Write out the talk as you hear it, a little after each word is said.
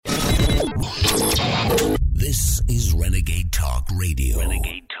is Renegade Talk Radio.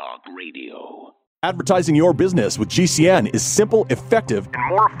 Renegade Talk Radio. Advertising your business with GCN is simple, effective, and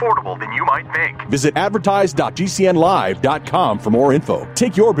more affordable than you might think. Visit advertise.gcnlive.com for more info.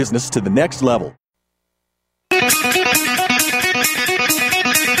 Take your business to the next level.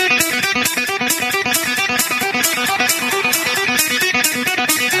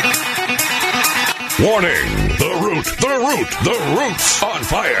 Warning! The root's on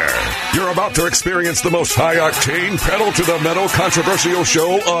fire. You're about to experience the most high-octane, pedal-to-the-metal controversial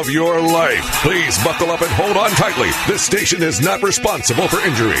show of your life. Please buckle up and hold on tightly. This station is not responsible for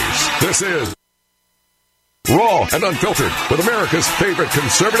injuries. This is Raw and Unfiltered with America's favorite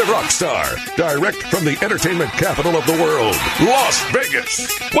conservative rock star. Direct from the entertainment capital of the world, Las Vegas.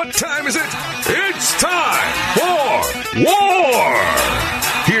 What time is it? It's time for War!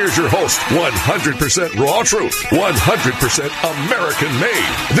 Here's your host, 100% raw truth, 100% American made,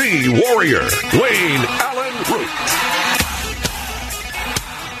 the warrior, Wayne Allyn Root.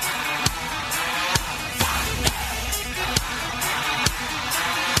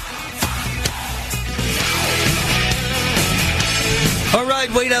 All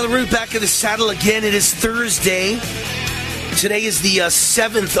right, Wayne Allyn Root back in the saddle again. It is Thursday. Today is the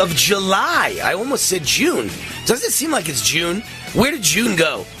 7th of July. I almost said June. Doesn't it seem like it's June? Where did June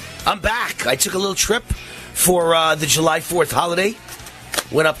go? I'm back. I took a little trip for the July 4th holiday.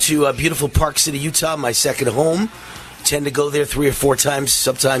 Went up to beautiful Park City, Utah, my second home. Tend to go there 3 or 4 times,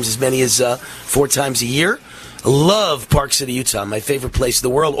 sometimes as many as 4 times a year. Love Park City, Utah, my favorite place in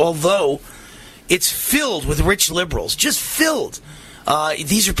the world, although it's filled with rich liberals, just filled.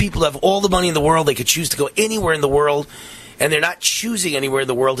 These are people who have all the money in the world. They could choose to go anywhere in the world, and they're not choosing anywhere in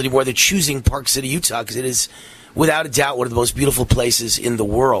the world anymore. They're choosing Park City, Utah, because it is, without a doubt, one of the most beautiful places in the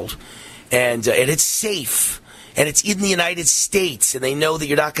world. And it's safe, and it's in the United States, and they know that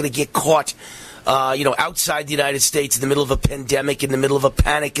you're not going to get caught, outside the United States in the middle of a pandemic, in the middle of a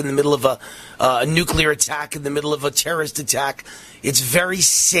panic, in the middle of a nuclear attack, in the middle of a terrorist attack. It's very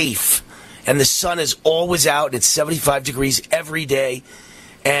safe, and the sun is always out, and it's 75 degrees every day,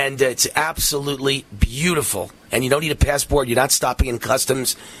 and it's absolutely beautiful. And you don't need a passport. You're not stopping in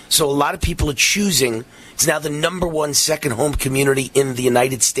customs. So a lot of people are choosing. It's now the number one second home community in the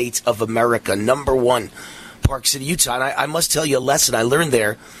United States of America. Number one, Park City, Utah. And I must tell you a lesson I learned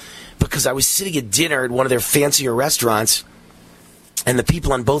there because I was sitting at dinner at one of their fancier restaurants, and the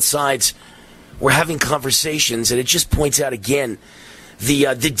people on both sides were having conversations, and it just points out again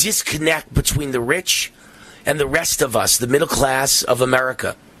the disconnect between the rich and the rest of us, the middle class of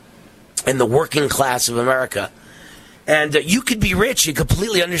America and the working class of America. And you could be rich and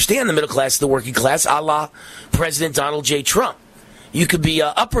completely understand the middle class, the working class, a la President Donald J. Trump. You could be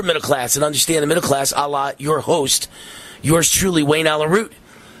upper middle class and understand the middle class, a la your host, yours truly, Wayne Allyn Root.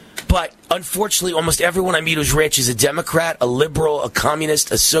 But unfortunately, almost everyone I meet who's rich is a Democrat, a liberal, a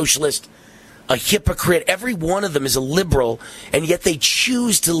communist, a socialist, a hypocrite. Every one of them is a liberal, and yet they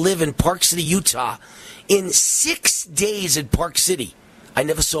choose to live in Park City, Utah. In 6 days in Park City, I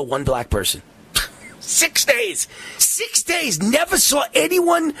never saw one black person. 6 days. 6 days. Never saw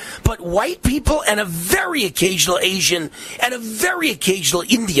anyone but white people and a very occasional Asian and a very occasional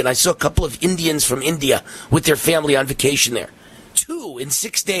Indian. I saw a couple of Indians from India with their family on vacation there. 2 in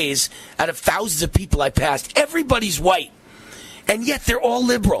 6 days out of thousands of people I passed. Everybody's white. And yet they're all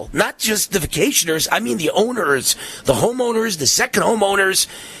liberal. Not just the vacationers. I mean the owners, the homeowners, the second homeowners.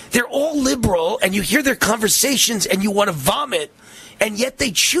 They're all liberal, and you hear their conversations and you want to vomit. And yet they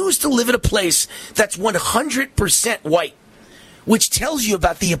choose to live in a place that's 100% white, which tells you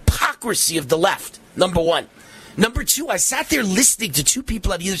about the hypocrisy of the left, number one. Number two, I sat there listening to 2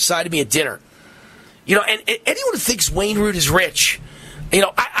 people on either side of me at dinner. You know, and anyone who thinks Wayne Root is rich, you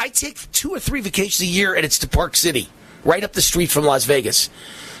know, I take 2 or 3 vacations a year, and it's to Park City, right up the street from Las Vegas.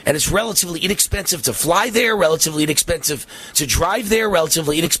 And it's relatively inexpensive to fly there, relatively inexpensive to drive there,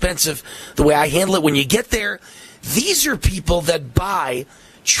 relatively inexpensive the way I handle it when you get there. These are people that buy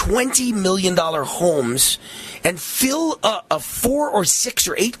 $20 million homes and fill a 4 or 6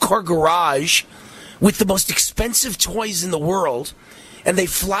 or 8 car garage with the most expensive toys in the world. And they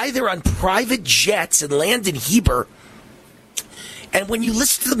fly there on private jets and land in Heber. And when you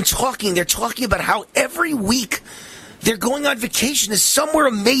listen to them talking, they're talking about how every week they're going on vacation to somewhere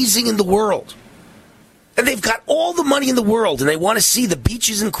amazing in the world. And they've got all the money in the world, and they want to see the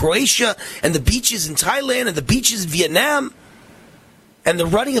beaches in Croatia and the beaches in Thailand and the beaches in Vietnam and the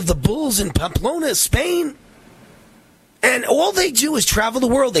running of the bulls in Pamplona, Spain. And all they do is travel the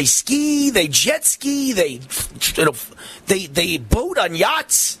world. They ski, they jet ski, they boat on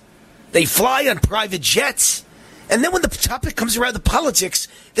yachts, they fly on private jets, And then when the topic comes around the politics,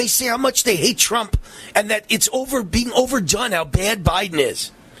 they say how much they hate Trump and that it's being overdone how bad Biden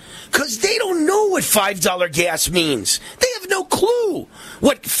is. Because they don't know what $5 gas means. They have no clue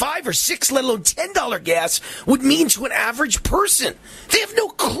what $5 or $6, let alone $10 gas would mean to an average person. They have no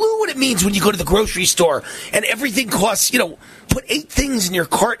clue what it means when you go to the grocery store and everything costs, put 8 things in your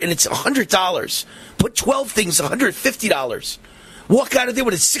cart and it's $100. Put 12 things, $150. Walk out of there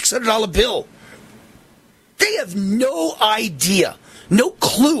with a $600 bill. They have no idea, no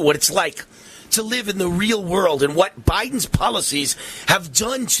clue what it's like to live in the real world and what Biden's policies have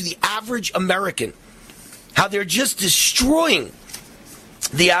done to the average American. How they're just destroying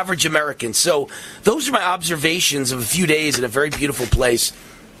the average American. So those are my observations of a few days in a very beautiful place.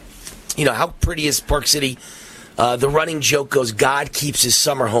 How pretty is Park City? The running joke goes, God keeps his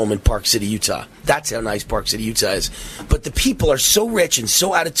summer home in Park City, Utah. That's how nice Park City, Utah is. But the people are so rich and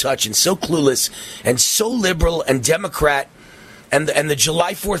so out of touch and so clueless and so liberal and Democrat. And the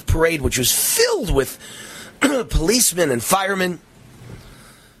July 4th parade, which was filled with policemen and firemen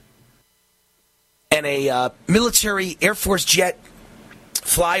and a military Air Force jet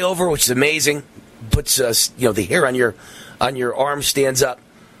flyover, which is amazing, puts the hair on your arm stands up,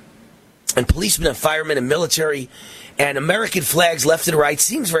 and policemen and firemen and military and American flags left and right.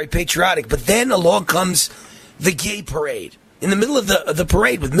 Seems very patriotic, but then along comes the gay parade. In the middle of the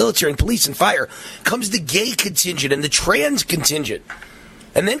parade with military and police and fire comes the gay contingent and the trans contingent.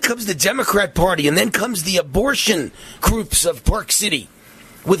 And then comes the Democrat Party, and then comes the abortion groups of Park City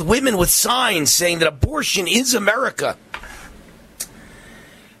with women with signs saying that abortion is America.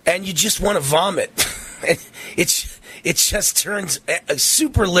 And you just want to vomit. It just turns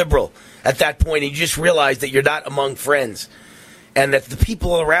super liberal at that point, and you just realize that you're not among friends. And that the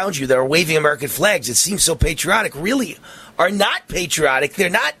people around you that are waving American flags, it seems so patriotic, really are not patriotic. They're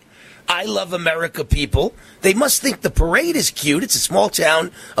not I love America people. They must think the parade is cute. It's a small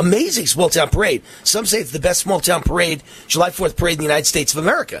town, amazing small town parade. Some say it's the best small town parade, July 4th parade in the United States of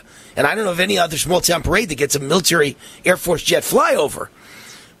America. And I don't know of any other small town parade that gets a military Air Force jet flyover.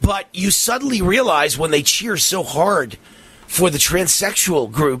 But you suddenly realize when they cheer so hard for the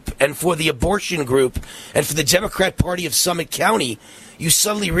transsexual group and for the abortion group and for the Democrat Party of Summit County, you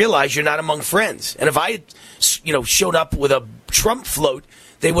suddenly realize you're not among friends. And if I had, showed up with a Trump float,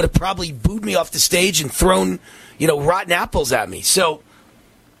 they would have probably booed me off the stage and thrown, rotten apples at me. So,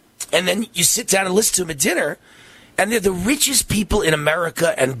 and then you sit down and listen to them at dinner, and they're the richest people in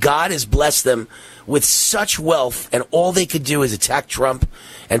America, and God has blessed them with such wealth, and all they could do is attack Trump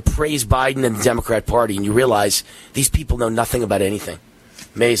and praise Biden and the Democrat Party, and you realize these people know nothing about anything.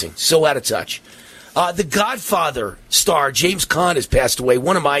 Amazing. So out of touch. The Godfather star, James Caan, has passed away.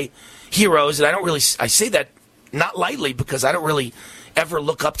 One of my heroes, and I say that not lightly because I don't really ever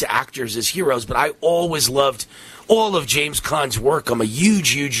look up to actors as heroes, but I always loved all of James Caan's work. I'm a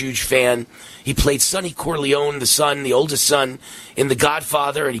huge, huge, huge fan. He played Sonny Corleone, the oldest son, in The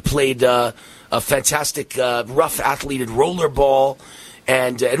Godfather, and he played a fantastic rough athlete in Rollerball,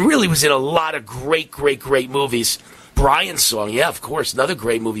 and really was in a lot of great, great, great movies. Brian's Song, yeah, of course, another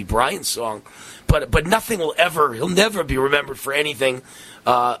great movie, Brian's Song. But nothing he'll never be remembered for anything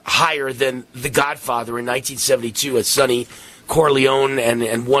higher than The Godfather in 1972 as Sonny Corleone,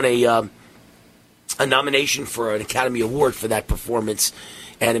 and won a nomination for an Academy Award for that performance,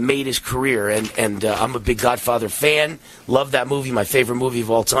 and it made his career. And I'm a big Godfather fan. Love that movie, my favorite movie of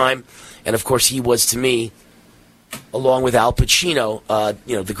all time. And of course, he was to me, along with Al Pacino,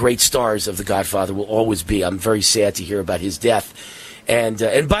 the great stars of The Godfather will always be. I'm very sad to hear about his death.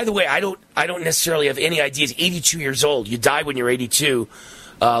 And by the way, I don't necessarily have any idea. He's 82 years old. You die when you're 82.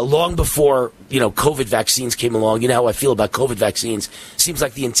 Long before, COVID vaccines came along. You know how I feel about COVID vaccines. Seems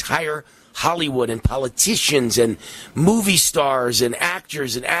like the entire Hollywood and politicians and movie stars and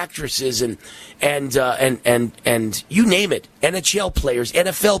actors and actresses and you name it, NHL players,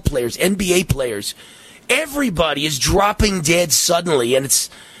 NFL players, NBA players, everybody is dropping dead suddenly, and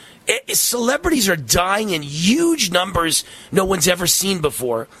celebrities are dying in huge numbers no one's ever seen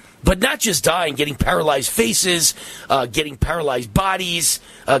before. But not just dying, getting paralyzed faces, getting paralyzed bodies,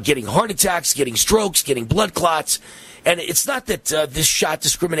 getting heart attacks, getting strokes, getting blood clots. And it's not that this shot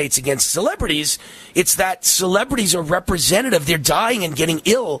discriminates against celebrities. It's that celebrities are representative. They're dying and getting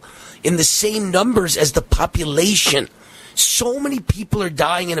ill in the same numbers as the population. So many people are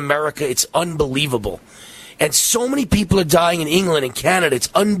dying in America, it's unbelievable. And so many people are dying in England and Canada, it's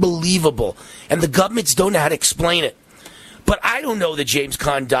unbelievable. And the governments don't know how to explain it. But I don't know that James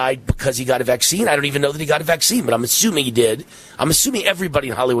Caan died because he got a vaccine. I don't even know that he got a vaccine, but I'm assuming he did. I'm assuming everybody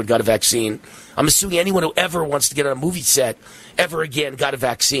in Hollywood got a vaccine. I'm assuming anyone who ever wants to get on a movie set ever again got a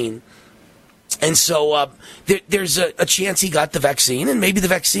vaccine. And so there's a chance he got the vaccine, and maybe the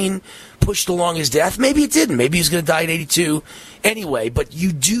vaccine pushed along his death. Maybe it didn't. Maybe he was going to die at 82 anyway. But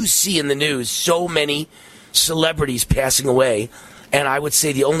you do see in the news so many celebrities passing away. And I would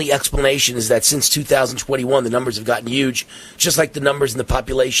say the only explanation is that since 2021, the numbers have gotten huge, just like the numbers in the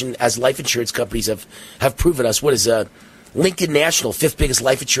population, as life insurance companies have proven us. What is Lincoln National, fifth biggest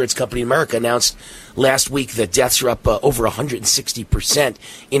life insurance company in America, announced last week that deaths are up over 160%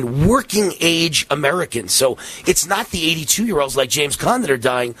 in working age Americans. So it's not the 82-year-olds like James Conn that are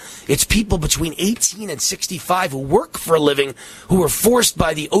dying. It's people between 18 and 65 who work for a living, who are forced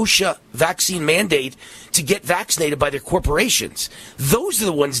by the OSHA vaccine mandate to get vaccinated by their corporations. Those are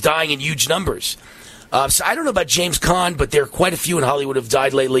the ones dying in huge numbers. So I don't know about James Conn, but there are quite a few in Hollywood who have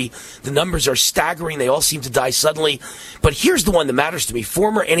died lately. The numbers are staggering. They all seem to die suddenly. But here's the one that matters to me.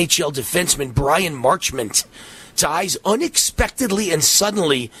 Former NHL defenseman Brian Marchment dies unexpectedly and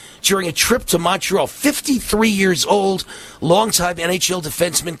suddenly during a trip to Montreal. 53 years old, longtime NHL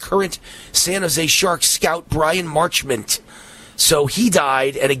defenseman, current San Jose Sharks scout Brian Marchment. So he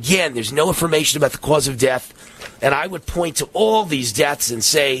died, and again, there's no information about the cause of death. And I would point to all these deaths and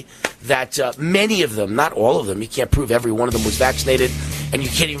say that many of them, not all of them, you can't prove every one of them was vaccinated, and you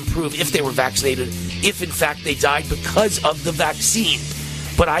can't even prove if they were vaccinated, if in fact they died because of the vaccine.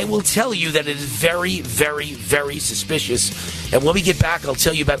 But I will tell you that it is very, very, very suspicious. And when we get back, I'll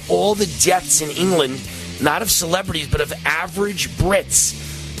tell you about all the deaths in England, not of celebrities, but of average Brits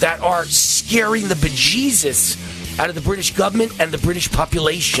that are scaring the bejesus out of the British government and the British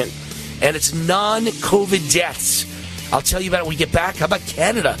population. And it's non-COVID deaths. I'll tell you about it when we get back. How about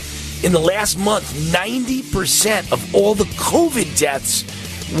Canada? In the last month, 90% of all the COVID deaths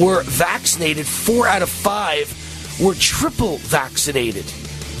were vaccinated. 4 out of 5 were triple vaccinated.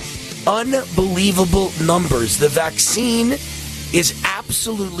 Unbelievable numbers. The vaccine is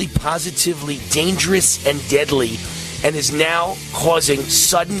absolutely, positively dangerous and deadly, and is now causing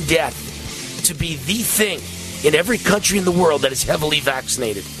sudden death to be the thing in every country in the world that is heavily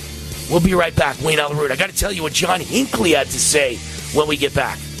vaccinated. We'll be right back. Wayne Allyn. I got to tell you what John Hinckley had to say when we get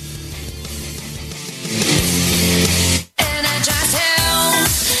back.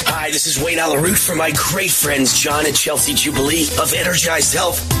 Hi, this is Wayne Allyn from my great friends John and Chelsea Jubilee of Energized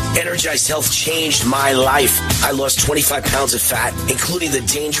Health. Energized Health changed my life. I lost 25 pounds of fat, including the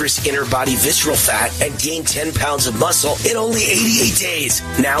dangerous inner body visceral fat, and gained 10 pounds of muscle in only 88 days.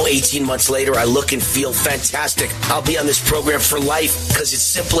 Now, 18 months later, I look and feel fantastic. I'll be on this program for life because it's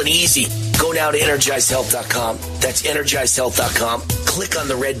simple and easy. Go now to EnergizedHealth.com. That's EnergizedHealth.com. Click on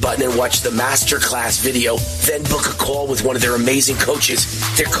the red button and watch the masterclass video. Then book a call with one of their amazing coaches.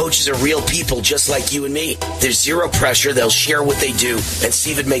 Their coaches are real people just like you and me. There's zero pressure. They'll share what they do and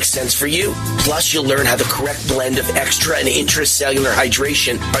see if it makes sense for you. Plus, you'll learn how the correct blend of extra and intracellular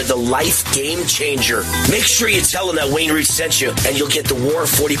hydration are the life game changer. Make sure you tell them that Wayne Root sent you, and you'll get the War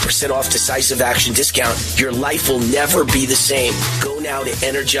 40% off decisive action discount. Your life will never be the same. Go now to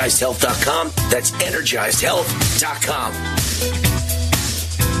EnergizedHealth.com. That's EnergizedHealth.com.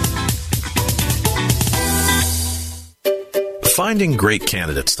 Finding great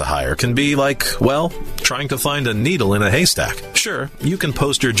candidates to hire can be like, well, trying to find a needle in a haystack. Sure, you can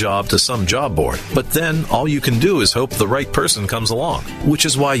post your job to some job board, but then all you can do is hope the right person comes along, which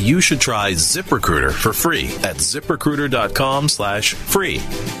is why you should try ZipRecruiter for free at ZipRecruiter.com/free.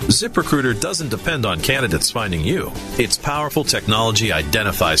 ZipRecruiter doesn't depend on candidates finding you. Its powerful technology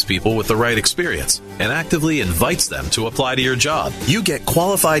identifies people with the right experience and actively invites them to apply to your job. You get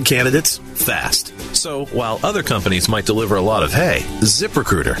qualified candidates fast. So while other companies might deliver a lot of hay,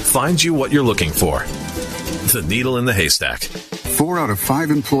 ZipRecruiter finds you what you're looking for. The needle in the haystack. 4 out of 5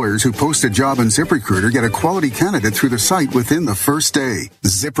 employers who post a job on ZipRecruiter get a quality candidate through the site within the first day.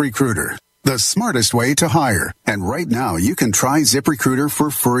 ZipRecruiter, the smartest way to hire. And right now, you can try ZipRecruiter for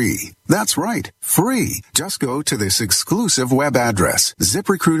free. That's right, free. Just go to this exclusive web address,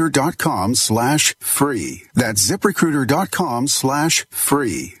 ZipRecruiter.com/free. That's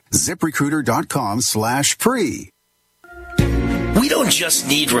ZipRecruiter.com/free. ZipRecruiter.com/free. We don't just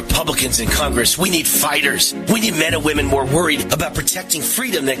need Republicans in Congress. We need fighters. We need men and women more worried about protecting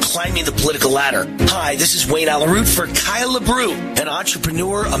freedom than climbing the political ladder. Hi, this is Wayne Allyn for Kyle LaBrue, an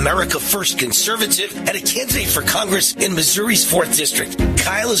entrepreneur, America First conservative, and a candidate for Congress in Missouri's 4th District.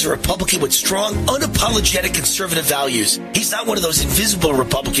 Kyle is a Republican with strong, unapologetic conservative values. He's not one of those invisible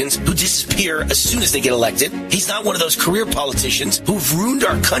Republicans who disappear as soon as they get elected. He's not one of those career politicians who've ruined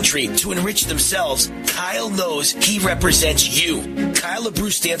our country to enrich themselves. Kyle knows he represents you. Kyle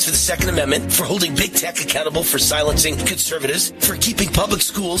LaBrue stands for the Second Amendment, for holding big tech accountable for silencing conservatives, for keeping public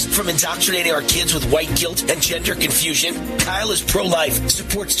schools from indoctrinating our kids with white guilt and gender confusion. Kyle is pro-life,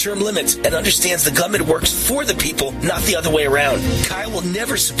 supports term limits, and understands the government works for the people, not the other way around. Kyle will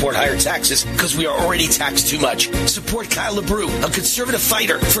never support higher taxes because we are already taxed too much. Support Kyle LaBrue, a conservative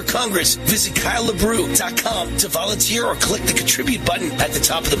fighter for Congress. Visit KyleLaBrue.com to volunteer or click the contribute button at the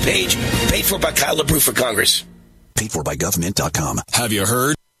top of the page. Paid for by Kyle LaBrue for Congress. Paid for by government.com. Have you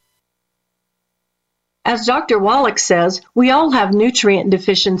heard? As Dr. Wallach says, we all have nutrient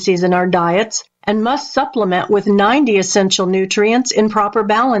deficiencies in our diets and must supplement with 90 essential nutrients in proper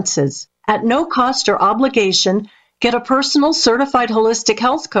balances. At no cost or obligation, get a personal certified holistic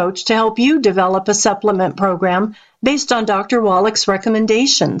health coach to help you develop a supplement program based on Dr. Wallach's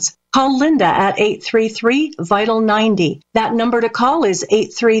recommendations. Call Linda at 833-VITAL-90. That number to call is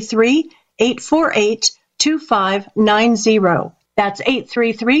 833-848-2590. That's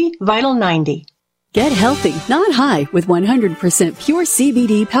 833-VITAL-90. Get healthy, not high, with 100% pure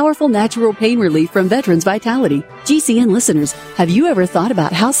CBD powerful natural pain relief from Veterans Vitality. GCN listeners, have you ever thought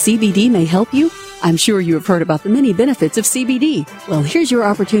about how CBD may help you? I'm sure you have heard about the many benefits of CBD. Well, here's your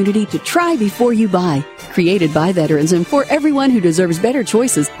opportunity to try before you buy. Created by veterans and for everyone who deserves better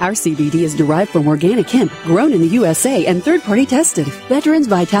choices, our CBD is derived from organic hemp, grown in the USA and third-party tested. Veterans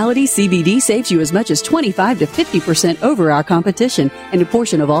Vitality CBD saves you as much as 25 to 50% over our competition, and a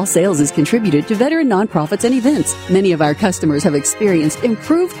portion of all sales is contributed to veteran nonprofits and events. Many of our customers have experienced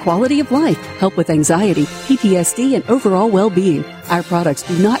improved quality of life, help with anxiety, PTSD, and overall well-being. Our products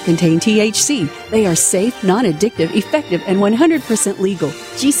do not contain THC. They are safe, non-addictive, effective, and 100% legal.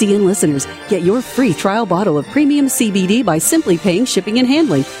 GCN listeners, get your free trial bottle of premium CBD by simply paying shipping and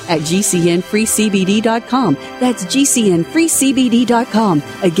handling at GCNFreeCBD.com. That's GCNFreeCBD.com.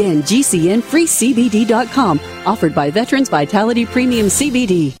 Again, GCNFreeCBD.com. Offered by Veterans Vitality Premium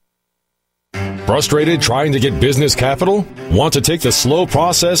CBD. Frustrated trying to get business capital? Want to take the slow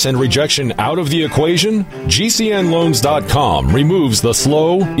process and rejection out of the equation? GCNLoans.com removes the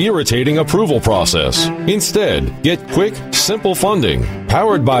slow, irritating approval process. Instead, get quick, simple funding.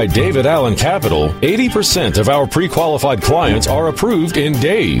 Powered by David Allen Capital, 80% of our pre-qualified clients are approved in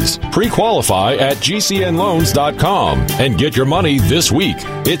days. Pre-qualify at GCNLoans.com and get your money this week.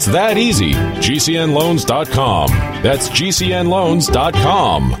 It's that easy. GCNLoans.com. That's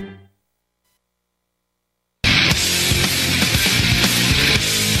GCNLoans.com.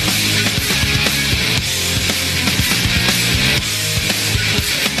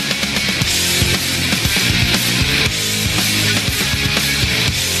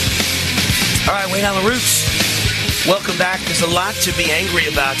 All right, Wayne on the Roots. Welcome back. There's a lot to be angry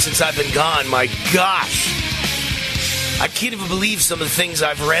about since I've been gone. My gosh. I can't even believe some of the things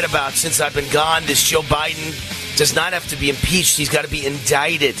I've read about since I've been gone. This Joe Biden does not have to be impeached. He's got to be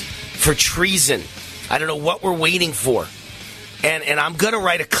indicted for treason. I don't know what we're waiting for. And I'm going to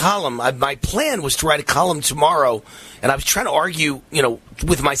write a column. My plan was to write a column tomorrow, and I was trying to argue,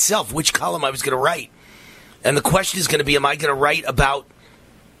 with myself which column I was going to write. And the question is going to be, am I going to write about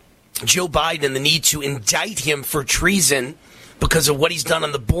Joe Biden and the need to indict him for treason because of what he's done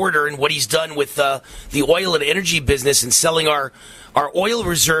on the border and what he's done with the oil and energy business and selling our oil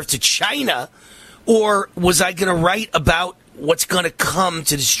reserve to China? Or was I going to write about what's going to come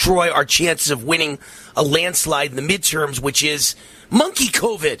to destroy our chances of winning a landslide in the midterms, which is monkey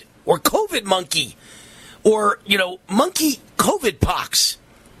COVID or COVID monkey or, monkey COVID pox?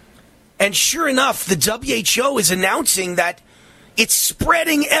 And sure enough, the WHO is announcing that it's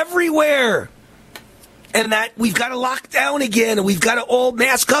spreading everywhere and that we've got to lock down again and we've got to all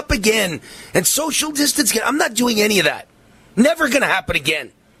mask up again and social distance again. I'm not doing any of that. Never going to happen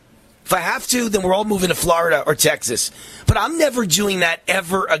again. If I have to, then we're all moving to Florida or Texas. But I'm never doing that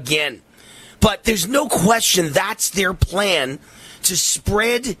ever again. But there's no question that's their plan, to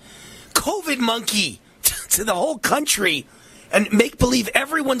spread COVID monkey to the whole country and make believe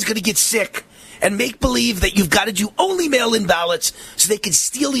everyone's going to get sick. And make believe that you've got to do only mail-in ballots so they can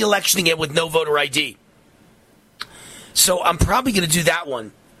steal the election again with no voter ID. So I'm probably going to do that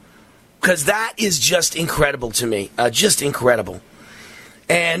one because that is just incredible to me. Just incredible.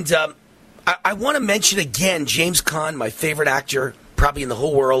 And I want to mention again, James Caan, my favorite actor, probably in the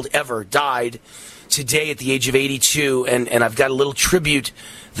whole world ever, died today at the age of 82. And I've got a little tribute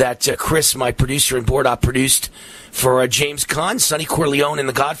that Chris, my producer and board op, produced for James Caan, Sonny Corleone in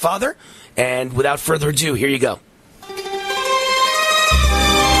The Godfather. And without further ado, here you go.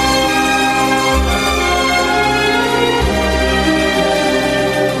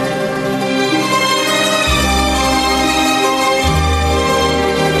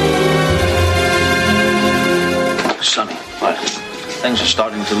 Sonny, what? things are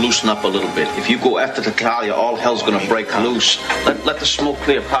starting to loosen up a little bit. If you go after the Talia, all hell's going to break loose. Let the smoke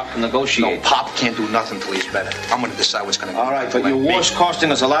clear. Pop can negotiate. No, Pop can't do nothing till he's better. I'm going to decide what's going to go. All right, but your war's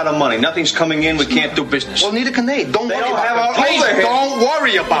costing us a lot of money. Nothing's coming in. We can't do business. Well, neither can they. Don't worry about it. Please, don't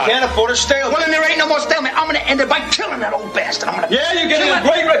worry about it. Can't afford a stalemate. Well, then there ain't no more stalemate. I'm going to end it by killing that old bastard. Yeah, you're getting a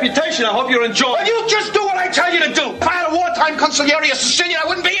great reputation. I hope you're enjoying it. Well, you just do what I tell you to do. If I had a wartime consigliere of Sicilian, I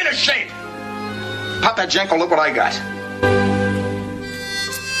wouldn't be in a shape. Pop that Jenko, look what I got.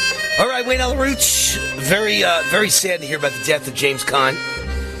 All right, Wayne on the Roots. Very sad to hear about the death of James Caan.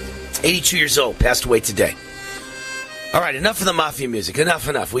 82 years old, passed away today. All right, enough of the Mafia music.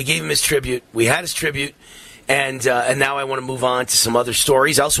 Enough. We gave him his tribute. We had his tribute. And now I want to move on to some other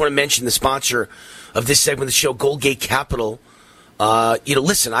stories. I also want to mention the sponsor of this segment of the show, Goldgate Capital.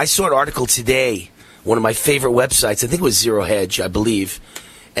 Listen, I saw an article today, one of my favorite websites. I think it was Zero Hedge, I believe.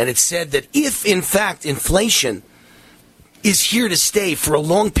 And it said that if, in fact, inflation is here to stay for a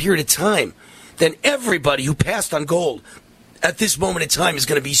long period of time, then everybody who passed on gold at this moment in time is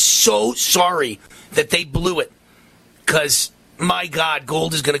going to be so sorry that they blew it. Because, my God,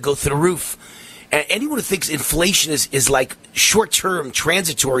 gold is going to go through the roof. And anyone who thinks inflation is like short-term,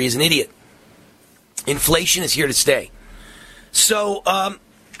 transitory is an idiot. Inflation is here to stay. So,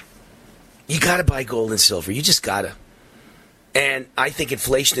 you got to buy gold and silver. You just got to. And I think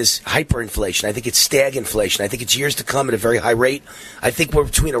inflation is hyperinflation. I think it's stagflation. I think it's years to come at a very high rate. I think we're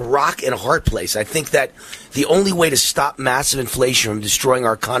between a rock and a hard place. I think that the only way to stop massive inflation from destroying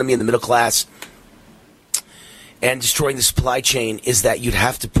our economy and the middle class and destroying the supply chain is that you'd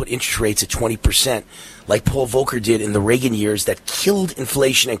have to put interest rates at 20%, like Paul Volcker did in the Reagan years that killed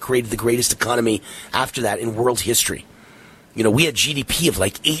inflation and created the greatest economy after that in world history. You know, we had GDP of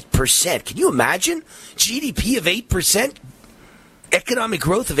like 8%. Can you imagine? GDP of 8%? Economic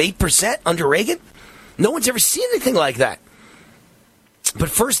growth of 8% under Reagan? No one's ever seen anything like that. But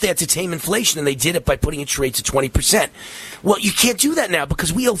first they had to tame inflation, and they did it by putting interest rates at 20%. Well, you can't do that now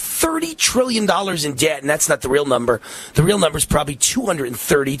because we owe $30 trillion in debt, and that's not the real number. The real number is probably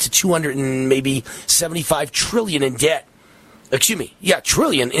 230 to 200 and maybe 75 trillion in debt.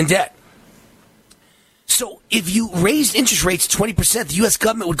 Trillion in debt. So if you raised interest rates 20%, the U.S.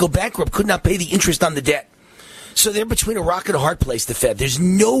 government would go bankrupt, could not pay the interest on the debt. So they're between a rock and a hard place, the Fed. There's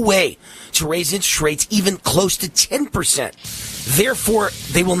no way to raise interest rates even close to 10%. Therefore,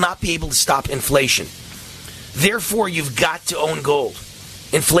 they will not be able to stop inflation. Therefore, you've got to own gold.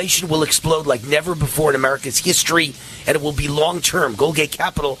 Inflation will explode like never before in America's history, and it will be long-term. Goldgate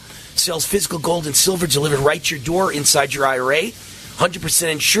Capital sells physical gold and silver delivered right to your door inside your IRA. 100%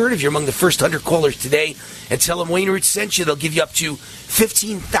 insured. If you're among the first 100 callers today and tell them Wayne Rich sent you, they'll give you up to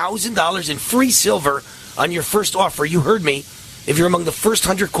 $15,000 in free silver on your first offer. You heard me. If you're among the first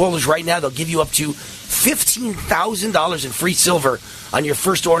 100 callers right now, they'll give you up to $15,000 in free silver on your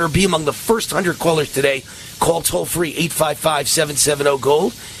first order. Be among the first 100 callers today. Call toll-free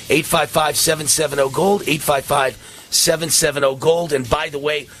 855-770-GOLD, 855-770-GOLD, 855-770-GOLD. And by the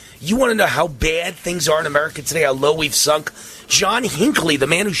way, you want to know how bad things are in America today, how low we've sunk? John Hinckley, the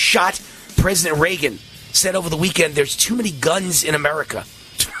man who shot President Reagan, said over the weekend, there's too many guns in America.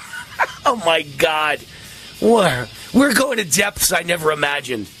 Oh, my God. We're going to depths I never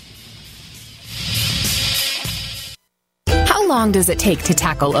imagined. How long does it take to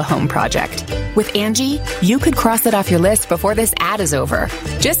tackle a home project? With Angie, you could cross it off your list before this ad is over.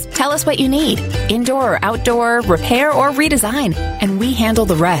 Just tell us what you need. Indoor or outdoor, repair or redesign. And we handle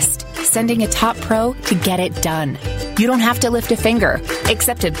the rest, sending a top pro to get it done. You don't have to lift a finger,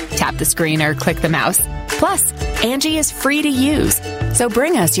 except to tap the screen or click the mouse. Plus, Angie is free to use. So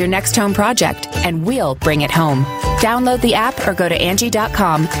bring us your next home project, and we'll bring it home. Download the app or go to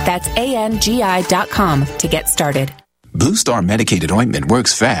Angie.com. That's ANGI.com to get started. Blue Star medicated ointment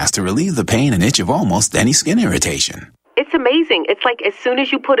works fast to relieve the pain and itch of almost any skin irritation. It's amazing. It's like as soon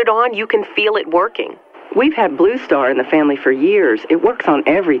as you put it on, you can feel it working. We've had Blue Star in the family for years. It works on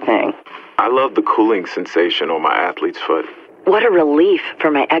everything. I love the cooling sensation on my athlete's foot. What a relief for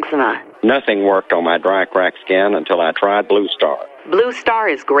my eczema. Nothing worked on my dry, cracked skin until I tried Blue Star. Blue Star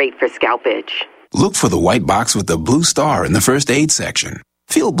is great for scalp itch. Look for the white box with the Blue Star in the first aid section.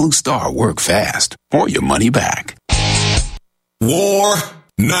 Feel Blue Star work fast, or your money back. War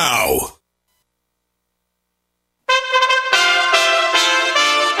now.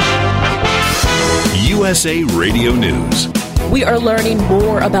 USA Radio News. We are learning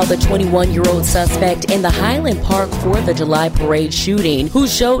more about the 21-year-old suspect in the Highland Park 4th of July parade shooting who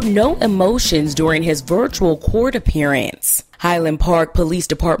showed no emotions during his virtual court appearance. Highland Park Police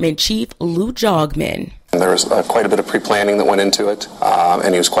Department Chief Lou Jogman. There was quite a bit of pre-planning that went into it,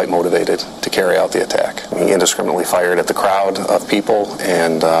 and he was quite motivated to carry out the attack. He indiscriminately fired at the crowd of people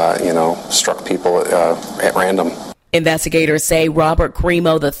and, struck people at random. Investigators say Robert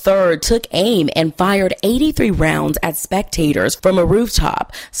Cremo III took aim and fired 83 rounds at spectators from a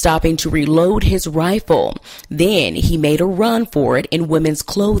rooftop, stopping to reload his rifle. Then he made a run for it in women's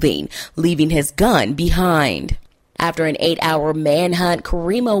clothing, leaving his gun behind. After an 8-hour manhunt,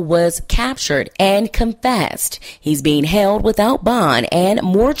 Cremo was captured and confessed. He's being held without bond, and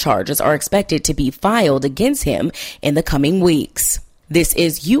more charges are expected to be filed against him in the coming weeks. This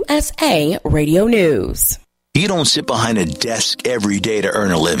is USA Radio News. You don't sit behind a desk every day to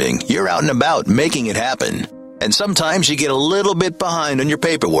earn a living. You're out and about making it happen. And sometimes you get a little bit behind on your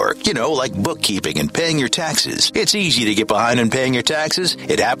paperwork, like bookkeeping and paying your taxes. It's easy to get behind on paying your taxes.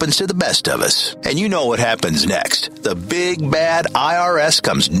 It happens to the best of us. And you know what happens next. The big bad IRS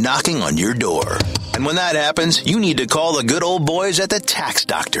comes knocking on your door. And when that happens, you need to call the good old boys at the Tax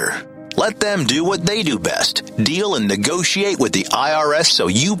Doctor. Let them do what they do best. Deal and negotiate with the IRS so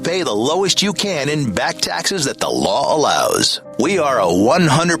you pay the lowest you can in back taxes that the law allows. We are a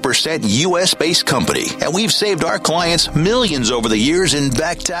 100% U.S.-based company, and we've saved our clients millions over the years in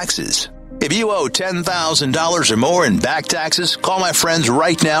back taxes. If you owe $10,000 or more in back taxes, call my friends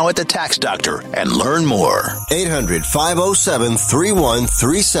right now at the Tax Doctor and learn more.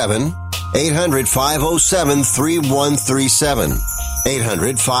 800-507-3137. 800-507-3137.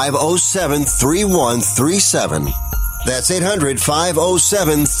 800-507-3137. That's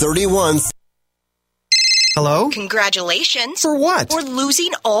 800-507-3137. Hello? Congratulations. For what? For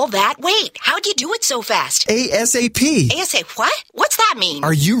losing all that weight. How'd you do it so fast? ASAP. ASAP what? What's that mean?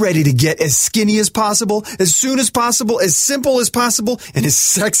 Are you ready to get as skinny as possible, as soon as possible, as simple as possible, and as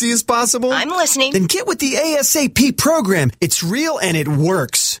sexy as possible? I'm listening. Then get with the ASAP program. It's real and it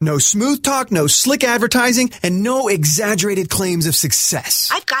works. No smooth talk, no slick advertising, and no exaggerated claims of success.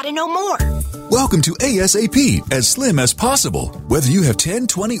 I've got to know more. Welcome to ASAP, as slim as possible. Whether you have 10,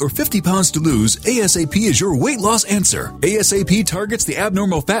 20, or 50 pounds to lose, ASAP is your weight loss answer. ASAP targets the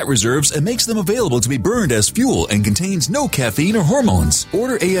abnormal fat reserves and makes them available to be burned as fuel and contains no caffeine or hormones.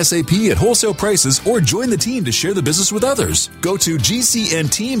 Order ASAP at wholesale prices or join the team to share the business with others. Go to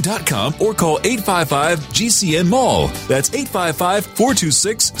GCNteam.com or call 855-GCN-MALL. That's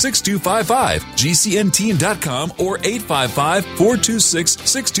 855-426-6255. GCNteam.com or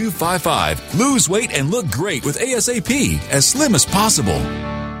 855-426-6255. Lose weight and look great with ASAP, as slim as possible.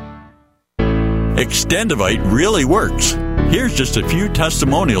 Extendivite really works. Here's just a few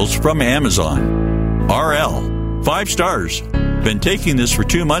testimonials from Amazon. RL, 5 stars. Been taking this for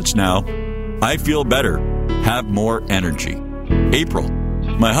 2 months now. I feel better. Have more energy. April,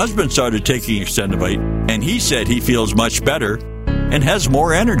 my husband started taking Extendivite, and he said he feels much better and has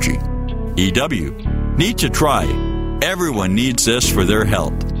more energy. EW, need to try. Everyone needs this for their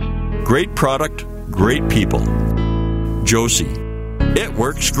health. Great product, great people. Josie, it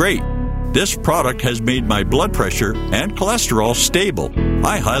works great. This product has made my blood pressure and cholesterol stable.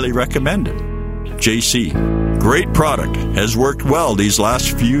 I highly recommend it. JC, great product, has worked well these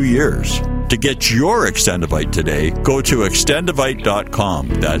last few years. To get your Extendivite today, go to extendivite.com.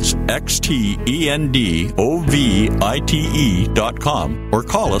 That's XTENDOVITE.com or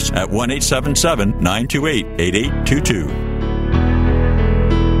call us at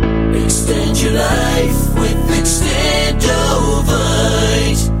 1-877-928-8822. Extend your life with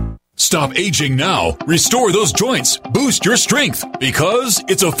Extendovite. Stop aging now. Restore those joints. Boost your strength. Because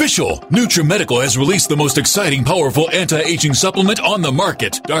it's official. NutriMedical has released the most exciting, powerful anti-aging supplement on the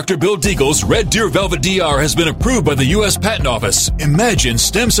market. Dr. Bill Deagle's Red Deer Velvet DR has been approved by the U.S. Patent Office. Imagine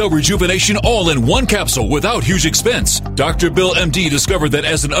stem cell rejuvenation all in one capsule without huge expense. Dr. Bill MD discovered that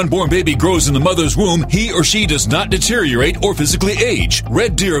as an unborn baby grows in the mother's womb, he or she does not deteriorate or physically age.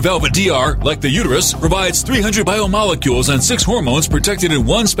 Red Deer Velvet DR, like the uterus, provides 300 biomolecules and 6 hormones protected in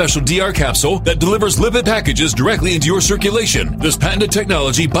one special DR capsule that delivers lipid packages directly into your circulation. This patented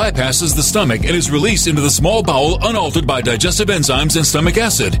technology bypasses the stomach and is released into the small bowel unaltered by digestive enzymes and stomach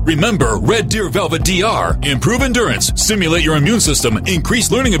acid. Remember, Red Deer Velvet DR. Improve endurance, stimulate your immune system,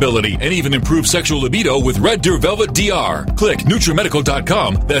 increase learning ability, and even improve sexual libido with Red Deer Velvet DR. Click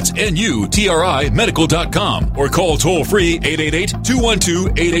NutriMedical.com. That's NUTRI Medical.com. Or call toll-free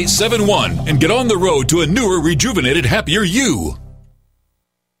 888-212-8871 and get on the road to a newer, rejuvenated, happier you.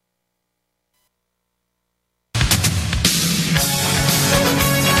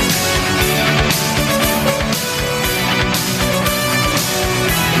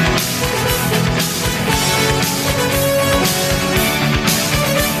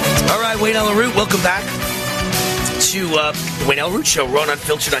 Wait on the route. Welcome back. to the Wayne Allyn Root Show, Raw and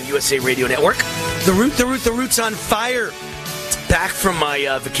Unfiltered on USA Radio Network. The Root's on fire. Back from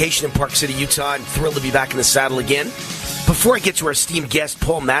my vacation in Park City, Utah. I'm thrilled to be back in the saddle again. Before I get to our esteemed guest,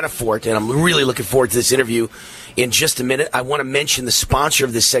 Paul Manafort, and I'm really looking forward to this interview in just a minute, I want to mention the sponsor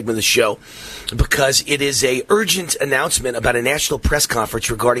of this segment of the show because it is an urgent announcement about a national press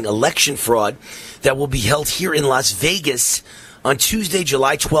conference regarding election fraud that will be held here in Las Vegas on Tuesday,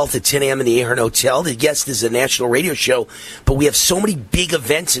 July 12th at 10 a.m. in the Ahern Hotel. Yes, this is a national radio show, but we have so many big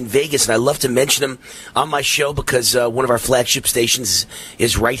events in Vegas, and I love to mention them on my show because one of our flagship stations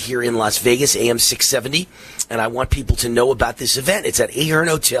is right here in Las Vegas, AM 670, and I want people to know about this event. It's at Ahern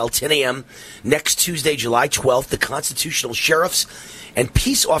Hotel, 10 a.m. next Tuesday, July 12th. The Constitutional Sheriffs and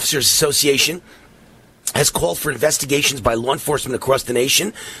Peace Officers Association has called for investigations by law enforcement across the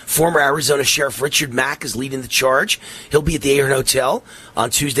nation. Former Arizona Sheriff Richard Mack is leading the charge. He'll be at the Ahern Hotel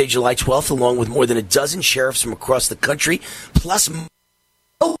on Tuesday, July 12th, along with more than a dozen sheriffs from across the country, plus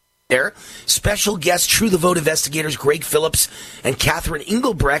there. Special guests, True the Vote investigators Greg Phillips and Catherine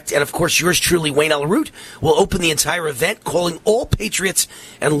Engelbrecht, and of course yours truly, Wayne Allyn Root, will open the entire event, calling all patriots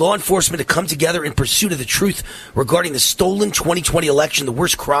and law enforcement to come together in pursuit of the truth regarding the stolen 2020 election, the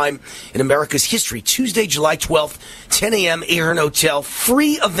worst crime in America's history. Tuesday, July 12th, 10 a.m., Ahern Hotel.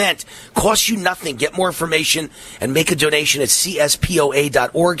 Free event. Costs you nothing. Get more information and make a donation at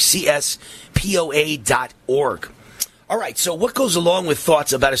cspoa.org, cspoa.org. All right, so what goes along with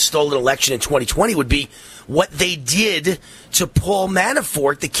thoughts about a stolen election in 2020 would be what they did to Paul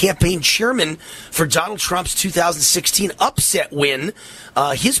Manafort, the campaign chairman for Donald Trump's 2016 upset win,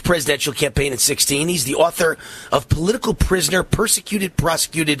 his presidential campaign in 2016. He's the author of Political Prisoner, Persecuted,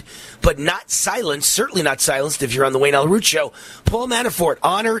 Prosecuted, but Not Silenced, certainly not silenced if you're on the Wayne Allyn Root Show. Paul Manafort,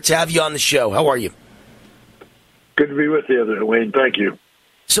 honor to have you on the show. How are you? Good to be with you, Wayne. Thank you.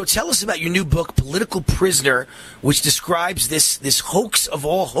 So tell us about your new book, Political Prisoner, which describes this hoax of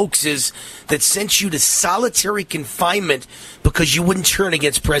all hoaxes that sent you to solitary confinement because you wouldn't turn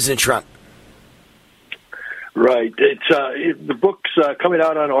against President Trump. Right. The book's coming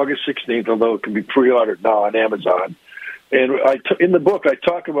out on August 16th, although it can be pre-ordered now on Amazon. And in the book, I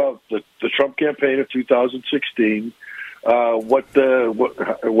talk about the Trump campaign of 2016, what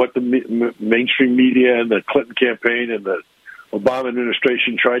the mainstream media and the Clinton campaign and the Obama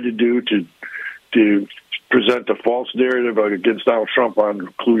administration tried to do to present a false narrative against Donald Trump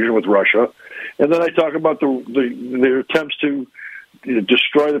on collusion with Russia. And then I talk about their attempts to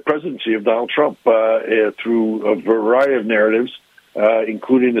destroy the presidency of Donald Trump through a variety of narratives,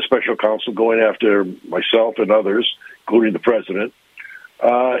 including the special counsel going after myself and others, including the president,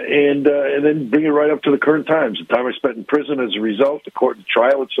 and then bring it right up to the current times, the time I spent in prison as a result, the court, the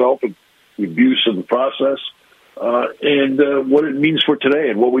trial itself, and the abuse of the process. And what it means for today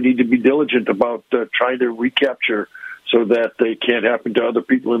and what we need to be diligent about trying to recapture so that they can't happen to other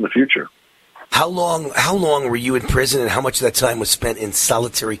people in the future. How long were you in prison and how much of that time was spent in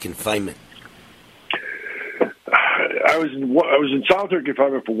solitary confinement? I was in solitary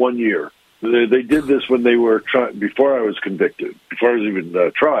confinement for 1 year. They did this when they were before I was convicted, before I was even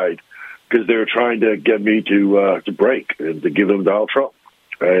tried, because they were trying to get me to break and to give them Donald Trump.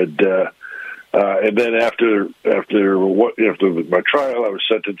 And then after my trial, I was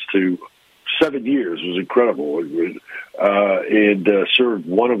sentenced to 7 years. It was incredible, and served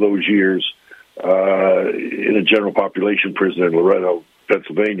one of those years in a general population prison in Loretto,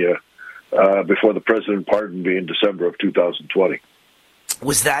 Pennsylvania, before the president pardoned me in December of 2020.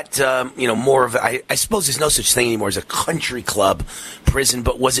 Was that more of I suppose there's no such thing anymore as a country club prison,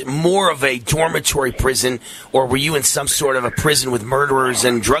 but was it more of a dormitory prison, or were you in some sort of a prison with murderers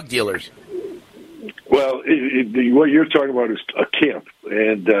and drug dealers? Well, what you're talking about is a camp,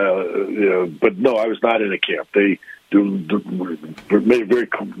 and but no, I was not in a camp. They made it very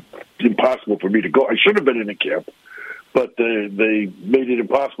impossible for me to go. I should have been in a camp, but they made it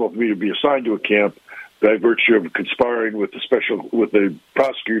impossible for me to be assigned to a camp by virtue of conspiring with the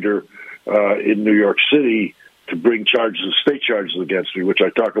prosecutor in New York City to bring state charges against me, which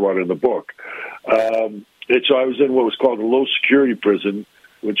I talk about in the book. And so I was in what was called a low security prison,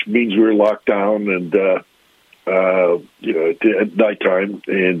 which means we were locked down and, at nighttime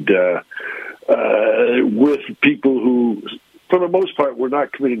and, with people who, for the most part, were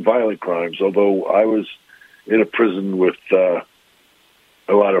not committing violent crimes, although I was in a prison with,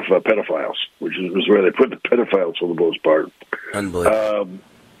 a lot of pedophiles, which was where they put the pedophiles for the most part. Unbelievable.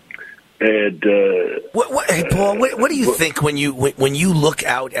 Hey, Paul, what do you think when you look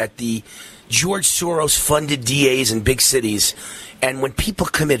out at the George Soros funded DAs in big cities And when people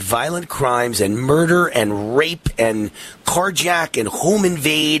commit violent crimes and murder and rape and carjack and home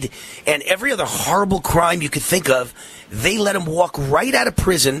invade and every other horrible crime you could think of, they let them walk right out of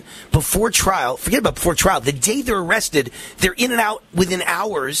prison before trial. Forget about before trial. The day they're arrested, they're in and out within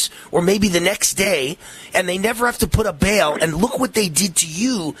hours or maybe the next day, and they never have to put up bail. And look what they did to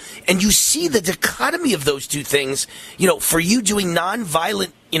you. And you see the dichotomy of those two things, for you doing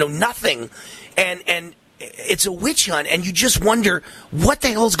nonviolent, nothing. And it's a witch hunt, and you just wonder what the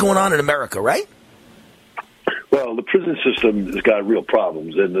hell's going on in America, right? Well, the prison system has got real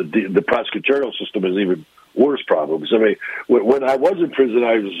problems, and the prosecutorial system has even worse problems. I mean, when I was in prison,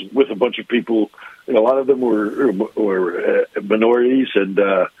 I was with a bunch of people, and a lot of them were minorities, and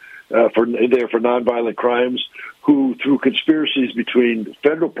they're for nonviolent crimes, who, through conspiracies between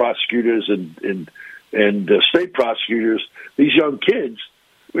federal prosecutors and state prosecutors, these young kids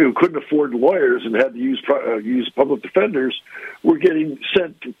who couldn't afford lawyers and had to use public defenders were getting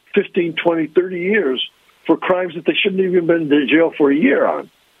sent 15, 20, 30 years for crimes that they shouldn't even been in jail for a year on.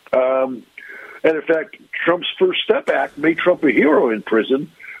 And in fact, Trump's First Step Act made Trump a hero in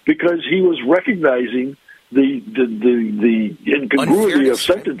prison because he was recognizing the incongruity of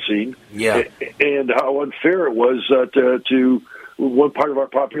sentencing, and how unfair it was to one part of our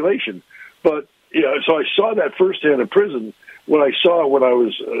population. But so I saw that firsthand in prison. What I saw when I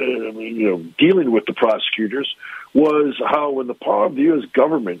was dealing with the prosecutors was how, when the power of the U.S.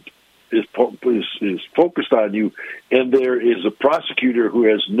 government is focused on you, and there is a prosecutor who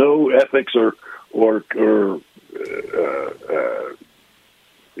has no ethics or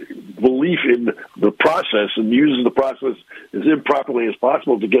belief in the process and uses the process as improperly as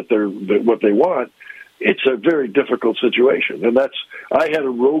possible to get what they want, it's a very difficult situation. And I had a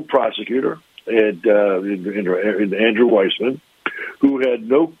rogue prosecutor, in Andrew Weissman, who had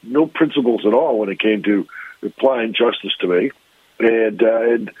no principles at all when it came to applying justice to me,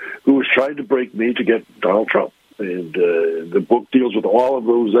 and who was trying to break me to get Donald Trump. And the book deals with all of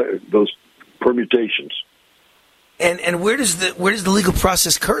those permutations. And where does the legal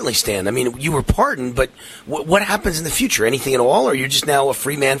process currently stand? I mean, you were pardoned, but what happens in the future? Anything at all, or you're just now a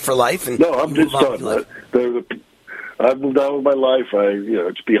free man for life? And no, I'm just done. I've moved on with my life.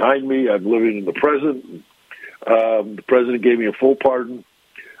 It's behind me. I'm living in the present. The president gave me a full pardon,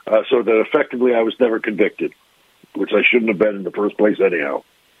 so that effectively I was never convicted, which I shouldn't have been in the first place anyhow.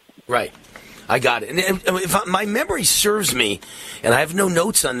 Right. I got it. And if my memory serves me, and I have no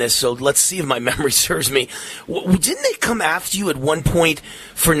notes on this, so let's see if my memory serves me. Didn't they come after you at one point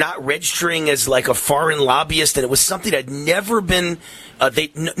for not registering as like a foreign lobbyist? And it was something that had never been,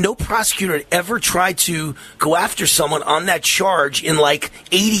 no prosecutor had ever tried to go after someone on that charge in like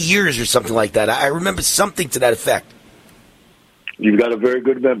 80 years or something like that. I remember something to that effect. You've got a very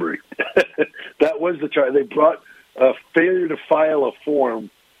good memory. That was the charge. They brought a failure to file a form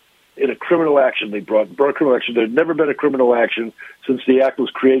in a criminal action. They brought a criminal action. There had never been a criminal action since the act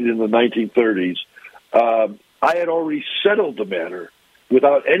was created in the 1930s. I had already settled the matter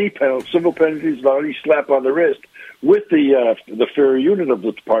without any civil penalties, without any slap on the wrist, with the fair unit of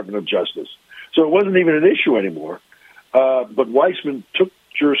the Department of Justice. So it wasn't even an issue anymore. But Weissman took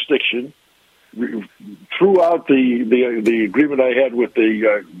jurisdiction, threw out the agreement I had with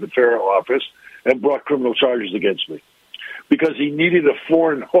the Federal Office, and brought criminal charges against me, because he needed a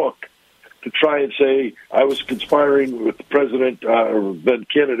foreign hook to try and say I was conspiring with the president, or then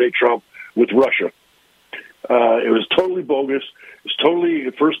candidate Trump, with Russia. It was totally bogus. It was totally,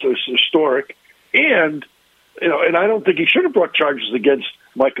 at first, historic. And I don't think he should have brought charges against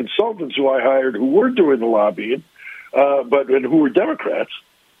my consultants who I hired, who were doing the lobbying, and who were Democrats.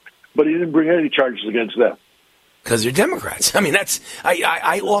 But he didn't bring any charges against them. Because they're Democrats. I mean,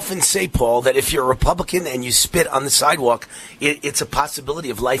 I often say, Paul, that if you're a Republican and you spit on the sidewalk, it's a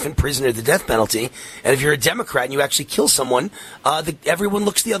possibility of life in prison or the death penalty. And if you're a Democrat and you actually kill someone, everyone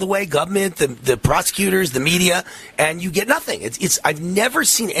looks the other way, government, the prosecutors, the media, and you get nothing. I've never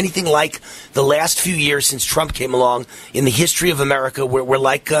seen anything like the last few years since Trump came along in the history of America. We're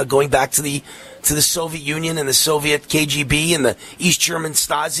like going back to the Soviet Union and the Soviet KGB and the East German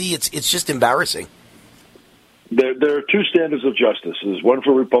Stasi. It's just embarrassing. There are two standards of justice. There's one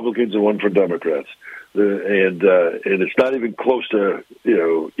for Republicans and one for Democrats, and it's not even close to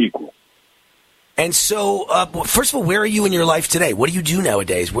equal. And so, first of all, where are you in your life today? What do you do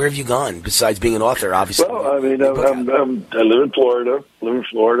nowadays? Where have you gone besides being an author? Obviously, well, I mean, I live in Florida.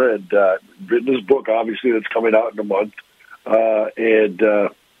 And written this book, obviously, that's coming out in a month, and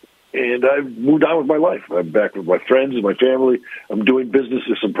I've moved on with my life. I'm back with my friends and my family. I'm doing business,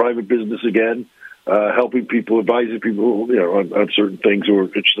 some private business again. Helping people, advising people, on certain things who are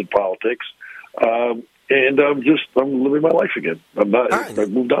interested in politics. and I'm living my life again.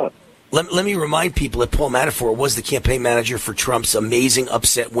 I've moved on. Let me remind people that Paul Manafort was the campaign manager for Trump's amazing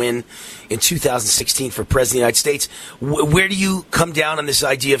upset win in 2016 for President of the United States. Where do you come down on this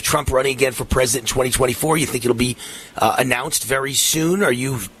idea of Trump running again for president in 2024? You think it'll be announced very soon? Are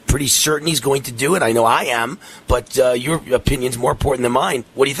you pretty certain he's going to do it? I know I am, but your opinion's more important than mine.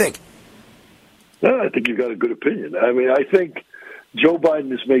 What do you think? No, I think you've got a good opinion. I mean, I think Joe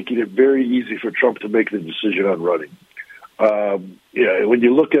Biden is making it very easy for Trump to make the decision on running. When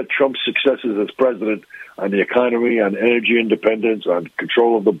you look at Trump's successes as president on the economy, on energy independence, on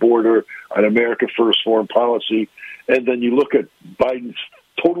control of the border, on America First foreign policy, and then you look at Biden's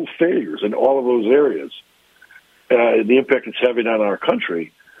total failures in all of those areas, the impact it's having on our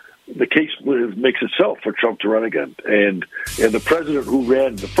country, the case makes itself for Trump to run again. And the president who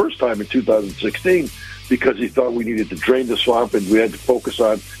ran the first time in 2016 because he thought we needed to drain the swamp and we had to focus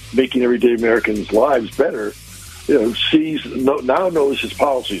on making everyday Americans' lives better, now knows his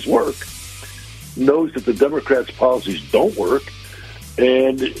policies work, knows that the Democrats' policies don't work,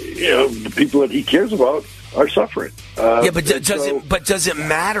 and the people that he cares about are suffering. But does it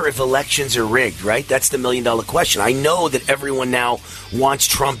matter if elections are rigged, right? That's the million-dollar question. I know that everyone now wants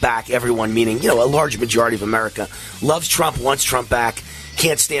Trump back, everyone meaning, a large majority of America loves Trump, wants Trump back,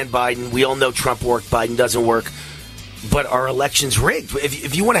 can't stand Biden. We all know Trump worked, Biden doesn't work. But are elections rigged?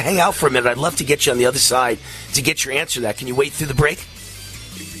 If you want to hang out for a minute, I'd love to get you on the other side to get your answer to that. Can you wait through the break?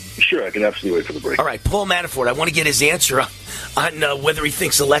 Sure, I can absolutely wait for the break. All right, Paul Manafort, I want to get his answer on whether he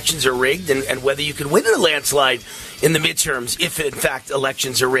thinks elections are rigged and whether you can win in a landslide in the midterms if, in fact,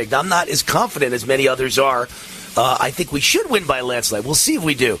 elections are rigged. I'm not as confident as many others are. I think we should win by a landslide. We'll see if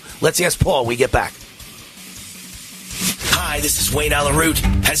we do. Let's ask Paul when we get back. Hi, this is Wayne Allyn Root.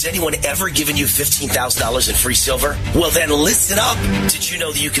 Has anyone ever given you $15,000 in free silver? Well, then listen up. Did you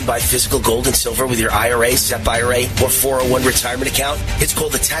know that you can buy physical gold and silver with your IRA, SEP IRA, or 401 retirement account? It's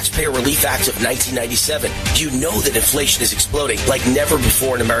called the Taxpayer Relief Act of 1997. You know that inflation is exploding like never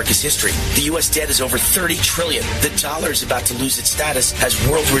before in America's history. The U.S. debt is over $30 trillion. The dollar is about to lose its status as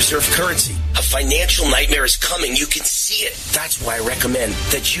world reserve currency. A financial nightmare is coming. You can see it. That's why I recommend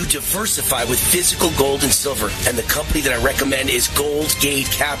that you diversify with physical gold and silver. And the company that I recommend is Gold Gate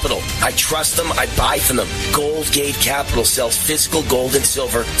Capital. I trust them. I buy from them. Gold Gate Capital sells physical gold and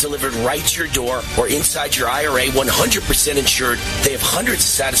silver delivered right to your door or inside your IRA, 100% insured. They have hundreds of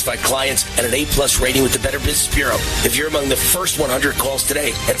satisfied clients and an A+ rating with the Better Business Bureau. If you're among the first 100 calls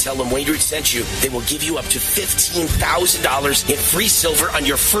today and tell them Wayne Root sent you, they will give you up to $15,000 in free silver on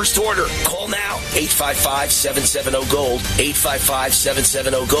your first order. Call now. 855-770-GOLD.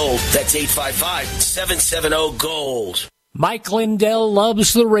 855-770-GOLD. That's 855-770-GOLD. Mike Lindell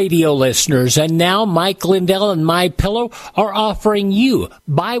loves the radio listeners, and now Mike Lindell and MyPillow are offering you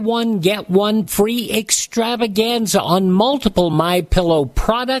buy one, get one free extravaganza on multiple MyPillow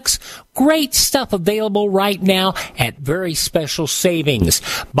products. Great stuff available right now at very special savings.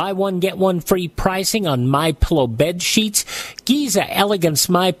 Buy one, get one free pricing on MyPillow bed sheets, Giza Elegance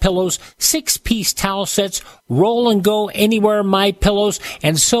MyPillows, 6-piece towel sets, Roll and Go Anywhere MyPillows,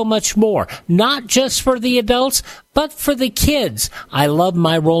 and so much more. Not just for the adults, but for the kids. I love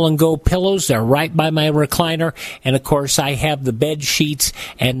my Roll and Go pillows. They're right by my recliner. And of course, I have the bed sheets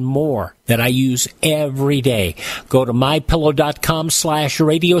and more that I use every day. Go to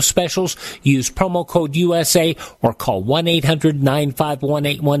mypillow.com/radio specials. Use promo code USA or call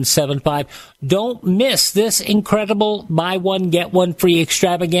 1-800-951-8175. Don't miss this incredible buy one, get one free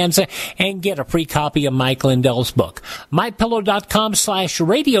extravaganza and get a free copy of Mike Lindell's book.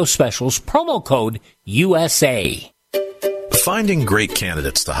 mypillow.com/radio specials, promo code USA. Finding great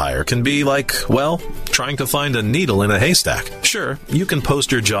candidates to hire can be like, well, trying to find a needle in a haystack. Sure, you can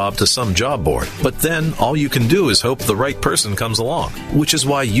post your job to some job board, but then all you can do is hope the right person comes along, which is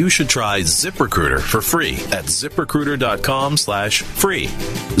why you should try ZipRecruiter for free at ZipRecruiter.com/free.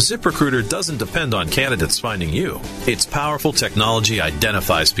 ZipRecruiter doesn't depend on candidates finding you. Its powerful technology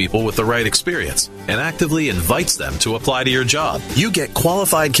identifies people with the right experience and actively invites them to apply to your job. You get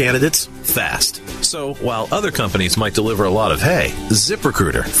qualified candidates fast. So while other companies might deliver a lot of hay,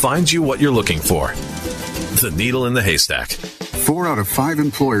 ZipRecruiter finds you what you're looking for. The needle in the haystack. 4 out of 5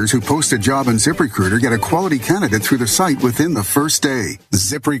 employers who post a job on ZipRecruiter get a quality candidate through the site within the first day.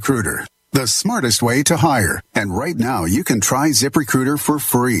 ZipRecruiter, the smartest way to hire. And right now, you can try ZipRecruiter for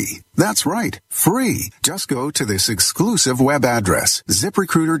free. That's right, free. Just go to this exclusive web address,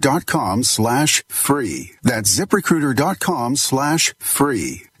 ZipRecruiter.com/free. That's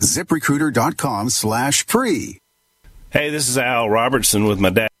ZipRecruiter.com/free. ZipRecruiter.com/free. Hey, this is Al Robertson with my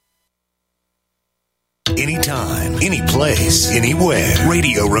dad. anytime, any place, anywhere.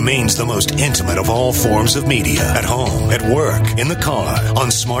 Radio remains the most intimate of all forms of media. At home, at work, in the car, on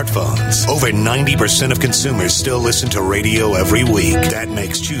smartphones. Over 90% of consumers still listen to radio every week. That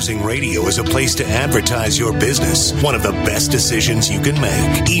makes choosing radio as a place to advertise your business one of the best decisions you can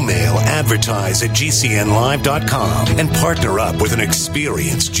make. Email advertise@gcnlive.com and partner up with an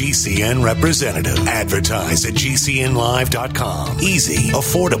experienced GCN representative. Advertise at gcnlive.com. Easy,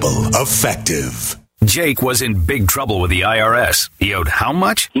 affordable, effective. Jake was in big trouble with the IRS. He owed how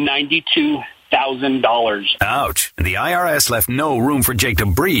much? $92,000. Ouch. And the IRS left no room for Jake to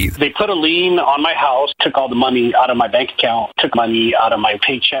breathe. They put a lien on my house, took all the money out of my bank account, took money out of my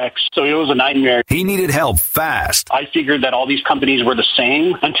paychecks. So it was a nightmare. He needed help fast. I figured that all these companies were the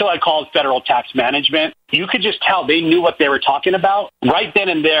same until I called Federal Tax Management. You could just tell they knew what they were talking about. Right then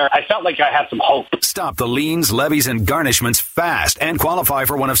and there, I felt like I had some hope. Stop the liens, levies, and garnishments fast and qualify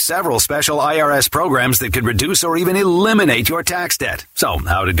for one of several special IRS programs that could reduce or even eliminate your tax debt. So,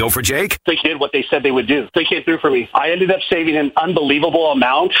 how'd it go for Jake? They did what they said they would do. They came through for me. I ended up saving an unbelievable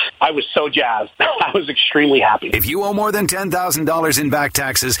amount. I was so jazzed. I was extremely happy. If you owe more than $10,000 in back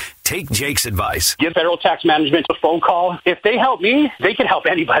taxes, take Jake's advice. Give Federal Tax Management a phone call. If they help me, they can help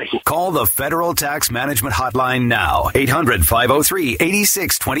anybody. Call the Federal Tax Management Hotline now.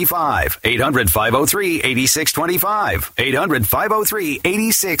 800-503-8625. 800-503-8625.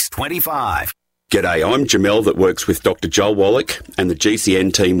 800-503-8625. G'day, I'm Jamel that works with Dr. Joel Wallach and the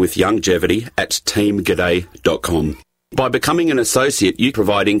GCN team with Longevity at teamg'day.com. By becoming an associate, you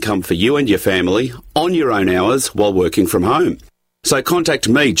provide income for you and your family on your own hours while working from home. So contact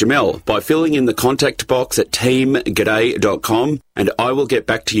me, Jamel, by filling in the contact box at teamg'day.com, and I will get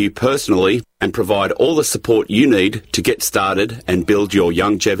back to you personally and provide all the support you need to get started and build your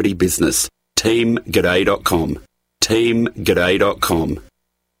longevity business. teamg'day.com. teamg'day.com.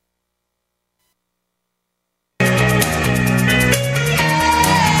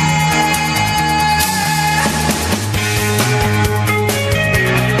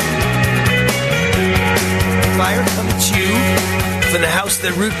 Fire coming to you from the house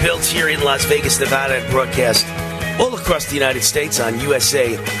that Root built here in Las Vegas, Nevada, and broadcast all across the United States on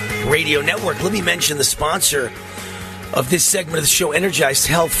USA Radio Network. Let me mention the sponsor of this segment of the show, Energized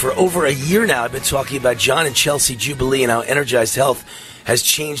Health. For over a year now, I've been talking about John and Chelsea Jubilee and how Energized Health has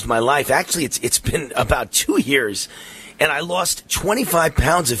changed my life. Actually, it's been about 2 years, and I lost 25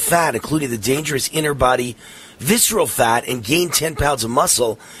 pounds of fat, including the dangerous inner body visceral fat, and gained 10 pounds of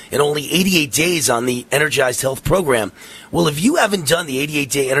muscle in only 88 days on the Energized Health program. Well, if you haven't done the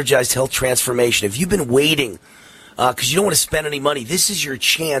 88-day Energized Health transformation, if you've been waiting because you don't want to spend any money, this is your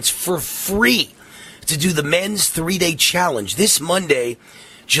chance for free to do the men's 3-day challenge this Monday,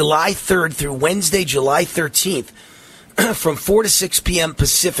 July 3rd through Wednesday, July 13th, from 4 to 6 p.m.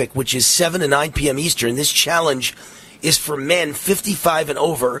 Pacific, which is 7 to 9 p.m. Eastern. This challenge is for men 55 and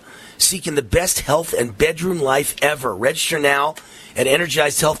over seeking the best health and bedroom life ever. Register now at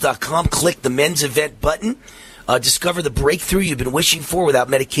energizedhealth.com. Click the men's event button. Discover the breakthrough you've been wishing for without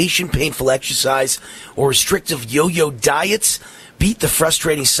medication, painful exercise, or restrictive yo-yo diets. Beat the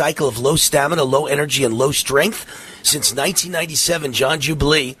frustrating cycle of low stamina, low energy, and low strength. Since 1997, John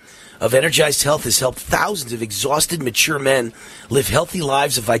Jubilee of Energized Health has helped thousands of exhausted, mature men live healthy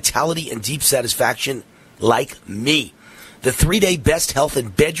lives of vitality and deep satisfaction like me. The 3-day Best Health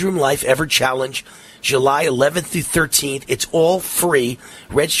and Bedroom Life Ever Challenge, July 11th through 13th. It's all free.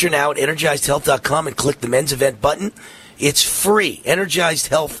 Register now at energizedhealth.com and click the men's event button. It's free.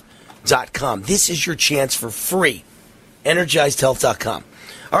 Energizedhealth.com. This is your chance for free. Energizedhealth.com.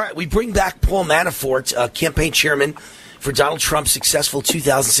 All right, we bring back Paul Manafort, campaign chairman for Donald Trump's successful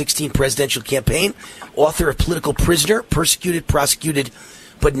 2016 presidential campaign, author of Political Prisoner, Persecuted, Prosecuted,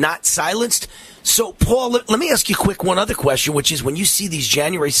 but Not Silenced. So, Paul, let me ask you one other question, which is when you see these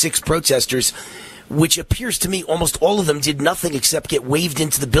January 6th protesters, which appears to me almost all of them did nothing except get waved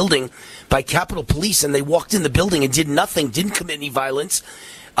into the building by Capitol Police, and they walked in the building and did nothing, didn't commit any violence.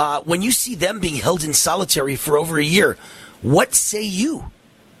 When you see them being held in solitary for over a year, what say you?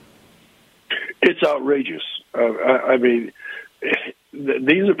 It's outrageous. I mean,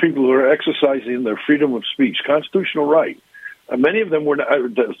 these are people who are exercising their freedom of speech, constitutional right. Many of them were that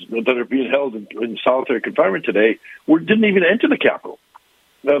are being held in solitary confinement today didn't even enter the Capitol.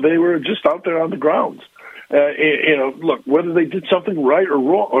 They were just out there on the grounds. Look, whether they did something right or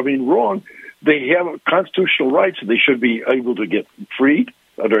wrong, they have constitutional rights, and they should be able to get freed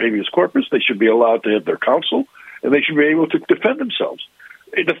under habeas corpus. They should be allowed to have their counsel, and they should be able to defend themselves.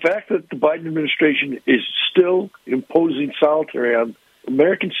 The fact that the Biden administration is still imposing solitary on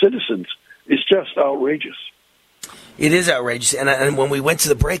American citizens is just outrageous. It is outrageous. And when we went to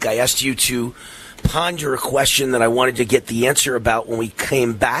the break, I asked you to ponder a question that I wanted to get the answer about when we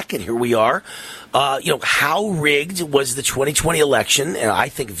came back, and here we are. How rigged was the 2020 election? And I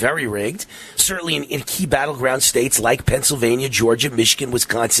think very rigged. Certainly in key battleground states like Pennsylvania, Georgia, Michigan,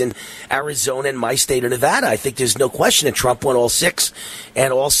 Wisconsin, Arizona, and my state of Nevada. I think there's no question that Trump won all 6,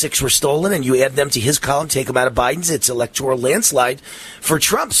 and all 6 were stolen. And you add them to his column, take them out of Biden's, it's electoral landslide for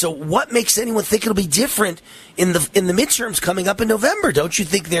Trump. So what makes anyone think it'll be different in the midterms coming up in November? Don't you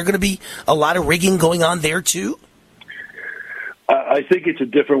think there are going to be a lot of rigging going on there too? I think it's a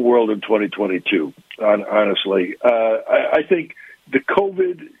different world in 2022, honestly. I think the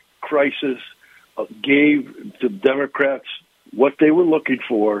COVID crisis gave the Democrats what they were looking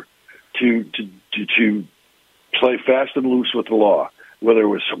for to play fast and loose with the law, whether it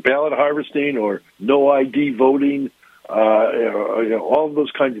was ballot harvesting or no ID voting, all of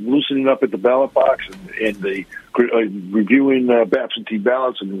those kinds of loosening up at the ballot box and the reviewing absentee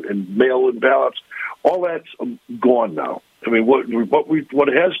ballots and mail-in ballots. All that's gone now. I mean, what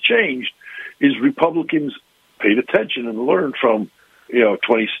has changed is Republicans paid attention and learned from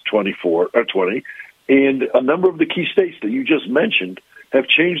 2024 or 20, and a number of the key states that you just mentioned have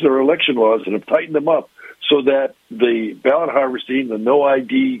changed their election laws and have tightened them up so that the ballot harvesting, the no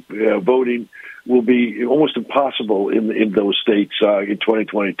ID voting, will be almost impossible in those states in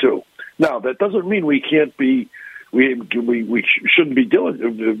 2022. Now, that doesn't mean we can't be, we shouldn't be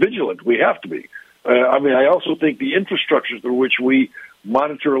vigilant. We have to be. I also think the infrastructure through which we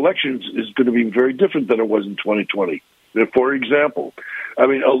monitor elections is going to be very different than it was in 2020. For example,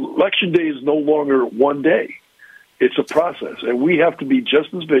 Election Day is no longer one day. It's a process, and we have to be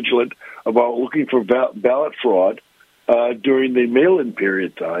just as vigilant about looking for ballot fraud during the mail-in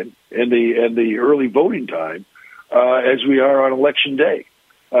period time and the early voting time as we are on Election Day.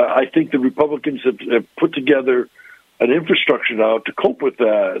 I think the Republicans have put together an infrastructure now to cope with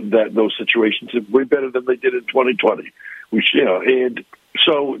those situations way better than they did in 2020. And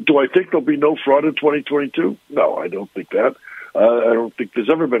so do I think there'll be no fraud in 2022? No, I don't think that. I don't think there's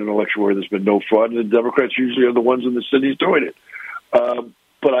ever been an election where there's been no fraud, and the Democrats usually are the ones in the cities doing it.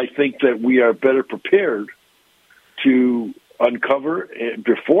 But I think that we are better prepared to uncover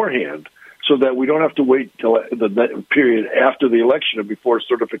beforehand so that we don't have to wait till the period after the election and before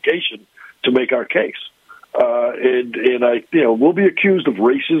certification to make our case. We'll be accused of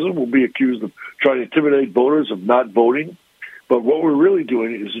racism. We'll be accused of trying to intimidate voters, of not voting. But what we're really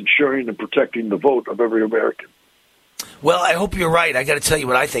doing is ensuring and protecting the vote of every American. Well, I hope you're right. I got to tell you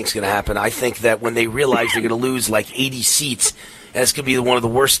what I think is going to happen. I think that when they realize they're going to lose like 80 seats, and it's going to be one of the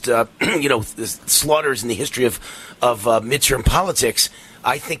worst, slaughters in the history of midterm politics.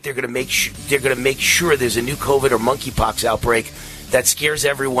 I think they're going to make sure there's a new COVID or monkeypox outbreak that scares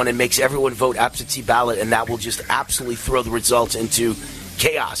everyone and makes everyone vote absentee ballot, and that will just absolutely throw the results into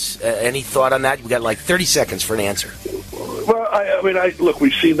chaos. Any thought on that? We've got like 30 seconds for an answer. Well, look,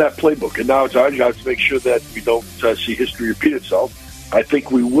 we've seen that playbook, and now it's our job to make sure that we don't see history repeat itself. I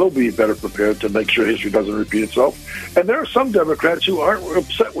think we will be better prepared to make sure history doesn't repeat itself. And there are some Democrats who aren't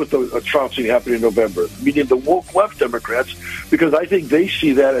upset with the atrocity happening in November, meaning the woke left Democrats, because I think they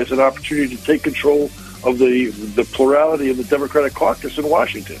see that as an opportunity to take control of the plurality of the Democratic caucus in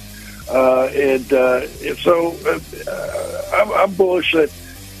Washington. I'm bullish that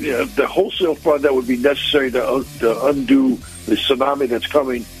the wholesale fraud that would be necessary to undo the tsunami that's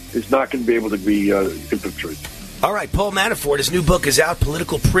coming is not going to be able to be infiltrated. All right, Paul Manafort, his new book is out,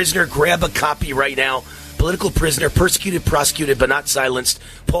 Political Prisoner. Grab a copy right now. Political Prisoner, Persecuted, Prosecuted, but Not Silenced.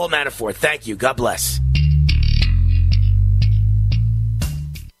 Paul Manafort, thank you. God bless.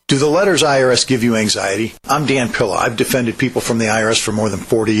 Do the letters IRS give you anxiety? I'm Dan Pilla. I've defended people from the IRS for more than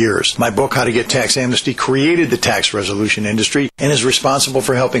 40 years. My book, How to Get Tax Amnesty, created the tax resolution industry and is responsible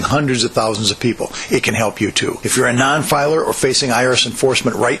for helping hundreds of thousands of people. It can help you too. If you're a non-filer or facing IRS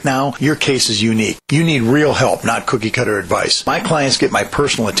enforcement right now, your case is unique. You need real help, not cookie-cutter advice. My clients get my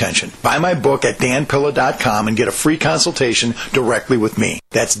personal attention. Buy my book at danpilla.com and get a free consultation directly with me.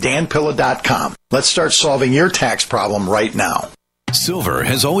 That's danpilla.com. Let's start solving your tax problem right now. Silver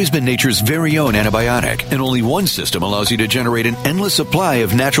has always been nature's very own antibiotic, and only one system allows you to generate an endless supply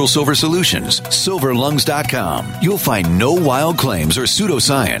of natural silver solutions. Silverlungs.com. You'll find no wild claims or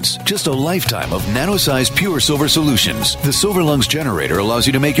pseudoscience, just a lifetime of nano-sized pure silver solutions. The Silver Lungs generator allows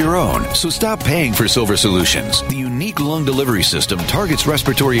you to make your own, so stop paying for silver solutions. The unique lung delivery system targets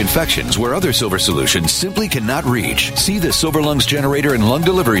respiratory infections where other silver solutions simply cannot reach. See the Silver Lungs generator and lung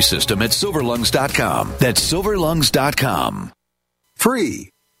delivery system at silverlungs.com. That's silverlungs.com. Free.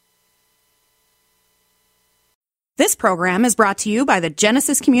 This program is brought to you by the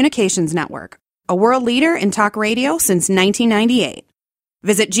Genesis Communications Network, a world leader in talk radio since 1998.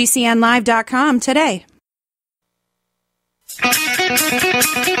 Visit GCNlive.com today.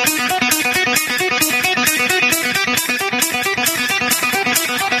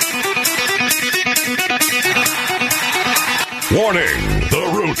 Warning!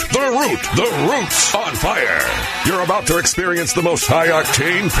 The root's on fire! You're about to experience the most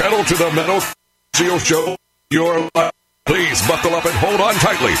high-octane, pedal-to-the-metal show your life. Please buckle up and hold on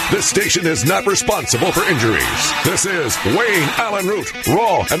tightly. This station is not responsible for injuries. This is Wayne Allyn Root,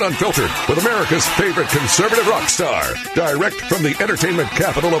 raw and unfiltered, with America's favorite conservative rock star. Direct from the entertainment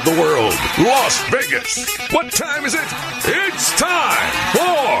capital of the world, Las Vegas. What time is it? It's time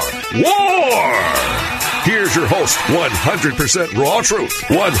for war! Here's your host, 100% raw truth,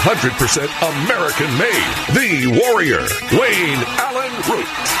 100% American-made, the warrior, Wayne Allyn Root.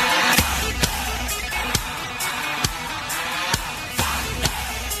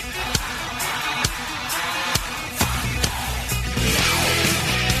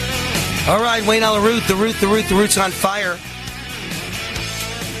 All right, Wayne Allyn Root, the root's on fire.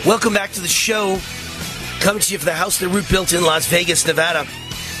 Welcome back to the show. Coming to you from the house the Root built in Las Vegas, Nevada.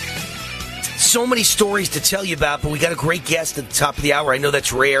 So many stories to tell you about, but we got a great guest at the top of the hour. I know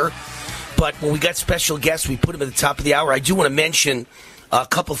that's rare, but when we got special guests, we put them at the top of the hour. I do want to mention a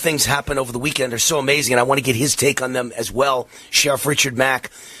couple things happened over the weekend. They're so amazing, and I want to get his take on them as well, Sheriff Richard Mack.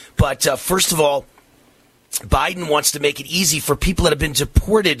 But first of all, Biden wants to make it easy for people that have been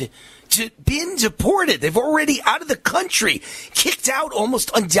deported. They've already out of the country, kicked out almost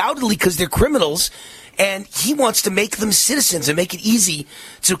undoubtedly because they're criminals. And he wants to make them citizens and make it easy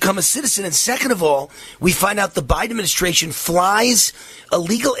to become a citizen. And second of all, we find out the Biden administration flies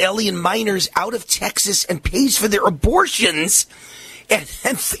illegal alien minors out of Texas and pays for their abortions. And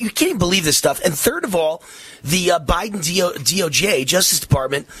you can't even believe this stuff. And third of all, the Biden DOJ, Justice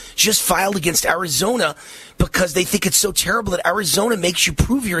Department, just filed against Arizona because they think it's so terrible that Arizona makes you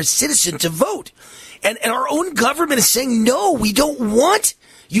prove you're a citizen to vote. And our own government is saying, no, we don't want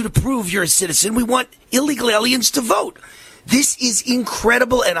you to prove you're a citizen. We want illegal aliens to vote. This is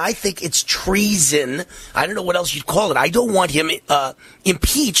incredible, and I think it's treason. I don't know what else you'd call it. I don't want him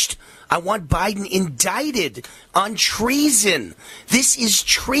impeached. I want Biden indicted on treason. This is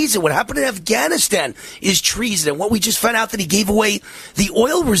treason. What happened in Afghanistan is treason. And what we just found out that he gave away the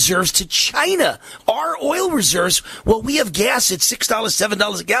oil reserves to China. Our oil reserves, well, we have gas at $6,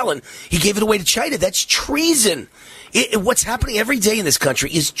 $7 a gallon. He gave it away to China. That's treason. What's happening every day in this country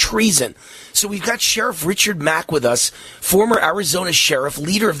is treason. So we've got Sheriff Richard Mack with us, former Arizona sheriff,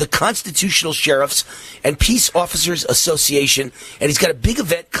 leader of the Constitutional Sheriffs and Peace Officers Association. And he's got a big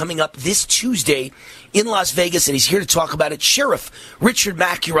event coming up this Tuesday in Las Vegas, and he's here to talk about it. Sheriff Richard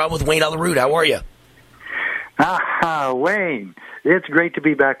Mack, you're on with Wayne Allyn Root. How are you? Wayne, it's great to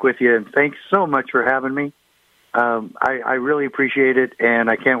be back with you, and thanks so much for having me. I really appreciate it, and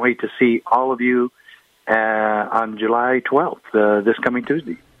I can't wait to see all of you on July 12th, this coming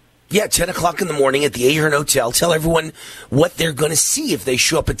Tuesday. Yeah, 10 o'clock in the morning at the Allyn Hotel. Tell everyone what they're going to see if they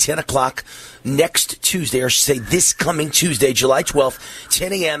show up at 10 o'clock next Tuesday, or I should say this coming Tuesday, July 12th,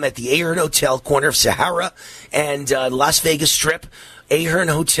 10 a.m. at the Allyn Hotel, corner of Sahara and Las Vegas Strip. Allyn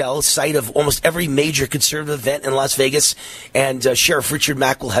Hotel, site of almost every major conservative event in Las Vegas. And Sheriff Richard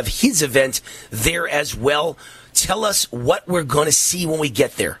Mack will have his event there as well. Tell us what we're going to see when we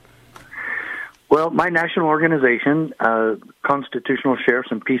get there. Well, my national organization, Constitutional Sheriffs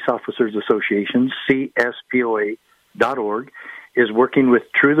and Peace Officers Association, CSPOA.org, is working with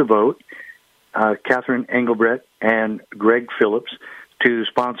True the Vote, Catherine Engelbrecht, and Greg Phillips to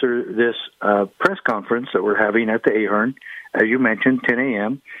sponsor this press conference that we're having at the Allyn, as you mentioned, 10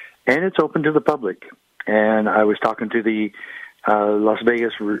 a.m., and it's open to the public. And I was talking to the Las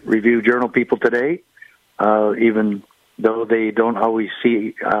Vegas Review-Journal people today, even though they don't always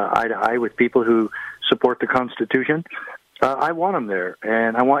see eye to eye with people who support the Constitution. I want them there,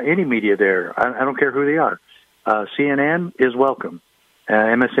 and I want any media there. I don't care who they are. CNN is welcome.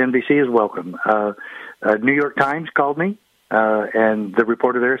 MSNBC is welcome. New York Times called me, and the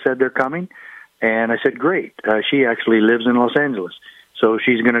reporter there said they're coming, and I said, great. She actually lives in Los Angeles, so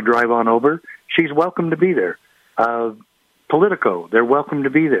she's going to drive on over. She's welcome to be there. Politico, they're welcome to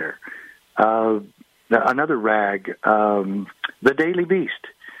be there. Another rag, the Daily Beast.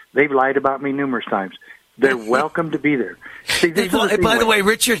 They've lied about me numerous times. They're welcome to be there. See, by the way,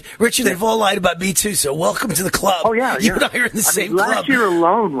 Richard, they've all lied about me too, so welcome to the club. Oh, yeah. You and I are in the same club. Last year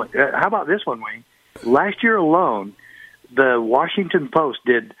alone, how about this one, Wayne? Last year alone, the Washington Post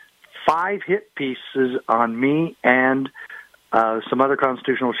did 5 hit pieces on me and some other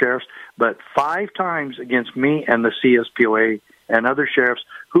constitutional sheriffs, but 5 times against me and the CSPOA and other sheriffs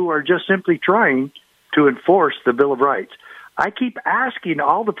who are just simply trying to enforce the Bill of Rights. I keep asking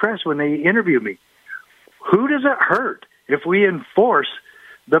all the press when they interview me, who does it hurt if we enforce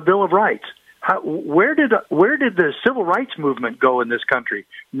the Bill of Rights? Where did the civil rights movement go in this country?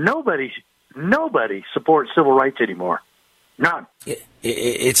 Nobody supports civil rights anymore. None.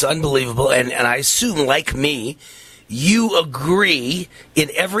 It's unbelievable. And I assume, like me, you agree in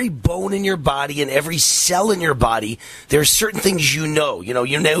every bone in your body and every cell in your body, there are certain things you know. You know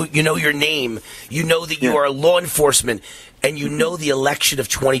your name. You know that you are law enforcement, and you know the election of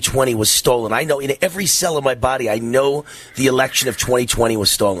 2020 was stolen. I know in every cell of my body, I know the election of 2020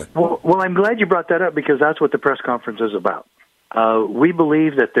 was stolen. Well, I'm glad you brought that up because that's what the press conference is about. We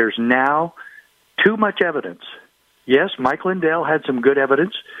believe that there's now too much evidence. Yes, Mike Lindell had some good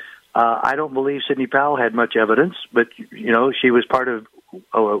evidence. I don't believe Sidney Powell had much evidence, but, she was part of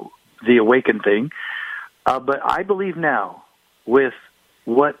the Awaken thing. But I believe now, with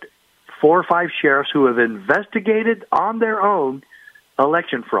what 4 or 5 sheriffs who have investigated on their own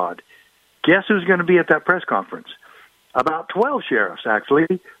election fraud, guess who's going to be at that press conference? About 12 sheriffs,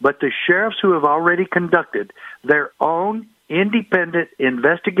 actually, but the sheriffs who have already conducted their own independent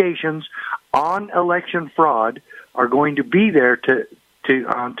investigations on election fraud are going to be there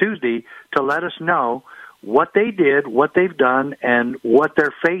on Tuesday to let us know what they did, what they've done, and what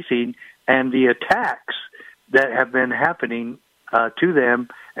they're facing, and the attacks that have been happening to them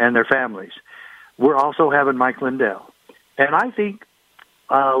and their families. We're also having Mike Lindell. And I think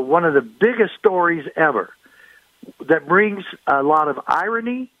one of the biggest stories ever that brings a lot of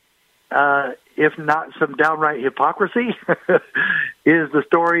irony, if not some downright hypocrisy, is the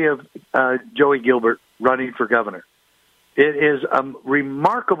story of Joey Gilbert running for governor. It is a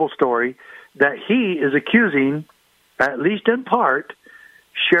remarkable story that he is accusing, at least in part,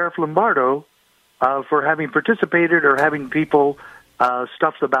 Sheriff Lombardo for having participated or having people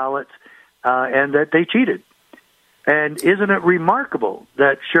stuff the ballots and that they cheated. And isn't it remarkable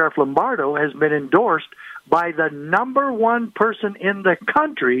that Sheriff Lombardo has been endorsed by the number one person in the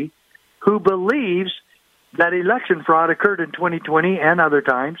country who believes that election fraud occurred in 2020 and other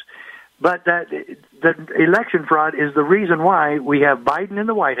times, but that the election fraud is the reason why we have Biden in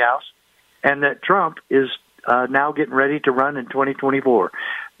the White House and that Trump is now getting ready to run in 2024.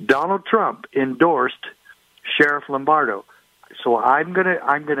 Donald Trump endorsed Sheriff Lombardo. So I'm gonna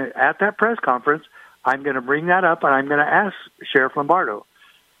at that press conference, I'm gonna bring that up and I'm gonna ask Sheriff Lombardo,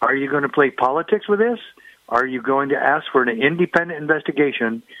 are you going to play politics with this? Are you going to ask for an independent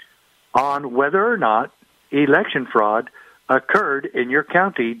investigation on whether or not election fraud occurred in your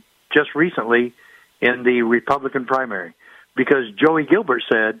county just recently in the Republican primary? Because Joey Gilbert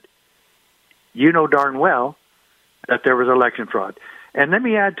said, you know darn well that there was election fraud. And let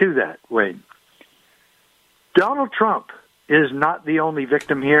me add to that, Wayne. Donald Trump is not the only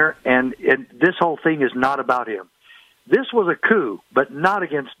victim here, and this whole thing is not about him. This was a coup, but not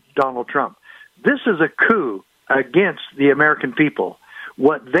against Donald Trump. This is a coup against the American people.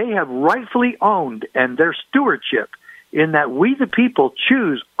 What they have rightfully owned and their stewardship in that we the people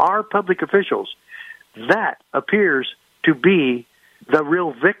choose our public officials, that appears to be the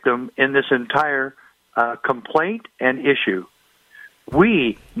real victim in this entire complaint and issue.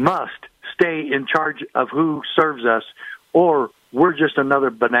 We must stay in charge of who serves us, or we're just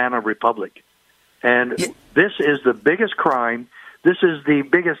another banana republic. And this is the biggest crime. This is the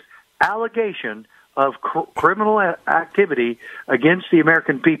biggest allegation of criminal activity against the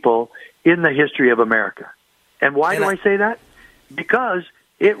American people in the history of America. And why do I say that? Because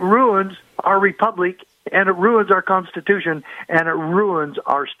it ruins our republic, and it ruins our Constitution, and it ruins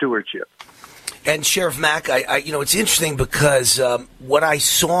our stewardship. And Sheriff Mack, it's interesting because what I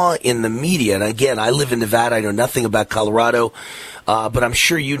saw in the media, and again, I live in Nevada, I know nothing about Colorado, but I'm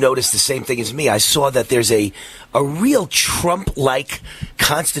sure you noticed the same thing as me. I saw that there's a real Trump-like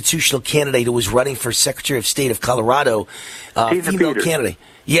constitutional candidate who was running for Secretary of State of Colorado, female candidate.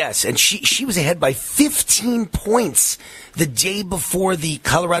 Yes, and she was ahead by 15 points the day before the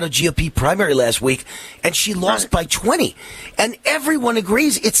Colorado GOP primary last week, and she lost by 20. And everyone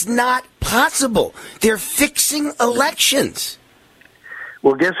agrees it's not possible. They're fixing elections.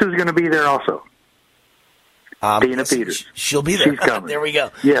 Well, guess who's going to be there also? Dana Peters. She'll be there. She's coming. There we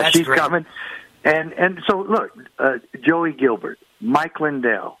go. Yeah, That's she's great. coming. And so, look, Joey Gilbert, Mike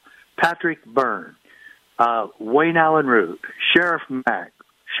Lindell, Patrick Byrne, Wayne Allen Root, Sheriff Mack,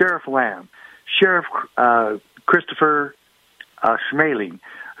 Sheriff Lamb, Sheriff Christopher Schmeling,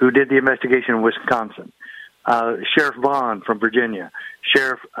 who did the investigation in Wisconsin, Sheriff Vaughn from Virginia,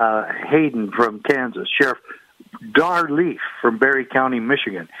 Sheriff Hayden from Kansas, Sheriff Dar Leaf from Berry County,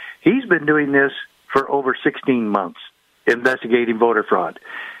 Michigan. He's been doing this for over 16 months, investigating voter fraud.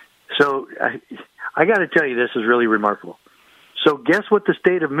 So I got to tell you, this is really remarkable. So guess what the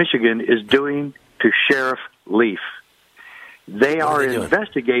state of Michigan is doing to Sheriff Leaf? They are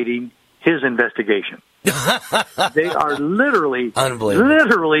investigating his investigation. They are literally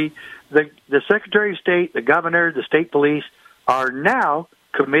the Secretary of State, the governor, the state police are now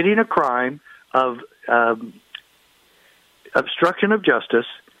committing a crime of obstruction of justice,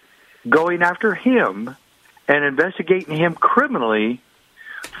 going after him and investigating him criminally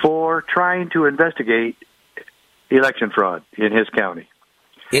for trying to investigate election fraud in his county.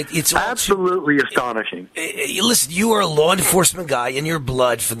 It's absolutely astonishing. Listen, you are a law enforcement guy in your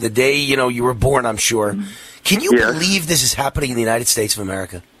blood from the day you were born, I'm sure. Can you believe this is happening in the United States of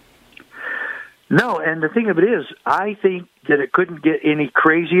America? No, and the thing of it is, I think that it couldn't get any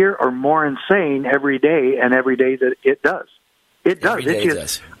crazier or more insane every day, and every day that it does. It does. Every day it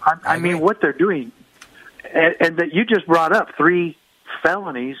does. I mean, what they're doing, and that you just brought up 3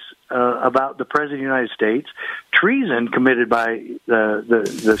 felonies about the President of the United States, treason committed by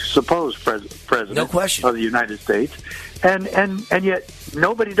the supposed President of the United States, and yet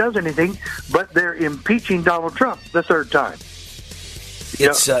nobody does anything, but they're impeaching Donald Trump the 3rd time.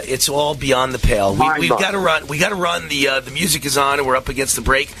 It's all beyond the pale. We've got to run. We got to run. The music is on, and we're up against the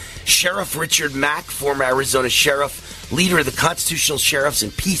break. Sheriff Richard Mack, former Arizona sheriff, leader of the Constitutional Sheriffs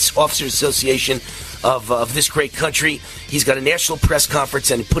and Peace Officers Association of this great country. He's got a national press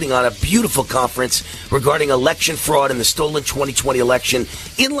conference and putting on a beautiful conference regarding election fraud and the stolen 2020 election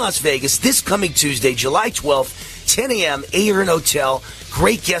in Las Vegas this coming Tuesday, July 12th, 10 a.m., Allyn Hotel.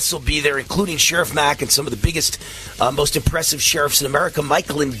 Great guests will be there, including Sheriff Mack and some of the biggest, most impressive sheriffs in America.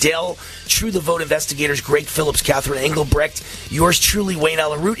 Michael Lindell, True the Vote investigators, Greg Phillips, Catherine Engelbrecht, yours truly, Wayne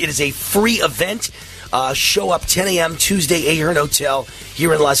Allyn Root. It is a free event. Show up 10 a.m. Tuesday, Allyn Hotel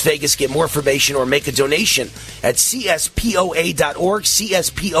here in Las Vegas. Get more information or make a donation at cspoa.org,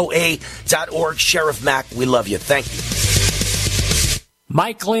 cspoa.org. Sheriff Mack, we love you. Thank you.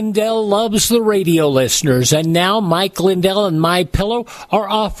 Mike Lindell loves the radio listeners, and now Mike Lindell and MyPillow are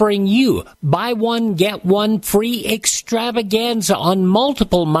offering you buy one, get one free extravaganza on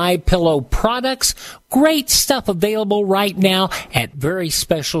multiple MyPillow products. Great stuff available right now at very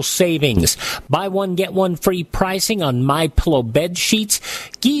special savings. Buy one, get one free pricing on MyPillow bed sheets,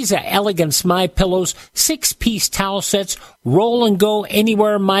 Giza Elegance MyPillows, 6-piece towel sets, Roll and Go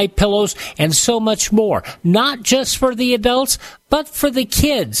Anywhere MyPillows, and so much more. Not just for the adults, but for the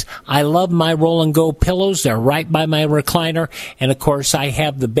kids. I love my Roll and Go pillows. They're right by my recliner. And of course, I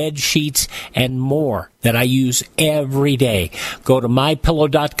have the bed sheets and more that I use every day. Go to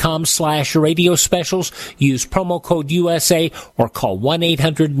mypillow.com/radio specials. Use promo code USA or call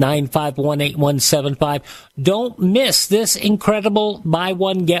 1-800-951-8175. Don't miss this incredible buy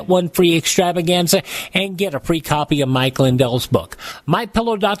one, get one free extravaganza and get a free copy of Mike Lindell's book.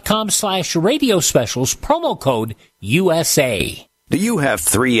 mypillow.com/radio specials, promo code USA. Do you have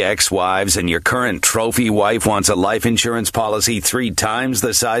 3 ex-wives and your current trophy wife wants a life insurance policy 3 times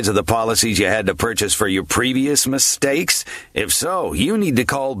the size of the policies you had to purchase for your previous mistakes? If so, you need to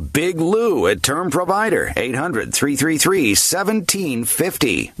call Big Lou at Term Provider,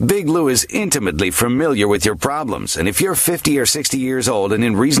 800-333-1750. Big Lou is intimately familiar with your problems, and if you're 50 or 60 years old and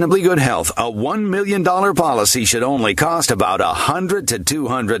in reasonably good health, a $1 million policy should only cost about $100 to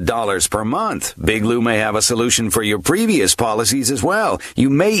 $200 per month. Big Lou may have a solution for your previous policies as well.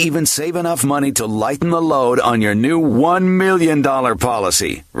 You may even save enough money to lighten the load on your new $1 million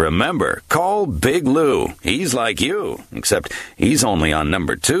policy. Remember, call Big Lou. He's like you, except he's only on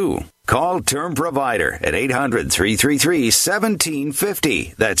number 2. Call Term Provider at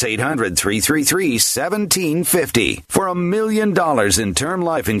 800-333-1750. That's 800-333-1750 for $1 million in term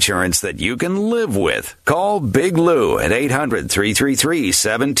life insurance that you can live with. Call Big Lou at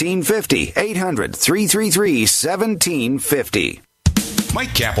 800-333-1750. 800-333-1750.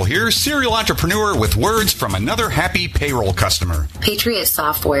 Mike Capel here, serial entrepreneur with words from another happy payroll customer. Patriot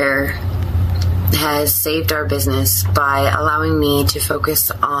Software has saved our business by allowing me to focus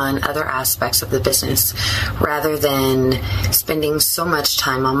on other aspects of the business rather than spending so much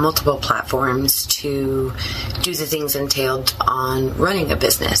time on multiple platforms to do the things entailed on running a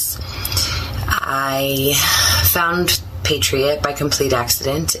business. I found Patriot by complete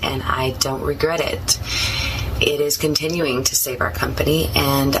accident, and I don't regret it. It is continuing to save our company,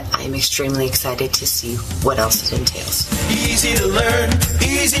 and I'm extremely excited to see what else it entails. Easy to learn,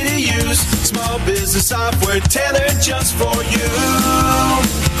 easy to use, small business software tailored just for you.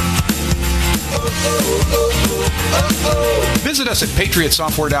 Visit us at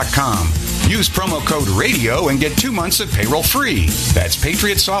patriotsoftware.com. Use promo code RADIO and get 2 months of payroll free. That's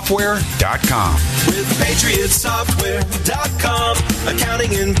patriotsoftware.com. With patriotsoftware.com,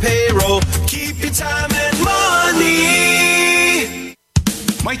 accounting and payroll, keep your time and money.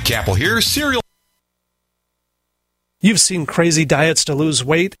 Mike Capel here, Serial. You've seen crazy diets to lose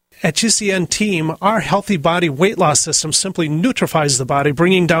weight. At GCN Team, our healthy body weight loss system simply neutralifies the body,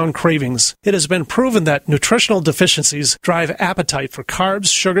 bringing down cravings. It has been proven that nutritional deficiencies drive appetite for carbs,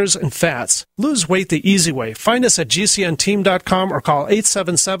 sugars, and fats. Lose weight the easy way. Find us at GCNteam.com or call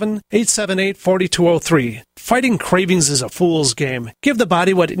 877-878-4203. Fighting cravings is a fool's game. Give the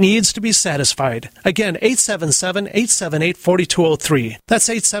body what it needs to be satisfied. Again, 877-878-4203. That's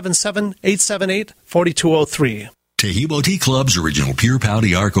 877-878-4203. Tehebo Tea Club's original Pure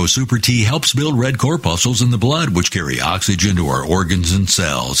Pouty Arco Super Tea helps build red corpuscles in the blood, which carry oxygen to our organs and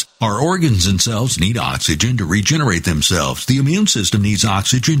cells. Our organs and cells need oxygen to regenerate themselves. The immune system needs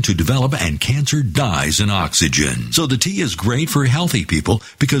oxygen to develop, and cancer dies in oxygen. So the tea is great for healthy people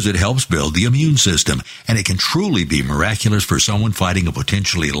because it helps build the immune system, and it can truly be miraculous for someone fighting a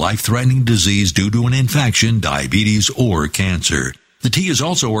potentially life-threatening disease due to an infection, diabetes, or cancer. The tea is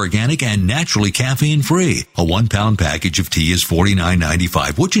also organic and naturally caffeine-free. A 1-pound package of tea is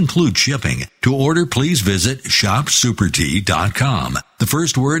 $49.95, which includes shipping. To order, please visit shopsupertea.com. The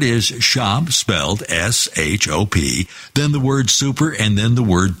first word is shop, spelled S-H-O-P, then the word super, and then the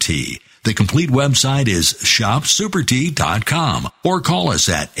word tea. The complete website is shopsupertea.com, or call us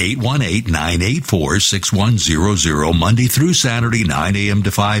at 818-984-6100 Monday through Saturday, 9 a.m.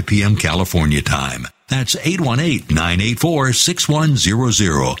 to 5 p.m. California time. That's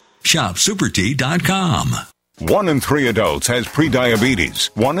 818-984-6100. ShopSuperTea.com. 1 in 3 adults has prediabetes.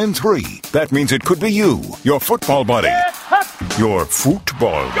 1 in 3. That means it could be you, your football buddy, your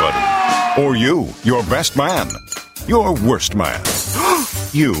football buddy, or you, your best man, your worst man,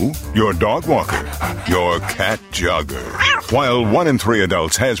 you, your dog walker, your cat jogger. While 1 in 3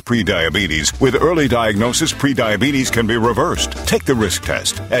 adults has prediabetes, with early diagnosis, prediabetes can be reversed. Take the risk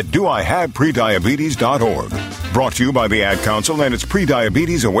test at doihaveprediabetes.org. Brought to you by the Ad Council and its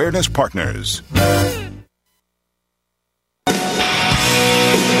Prediabetes Awareness Partners.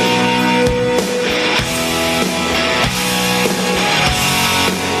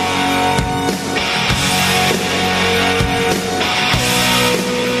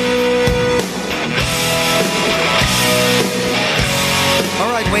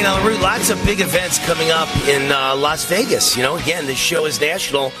 Lots of big events coming up in Las Vegas. You know, again, this show is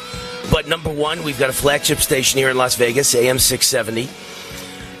national, but number one, we've got a flagship station here in Las Vegas, AM 670,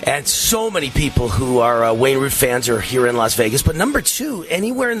 and so many people who are Wayne Root fans are here in Las Vegas. But number two,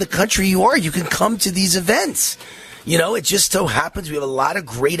 anywhere in the country you are, you can come to these events. You know, it just so happens we have a lot of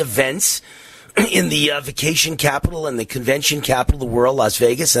great events in the vacation capital and the convention capital of the world, Las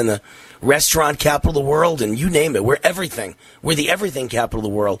Vegas, and the restaurant capital of the world, and you name it. We're everything. We're the everything capital of the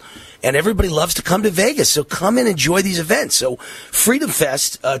world. And everybody loves to come to Vegas, so come and enjoy these events. So Freedom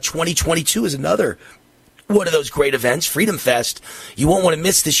Fest 2022 is another one of those great events. Freedom Fest, you won't want to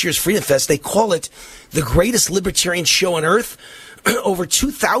miss this year's Freedom Fest. They call it the greatest libertarian show on earth. Over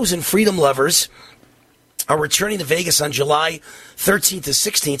 2,000 freedom lovers are returning to Vegas on July 13th to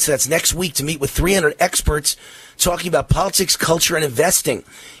 16th, so that's next week, to meet with 300 experts talking about politics, culture, and investing.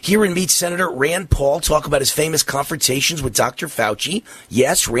 Here and meet Senator Rand Paul, talk about his famous confrontations with Dr. Fauci.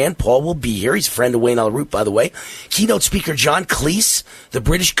 Yes, Rand Paul will be here. He's a friend of Wayne Root, by the way. Keynote speaker John Cleese, the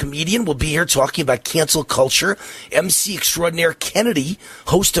British comedian, will be here talking about cancel culture. MC extraordinaire Kennedy,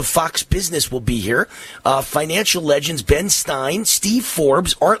 host of Fox Business, will be here. Financial legends Ben Stein, Steve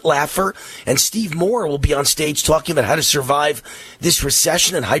Forbes, Art Laffer, and Steve Moore will be on stage talking about how to survive this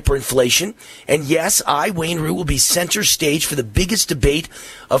recession and hyperinflation. And yes, I, Wayne Root, will be center stage for the biggest debate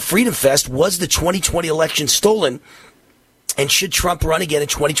of Freedom Fest. Was the 2020 election stolen? And should Trump run again in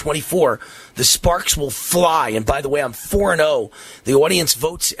 2024? The sparks will fly. And by the way, I'm 4-0. The audience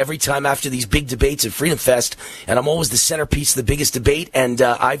votes every time after these big debates at Freedom Fest, and I'm always the centerpiece of the biggest debate. And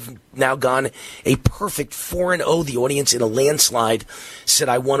I've now gone a perfect 4-0. The audience in a landslide said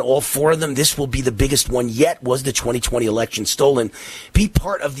I won all 4 of them. This will be the biggest one yet. Was the 2020 election stolen? Be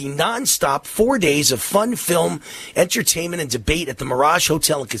part of the nonstop 4 days of fun, film, entertainment, and debate at the Mirage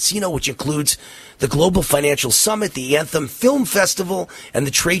Hotel and Casino, which includes the Global Financial Summit, the Anthem Film Festival, and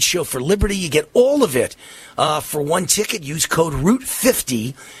the Trade Show for Liberty. You get all of it for one ticket. Use code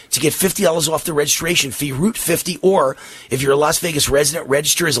ROOT50 to get $50 off the registration fee, ROOT50. Or if you're a Las Vegas resident,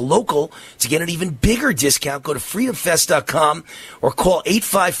 register as a local to get an even bigger discount. Go to freedomfest.com or call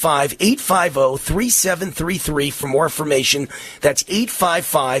 855-850-3733 for more information. That's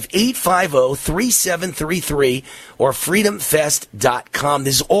 855-850-3733 or freedomfest.com.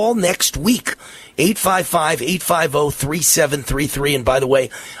 This is all next week 855-850-3733. And by the way,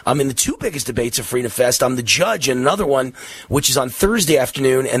 I'm in the two biggest debates of Freedom Fest. I'm the judge in another one, which is on Thursday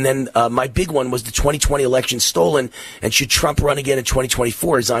afternoon. And then my big one was the 2020 election stolen. And should Trump run again in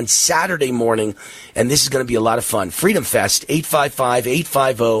 2024 is on Saturday morning. And this is going to be a lot of fun. Freedom Fest,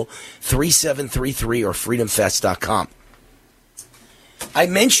 855-850-3733 or freedomfest.com. I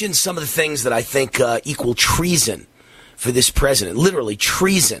mentioned some of the things that I think equal treason for this president, literally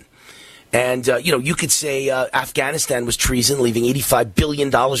treason. And, you could say Afghanistan was treason, leaving $85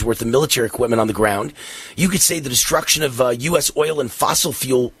 billion worth of military equipment on the ground. You could say the destruction of U.S. oil and fossil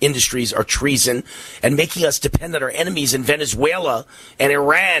fuel industries are treason and making us depend on our enemies in Venezuela and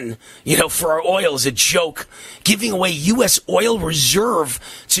Iran, for our oil is a joke. Giving away U.S. oil reserve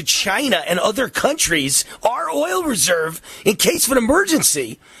to China and other countries, our oil reserve, in case of an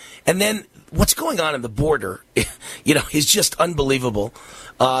emergency. And then what's going on the border, is just unbelievable.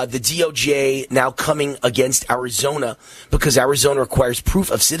 The DOJ now coming against Arizona because Arizona requires proof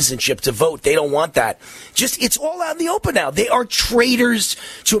of citizenship to vote. They don't want that. It's all out in the open now. They are traitors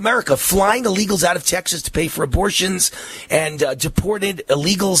to America, flying illegals out of Texas to pay for abortions and deported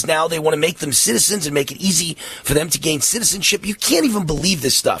illegals. Now they want to make them citizens and make it easy for them to gain citizenship. You can't even believe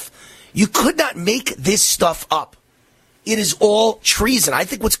this stuff. You could not make this stuff up. It is all treason. I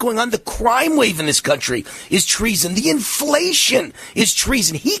think what's going on, the crime wave in this country is treason. The inflation is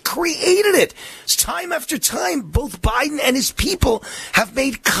treason. He created it. Time after time, both Biden and his people have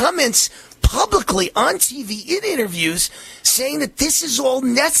made comments publicly on TV in interviews saying that this is all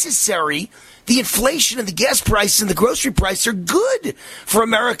necessary. The inflation and the gas price and the grocery price are good for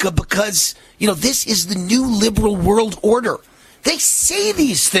America because, this is the new liberal world order. They say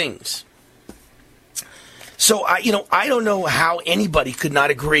these things. So, I don't know how anybody could not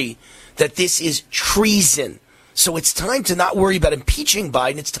agree that this is treason. So it's time to not worry about impeaching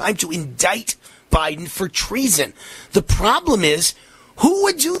Biden. It's time to indict Biden for treason. The problem is, who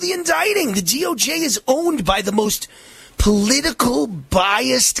would do the indicting? The DOJ is owned by the most political,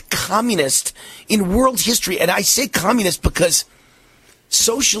 biased communist in world history. And I say communist because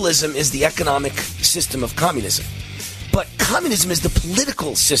socialism is the economic system of communism. But communism is the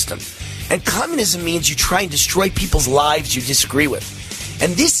political system. And communism means you try and destroy people's lives you disagree with.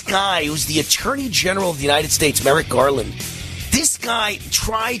 And this guy, who's the Attorney General of the United States, Merrick Garland, this guy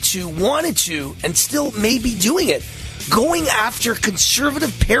wanted to, and still may be doing it, going after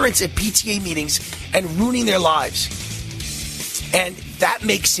conservative parents at PTA meetings and ruining their lives. And that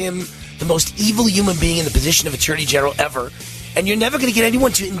makes him the most evil human being in the position of Attorney General ever. And you're never going to get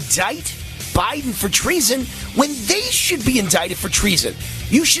anyone to indict Biden for treason when they should be indicted for treason.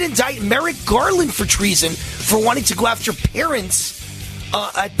 You should indict Merrick Garland for treason for wanting to go after parents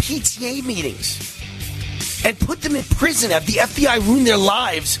at PTA meetings and put them in prison, have the FBI ruin their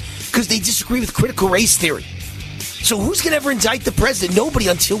lives because they disagree with critical race theory. So who's going to ever indict the president? Nobody,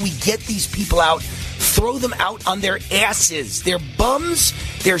 until we get these people out, throw them out on their asses. They're bums,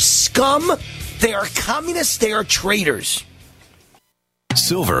 they're scum, they are communists, they are traitors.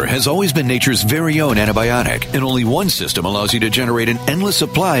 Silver has always been nature's very own antibiotic, and only one system allows you to generate an endless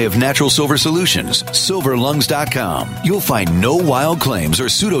supply of natural silver solutions. SilverLungs.com. You'll find no wild claims or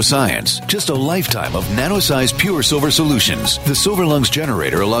pseudoscience, just a lifetime of nano-sized pure silver solutions. The Silver Lungs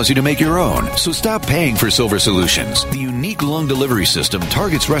generator allows you to make your own, so stop paying for silver solutions. The unique lung delivery system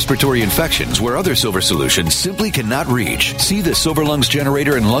targets respiratory infections where other silver solutions simply cannot reach. See the Silver Lungs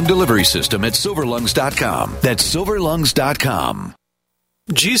generator and lung delivery system at SilverLungs.com. That's SilverLungs.com.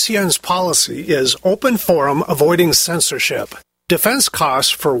 GCN's policy is open forum avoiding censorship. Defense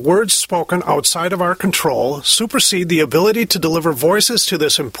costs for words spoken outside of our control supersede the ability to deliver voices to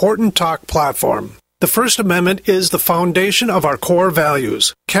this important talk platform. The First Amendment is the foundation of our core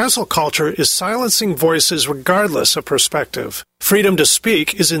values. Cancel culture is silencing voices regardless of perspective. Freedom to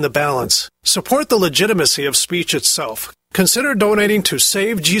speak is in the balance. Support the legitimacy of speech itself. Consider donating to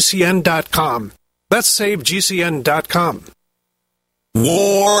SaveGCN.com. That's SaveGCN.com.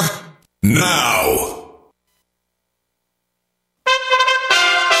 War now.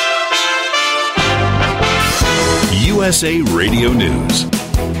 USA Radio News.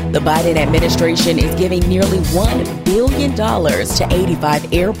 The Biden administration is giving nearly $1 billion to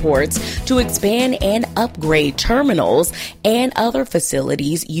 85 airports to expand and upgrade terminals and other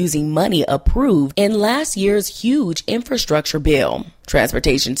facilities using money approved in last year's huge infrastructure bill.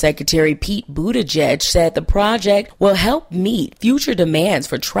 Transportation Secretary Pete Buttigieg said the project will help meet future demands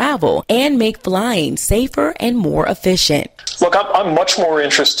for travel and make flying safer and more efficient. Look, I'm much more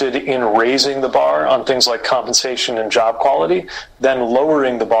interested in raising the bar on things like compensation and job quality then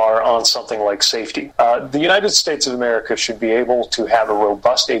lowering the bar on something like safety. The United States of America should be able to have a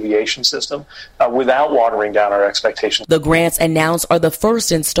robust aviation system without watering down our expectations. The grants announced are the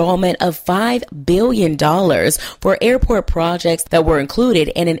first installment of $5 billion for airport projects that were included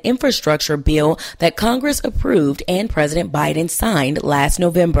in an infrastructure bill that Congress approved and President Biden signed last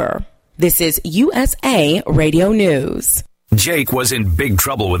November. This is USA Radio News. Jake was in big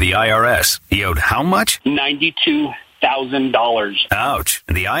trouble with the IRS. He owed how much? $92,000. Ouch.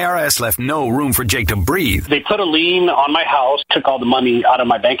 And the IRS left no room for Jake to breathe. They put a lien on my house, took all the money out of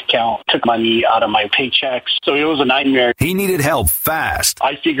my bank account, took money out of my paychecks. So it was a nightmare. He needed help fast.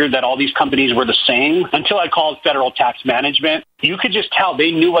 I figured that all these companies were the same until I called Federal Tax Management. You could just tell they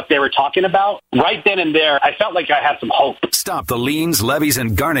knew what they were talking about. Right then and there, I felt like I had some hope. Stop the liens, levies,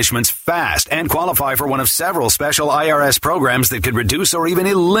 and garnishments fast and qualify for one of several special IRS programs that could reduce or even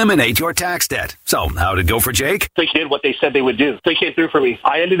eliminate your tax debt. So, how'd it go for Jake? They did what they said they would do. They came through for me.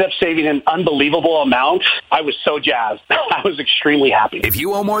 I ended up saving an unbelievable amount. I was so jazzed. I was extremely happy. If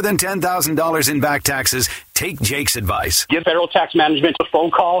you owe more than $10,000 in back taxes, take Jake's advice. Give Federal Tax Management a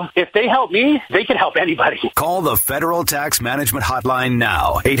phone call. If they help me, they can help anybody. Call the Federal Tax Management Hotline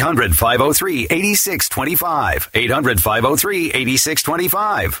now. 800-503-8625.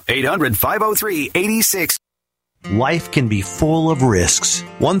 800-503-8625. 800-503-8625. Life can be full of risks.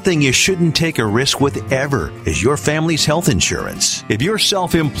 One thing you shouldn't take a risk with ever is your family's health insurance. If you're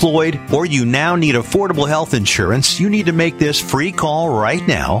self-employed or you now need affordable health insurance, you need to make this free call right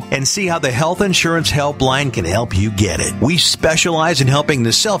now and see how the Health Insurance Helpline can help you get it. We specialize in helping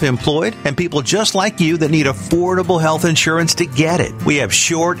the self-employed and people just like you that need affordable health insurance to get it. We have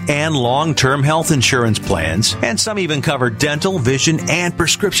short and long-term health insurance plans, and some even cover dental, vision, and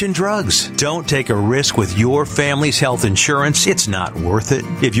prescription drugs. Don't take a risk with your family's health insurance. It's not worth it.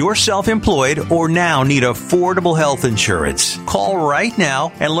 If you're self-employed or now need affordable health insurance, call right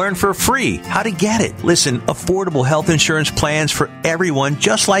now and learn for free how to get it. Listen, affordable health insurance plans for everyone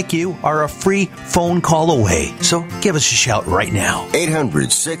just like you are a free phone call away. So give us a shout right now.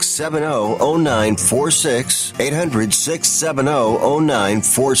 800-670-0946.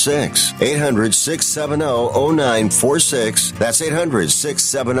 800-670-0946. 800-670-0946. That's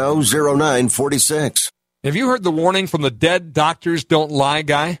 800-670-0946. Have you heard the warning from the dead doctors don't lie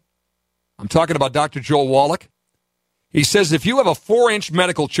guy? I'm talking about Dr. Joel Wallach. He says if you have a 4-inch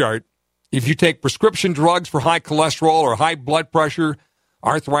medical chart, if you take prescription drugs for high cholesterol or high blood pressure,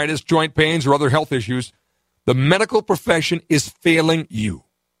 arthritis, joint pains, or other health issues, the medical profession is failing you.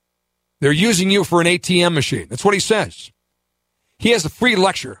 They're using you for an ATM machine. That's what he says. He has a free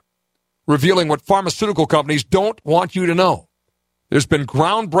lecture revealing what pharmaceutical companies don't want you to know. There's been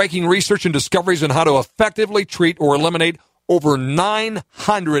groundbreaking research and discoveries on how to effectively treat or eliminate over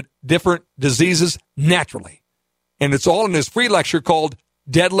 900 different diseases naturally. And it's all in his free lecture called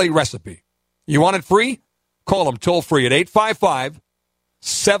Deadly Recipe. You want it free? Call him toll free at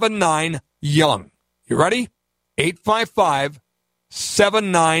 855-79-YOUNG. You ready?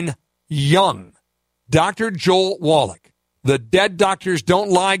 855-79-YOUNG. Dr. Joel Wallach, the Dead Doctors Don't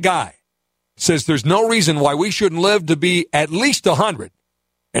Lie guy, says there's no reason why we shouldn't live to be at least 100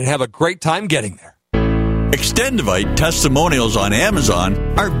 and have a great time getting there. Extendivite testimonials on Amazon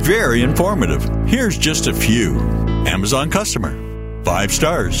are very informative. Here's just a few. Amazon customer. 5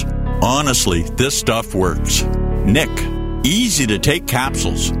 stars. Honestly, this stuff works. Nick. Easy to take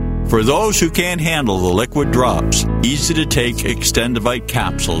capsules. For those who can't handle the liquid drops, easy to take Extendivite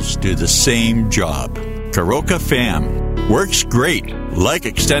capsules do the same job. Karoka Fam. Works great. Like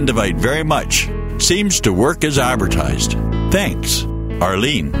Extendivite very much. Seems to work as advertised. Thanks.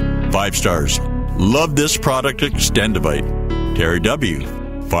 Arlene, 5 stars. Love this product, Extendivite. Terry W,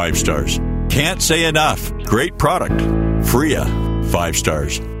 5 stars. Can't say enough. Great product. Freya, 5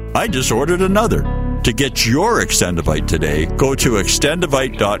 stars. I just ordered another. To get your Extendivite today, go to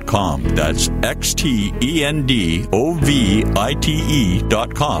extendivite.com. That's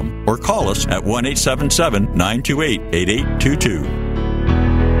XTENDOVITE.com or call us at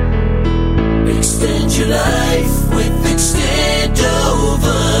 1-877-928-8822. Extend your life with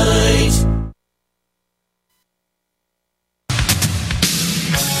Extendovite.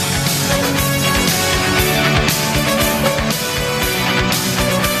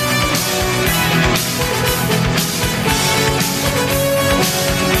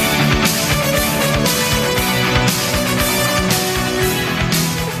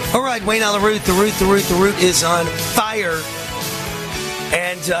 All right, Wayne on the root. The root is on fire.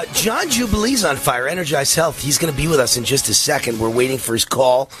 And John Jubilee's on fire, Energized Health. He's going to be with us in just a second. We're waiting for his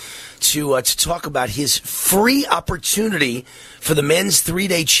call to talk about his free opportunity for the men's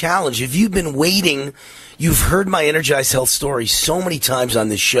 3-day challenge. If you've been waiting, you've heard my Energized Health story so many times on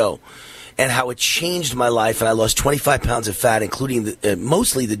this show and how it changed my life. And I lost 25 pounds of fat, including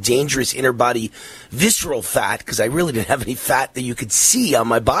mostly the dangerous inner body visceral fat, because I really didn't have any fat that you could see on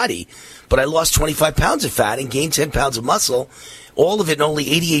my body. But I lost 25 pounds of fat and gained 10 pounds of muscle. All of it in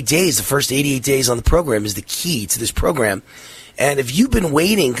only 88 days. The first 88 days on the program is the key to this program. And if you've been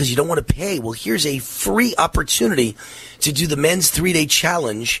waiting because you don't want to pay, well, here's a free opportunity to do the men's 3-day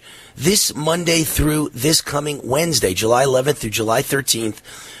challenge this Monday through this coming Wednesday, July 11th through July 13th,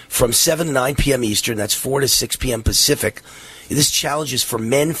 from 7 to 9 p.m. Eastern. That's 4 to 6 p.m. Pacific. This challenge is for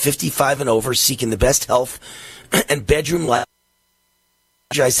men 55 and over seeking the best health and bedroom life.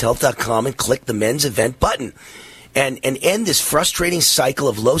 EnergizedHealth.com and click the men's event button. And end this frustrating cycle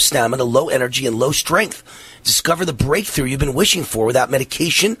of low stamina, low energy, and low strength. Discover the breakthrough you've been wishing for without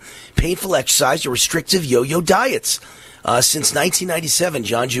medication, painful exercise, or restrictive yo-yo diets. Since 1997,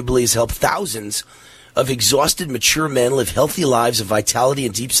 John Jubilee has helped thousands of exhausted, mature men live healthy lives of vitality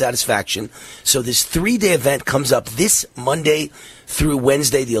and deep satisfaction. So this 3-day event comes up this Monday through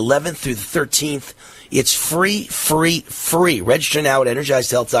Wednesday, the 11th through the 13th. It's free, free, free. Register now at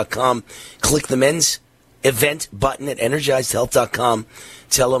EnergizedHealth.com. Click the men's event button at EnergizedHealth.com.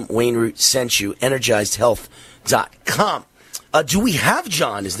 Tell them Wayne Root sent you. EnergizedHealth.com. Do we have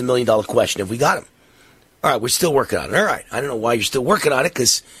John is the $1 million question. Have we got him? All right, we're still working on it. All right. I don't know why you're still working on it,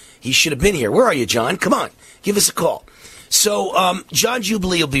 because he should have been here. Where are you, John? Come on. Give us a call. So John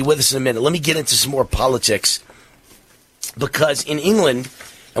Jubilee will be with us in a minute. Let me get into some more politics, because in England,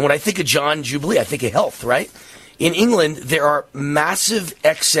 and when I think of John Jubilee, I think of health, right? In England, there are massive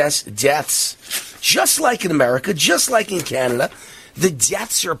excess deaths. Just like in America, just like in Canada, the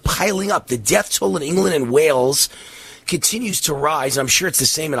deaths are piling up. The death toll in England and Wales continues to rise. I'm sure it's the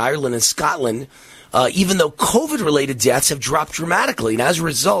same in Ireland and Scotland, even though COVID-related deaths have dropped dramatically. And as a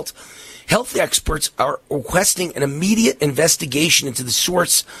result, health experts are requesting an immediate investigation into the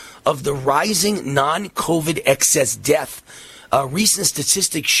source of the rising non-COVID excess death. Recent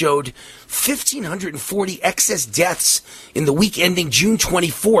statistics showed 1,540 excess deaths in the week ending June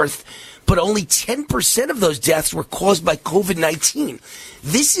 24th, but only 10% of those deaths were caused by COVID-19.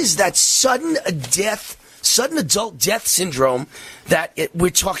 This is that sudden adult death syndrome that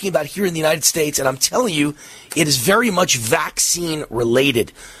we're talking about here in the United States, and I'm telling you, it is very much vaccine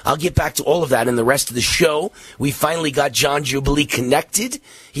related. I'll get back to all of that in the rest of the show. We finally got John Jubilee connected.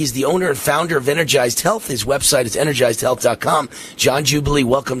 He's the owner and founder of Energized Health. His website is EnergizedHealth.com. John Jubilee,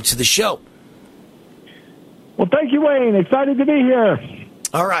 welcome to the show. Well, thank you, Wayne. Excited to be here.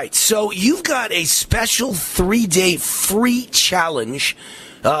 All right, so you've got a special 3-day free challenge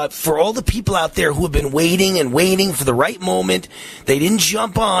for all the people out there who have been waiting and waiting for the right moment. They didn't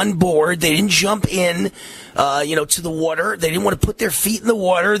jump on board. They didn't jump in, to the water. They didn't want to put their feet in the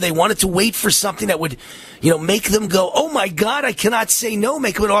water. They wanted to wait for something that would, make them go, oh, my God, I cannot say no,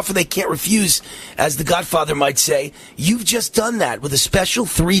 make them an offer they can't refuse, as the Godfather might say. You've just done that with a special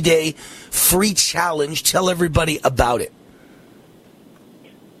 3-day free challenge. Tell everybody about it.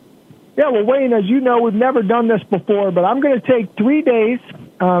 Yeah, well, Wayne, as you know, we've never done this before, but I'm going to take 3 days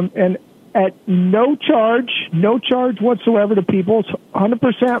and at no charge whatsoever to people. It's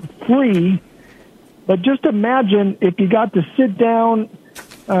 100% free. But just imagine if you got to sit down,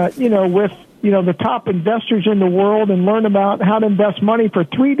 with, the top investors in the world and learn about how to invest money for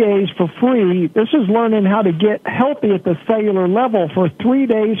 3 days for free. This is learning how to get healthy at the cellular level for 3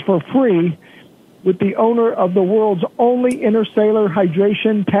 days for free, with the owner of the world's only intercellular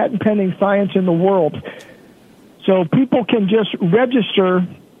hydration patent-pending science in the world. So people can just register.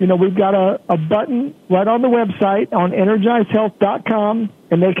 We've got a button right on the website on EnergizedHealth.com,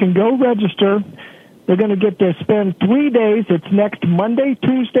 and they can go register. They're going to get to spend 3 days. It's next Monday,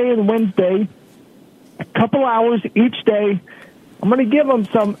 Tuesday, and Wednesday, a couple hours each day. I'm going to give them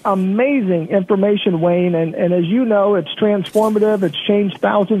some amazing information, Wayne, and as you know, it's transformative. It's changed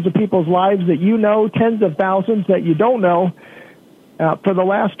thousands of people's lives that you know, tens of thousands that you don't know, for the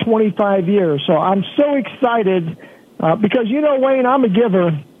last 25 years. So I'm so excited because, Wayne, I'm a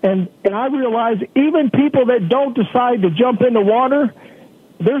giver, and I realize even people that don't decide to jump in the water,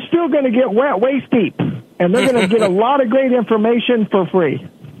 they're still going to get wet waist deep, and they're going to get a lot of great information for free.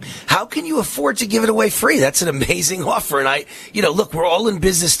 How can you afford to give it away free? That's an amazing offer. And look, we're all in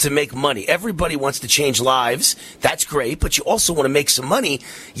business to make money. Everybody wants to change lives. That's great. But you also want to make some money,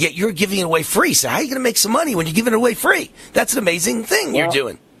 yet you're giving it away free. So how are you going to make some money when you're giving it away free? That's an amazing thing you're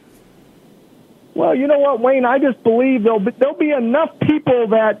doing. Well, you know what, Wayne? I just believe there'll be enough people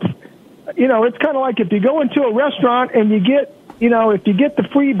that, it's kind of like if you go into a restaurant and you get, if you get the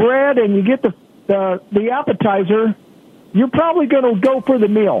free bread and you get the appetizer, you're probably going to go for the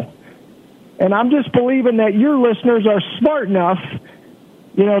meal. And I'm just believing that your listeners are smart enough,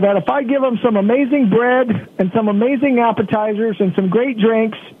 that if I give them some amazing bread and some amazing appetizers and some great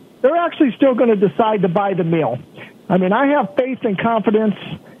drinks, they're actually still going to decide to buy the meal. I mean, I have faith and confidence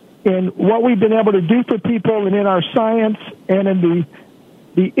in what we've been able to do for people and in our science and in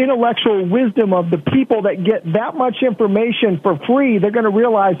the intellectual wisdom of the people that get that much information for free. They're going to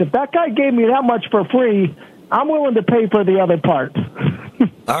realize if that guy gave me that much for free, I'm willing to pay for the other part.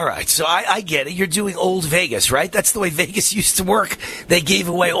 All right, so I get it. You're doing old Vegas, right? That's the way Vegas used to work. They gave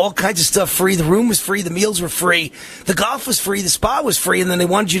away all kinds of stuff free. The room was free. The meals were free. The golf was free. The spa was free. And then they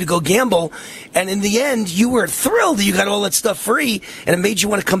wanted you to go gamble. And in the end, you were thrilled that you got all that stuff free. And it made you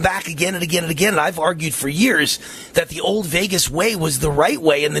want to come back again and again and again. And I've argued for years that the old Vegas way was the right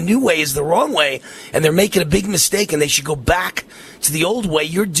way and the new way is the wrong way. And they're making a big mistake and they should go back to the old way.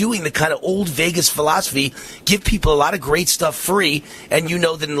 You're doing the kind of old Vegas philosophy. Give people a lot of great stuff free, and you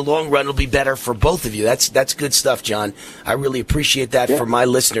know that in the long run it'll be better for both of you. That's good stuff, John. I really appreciate that for my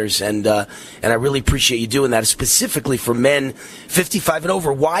listeners, and I really appreciate you doing that, specifically for men 55 and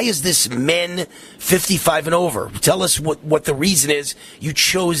over. Why is this men 55 and over? Tell us what the reason is you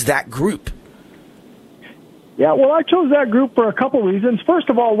chose that group. Yeah, well, I chose that group for a couple reasons. First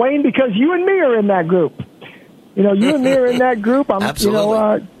of all, Wayne, because you and me are in that group. You and me are in that group. I'm,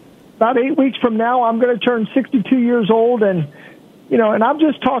 Absolutely. About 8 weeks from now, I'm going to turn 62 years old, and and I've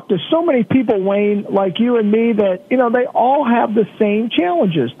just talked to so many people, Wayne, like you and me, that they all have the same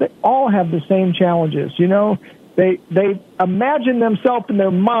challenges. They all have the same challenges. They imagine themselves in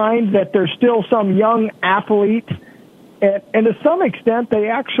their mind that they're still some young athlete, and to some extent, they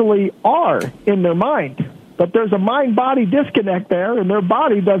actually are in their mind. But there's a mind-body disconnect there, and their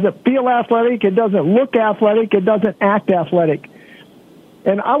body doesn't feel athletic, it doesn't look athletic, it doesn't act athletic.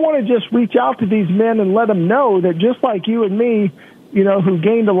 And I want to just reach out to these men and let them know that just like you and me, who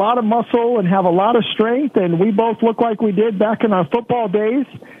gained a lot of muscle and have a lot of strength, and we both look like we did back in our football days,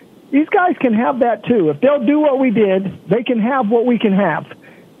 these guys can have that too. If they'll do what we did, they can have what we can have.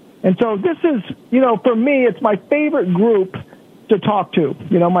 And so this is, for me, it's my favorite group to talk to.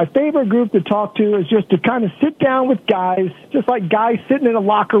 My favorite group to talk to is just to kind of sit down with guys, just like guys sitting in a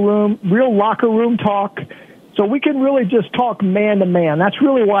locker room, real locker room talk, so we can really just talk man to man. That's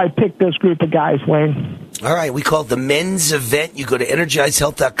really why I picked this group of guys, Wayne. All right, we call it the men's event. You go to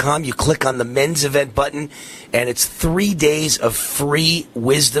EnergizeHealth.com, you click on the men's event button, and it's 3 days of free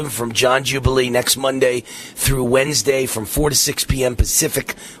wisdom from John Jubilee next Monday through Wednesday from 4 to 6 p.m.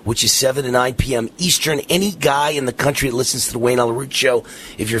 Pacific, which is 7 to 9 p.m. Eastern. Any guy in the country that listens to the Wayne Allyn Root Show,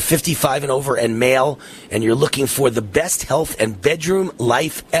 if you're 55 and over and male, and you're looking for the best health and bedroom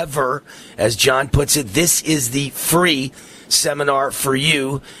life ever, as John puts it, this is the free seminar for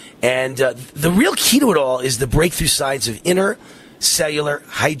you. And the real key to it all is the breakthrough science of intercellular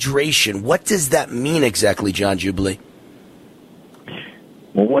hydration. What does that mean exactly, John Jubilee?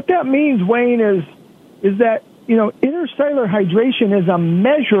 Well, what that means, Wayne, is that, intercellular hydration is a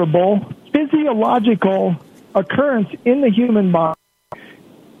measurable physiological occurrence in the human body.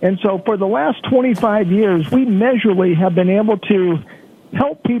 And so for the last 25 years, we measurably have been able to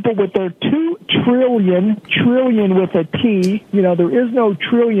help people with their 2 trillion with a T. There is no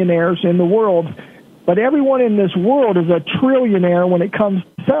trillionaires in the world, but everyone in this world is a trillionaire when it comes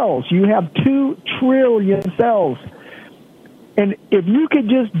to cells. You have 2 trillion cells. And if you could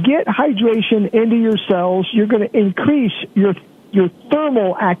just get hydration into your cells, you're going to increase your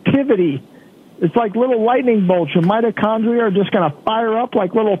thermal activity. It's like little lightning bolts. Your mitochondria are just going to fire up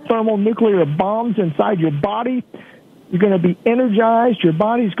like little thermonuclear bombs inside your body. You're going to be energized. Your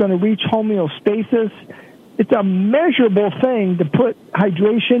body's going to reach homeostasis. It's a measurable thing to put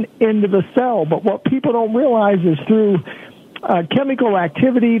hydration into the cell. But what people don't realize is through chemical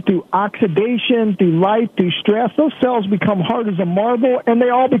activity, through oxidation, through light, through stress, those cells become hard as a marble, and they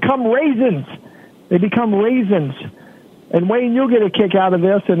all become raisins. They become raisins. And Wayne, you'll get a kick out of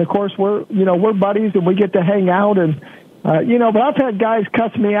this. And of course, we're buddies, and we get to hang out. And but I've had guys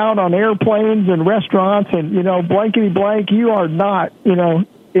cuss me out on airplanes and restaurants, and blankety blank, you are not, in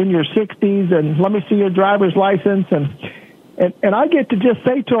your 60s, and let me see your driver's license, and I get to just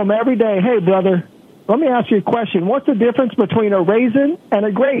say to them every day, hey brother, let me ask you a question. What's the difference between a raisin and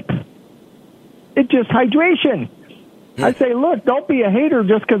a grape? It's just hydration. I say, look, don't be a hater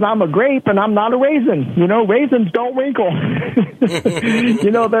just because I'm a grape and I'm not a raisin. Raisins don't wrinkle.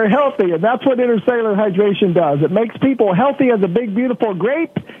 They're healthy, and that's what intercellular hydration does. It makes people healthy as a big, beautiful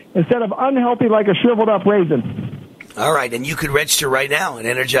grape instead of unhealthy like a shriveled up raisin. All right, and you can register right now at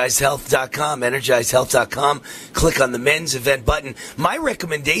EnergizedHealth.com, EnergizedHealth.com. Click on the men's event button. My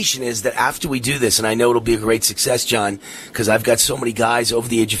recommendation is that after we do this, and I know it'll be a great success, John, because I've got so many guys over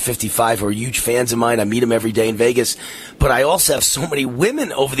the age of 55 who are huge fans of mine. I meet them every day in Vegas. But I also have so many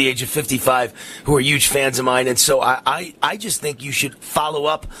women over the age of 55 who are huge fans of mine. And so I just think you should follow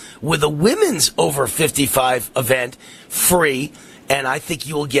up with a women's over 55 event free. And I think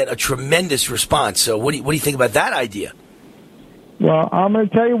you will get a tremendous response. So what do you think about that idea? Well, I'm going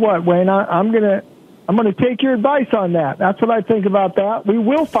to tell you what, Wayne. I'm going to take your advice on that. That's what I think about that. We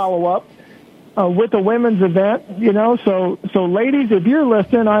will follow up with a women's event. So ladies, if you're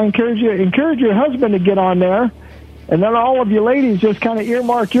listening, I encourage your husband to get on there, and then all of you ladies just kind of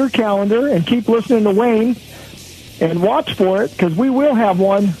earmark your calendar and keep listening to Wayne and watch for it, because we will have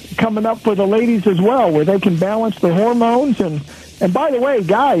one coming up for the ladies as well, where they can balance their hormones. And by the way,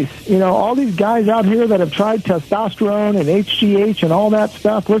 guys, all these guys out here that have tried testosterone and HGH and all that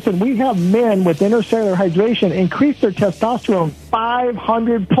stuff, listen, we have men with intercellular hydration increase their testosterone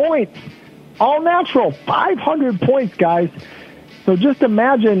 500 points. All natural, 500 points, guys. So just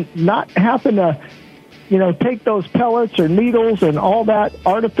imagine not having to, take those pellets or needles and all that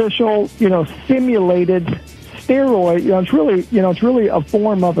artificial, simulated steroid. It's really a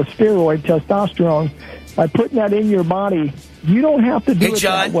form of a steroid, testosterone. By putting that in your body, you don't have to do it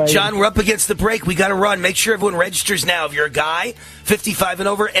that way. John, we're up against the break. We got to run. Make sure everyone registers now. If you're a guy, 55 and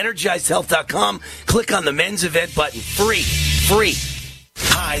over, EnergizedHealth.com. Click on the men's event button. Free.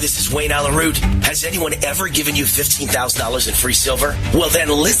 Hi, this is Wayne Allyn. Has anyone ever given you $15,000 in free silver? Well, then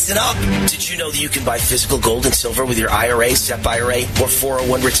listen up. Did you know that you can buy physical gold and silver with your IRA, SEP IRA, or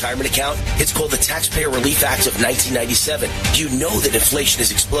 401 retirement account? It's called the Taxpayer Relief Act of 1997. You know that inflation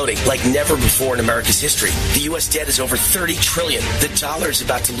is exploding like never before in America's history. The U.S. debt is over $30 trillion. The dollar is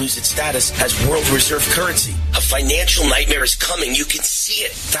about to lose its status as world reserve currency. A financial nightmare is coming. You can see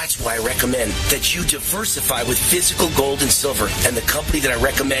it. That's why I recommend that you diversify with physical gold and silver. And the company that I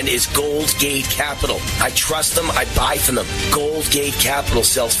recommend is Gold Gate Capital. I trust them. I buy from them. Gold Gate Capital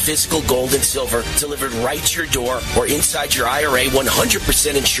sells physical gold and silver delivered right to your door or inside your IRA,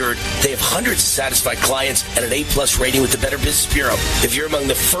 100% insured. They have hundreds of satisfied clients and an A+ rating with the Better Business Bureau. If you're among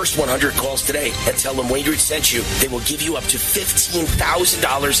the first 100 calls today and tell them Wayne Root sent you, they will give you up to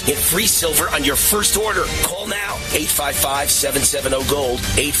 $15,000 in free silver on your first order. Call now. 855-770-GOLD.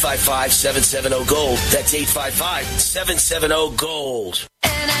 855-770-GOLD. That's 855-770-GOLD.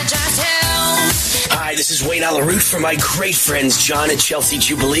 Hi, this is Wayne Allyn from my great friends John and Chelsea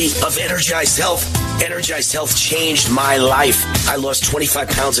Jubilee of Energized Health. Energized Health changed my life. I lost 25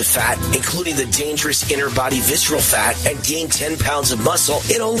 pounds of fat, including the dangerous inner body visceral fat, and gained 10 pounds of muscle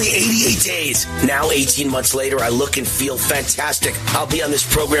in only 88 days. Now, 18 months later, I look and feel fantastic. I'll be on this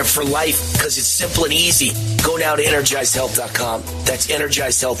program for life because it's simple and easy. Go now to EnergizedHealth.com. That's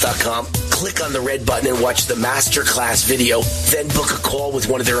EnergizedHealth.com. Click on the red button and watch the masterclass video. Then book a call with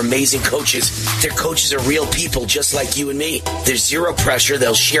one of their amazing coaches. Their coaches are real people just like you and me. There's zero pressure.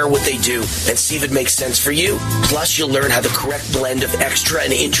 They'll share what they do and see if it makes sense for you. Plus, you'll learn how the correct blend of extra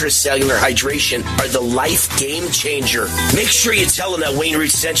and intracellular hydration are the life game changer. Make sure you tell them that Wayne Root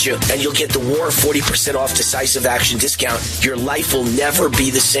sent you, and you'll get the War 40% off decisive action discount. Your life will never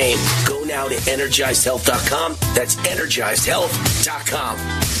be the same. Go now to EnergizedHealth.com. That's EnergizedHealth.com.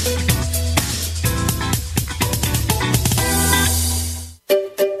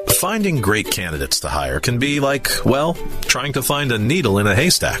 Finding great candidates to hire can be like, well, trying to find a needle in a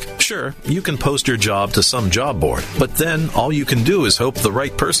haystack. Sure, you can post your job to some job board, but then all you can do is hope the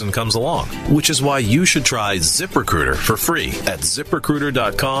right person comes along, which is why you should try ZipRecruiter for free at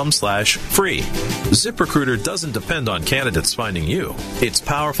ZipRecruiter.com/free. ZipRecruiter doesn't depend on candidates finding you. Its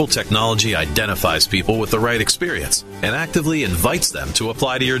powerful technology identifies people with the right experience and actively invites them to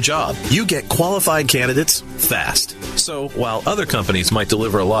apply to your job. You get qualified candidates fast. So while other companies might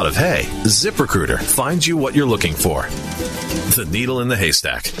deliver a lot of hay, ZipRecruiter finds you what you're looking for. The needle in the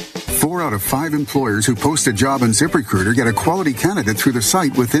haystack. 4 out of 5 employers who post a job on ZipRecruiter get a quality candidate through the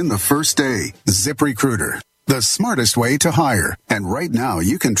site within the first day. ZipRecruiter, the smartest way to hire. And right now,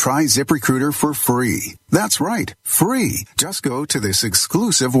 you can try ZipRecruiter for free. That's right, free. Just go to this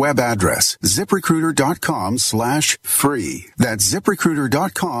exclusive web address, ZipRecruiter.com/free. That's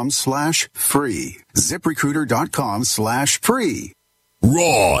ZipRecruiter.com/free. ZipRecruiter.com/free.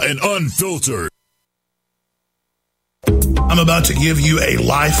 Raw and unfiltered. I'm about to give you a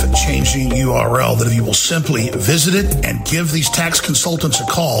life-changing URL that if you will simply visit it and give these tax consultants a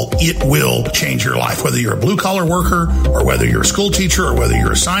call, it will change your life. Whether you're a blue-collar worker or whether you're a school teacher or whether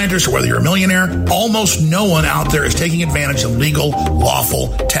you're a scientist or whether you're a millionaire, almost no one out there is taking advantage of legal,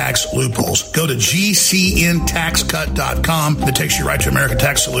 lawful tax loopholes. Go to GCNTaxCut.com. It takes you right to American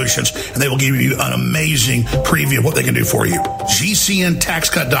Tax Solutions, and they will give you an amazing preview of what they can do for you.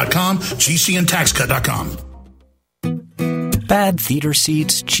 GCNTaxCut.com, GCNTaxCut.com. Bad theater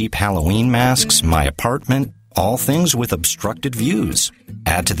seats, cheap Halloween masks, my apartment, all things with obstructed views.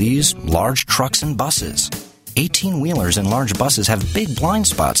 Add to these, large trucks and buses. 18-wheelers and large buses have big blind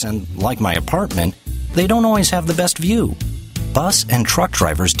spots, and like my apartment, they don't always have the best view. Bus and truck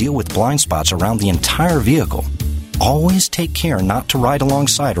drivers deal with blind spots around the entire vehicle. Always take care not to ride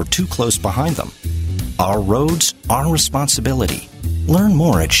alongside or too close behind them. Our roads, our responsibility. Learn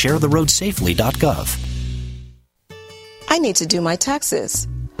more at sharetheroadsafely.gov. I need to do my taxes.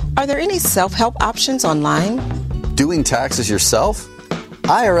 Are there any self-help options online? Doing taxes yourself?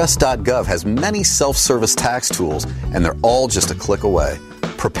 IRS.gov has many self-service tax tools, and they're all just a click away.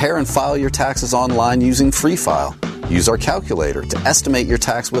 Prepare and file your taxes online using Free File. Use our calculator to estimate your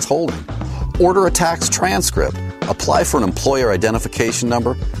tax withholding. Order a tax transcript. Apply for an employer identification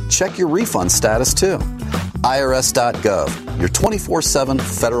number. Check your refund status, too. IRS.gov, your 24/7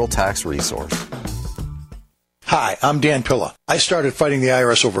 federal tax resource. Hi, I'm Dan Pilla. I started fighting the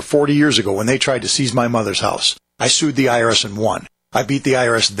IRS over 40 years ago when they tried to seize my mother's house. I sued the IRS and won. I beat the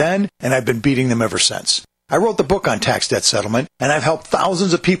IRS then, and I've been beating them ever since. I wrote the book on tax debt settlement, and I've helped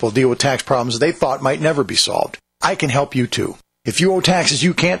thousands of people deal with tax problems they thought might never be solved. I can help you too. If you owe taxes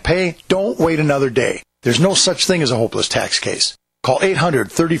you can't pay, don't wait another day. There's no such thing as a hopeless tax case. Call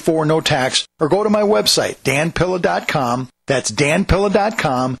 800-34-NO-TAX or go to my website, danpilla.com. That's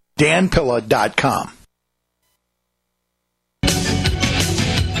danpilla.com, danpilla.com.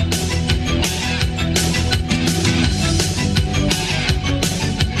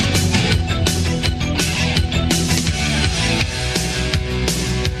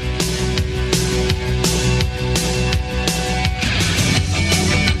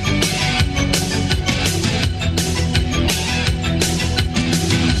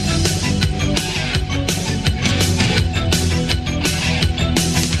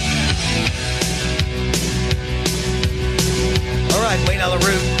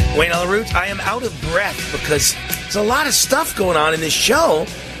 Wayne Allyn, I am out of breath because there's a lot of stuff going on in this show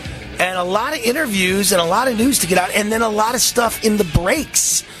and a lot of interviews and a lot of news to get out and then a lot of stuff in the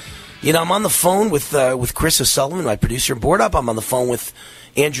breaks. You know, I'm on the phone with Chris O'Sullivan, my producer and board up. I'm on the phone with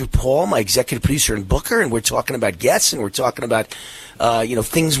Andrew Paul, my executive producer and booker, and we're talking about guests and we're talking about,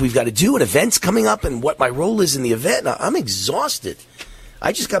 things we've got to do and events coming up and what my role is in the event. Now, I'm exhausted.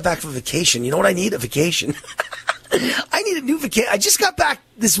 I just got back from vacation. You know what I need? A vacation. I need a new vacation. I just got back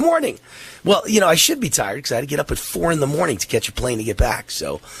this morning. Well, I should be tired because I had to get up at 4 a.m. to catch a plane to get back.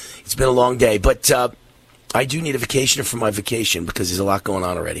 So it's been a long day. But I do need a vacation from my vacation because there's a lot going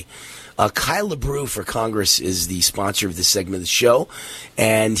on already. Kyle LaBrue for Congress is the sponsor of this segment of the show,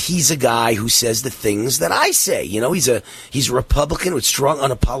 and he's a guy who says the things that I say. He's a Republican with strong,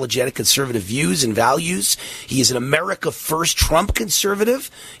 unapologetic conservative views and values. He is an America First Trump conservative.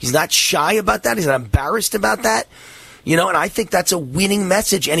 He's not shy about that. He's not embarrassed about that. And I think that's a winning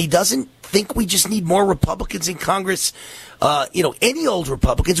message, and he doesn't think we just need more Republicans in Congress. Any old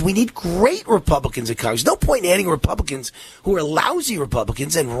Republicans. We need great Republicans in Congress. No point in adding Republicans who are lousy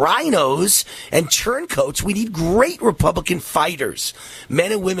Republicans and rhinos and turncoats. We need great Republican fighters.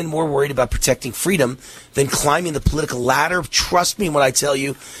 Men and women more worried about protecting freedom than climbing the political ladder. Trust me when I tell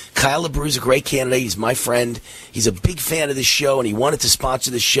you, Kyle LaBrue is a great candidate. He's my friend. He's a big fan of this show, and he wanted to sponsor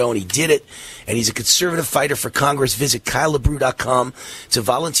this show, and he did it. And he's a conservative fighter for Congress. Visit KyleLaBrue.com to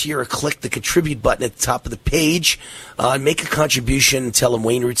volunteer or click the contribute button at the top of the page. Make a contribution, tell him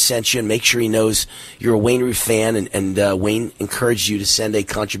Wayne Root sent you, and make sure he knows you're a Wayne Root fan, and Wayne encouraged you to send a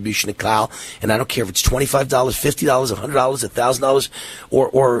contribution to Kyle. And I don't care if it's $25, $50, $100, $1,000,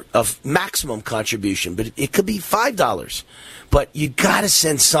 or a maximum contribution, but it could be $5. But you got to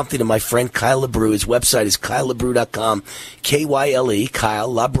send something to my friend Kyle LaBrue. His website is KyleLaBrue.com, K-Y-L-E, Kyle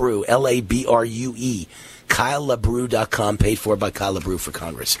LaBrue, L-A-B-R-U-E, KyleLaBrue.com, paid for by Kyle LaBrue for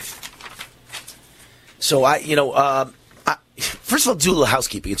Congress. So first of all, do a little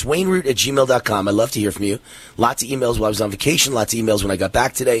housekeeping. It's WayneRoot@gmail.com. I love to hear from you. Lots of emails while I was on vacation. Lots of emails when I got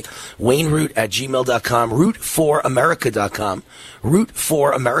back today. WayneRoot@gmail.com. Root4America.com.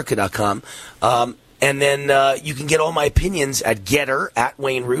 Root4America.com. And then you can get all my opinions at Getter, at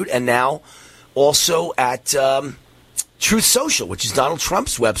Wayne Root, and now also at Truth Social, which is Donald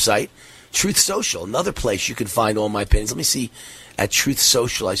Trump's website. Truth Social, another place you can find all my opinions. Let me see at Truth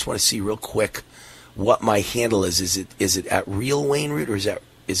Social. I just want to see real quick what my handle is. Is it at Real Wayne Root or is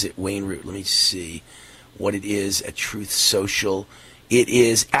it Wayne Root? Let me see what it is at Truth Social. It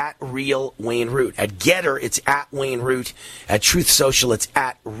is at Real Wayne Root. At Getter, it's at Wayne Root. At Truth Social, it's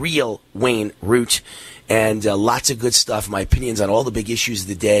at Real Wayne Root. And lots of good stuff. My opinions on all the big issues of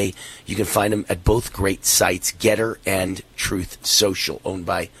the day. You can find them at both great sites, Getter and Truth Social, owned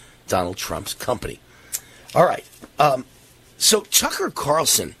by Donald Trump's company. All right. So Tucker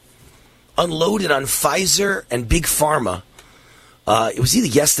Carlson unloaded on Pfizer and Big Pharma. It was either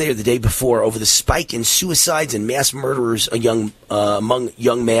yesterday or the day before over the spike in suicides and mass murderers among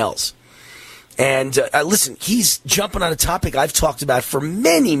young males. And listen, he's jumping on a topic I've talked about for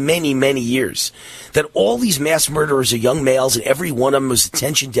many, many, many years, that all these mass murderers are young males, and every one of them was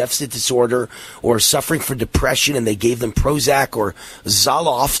attention deficit disorder or suffering from depression, and they gave them Prozac or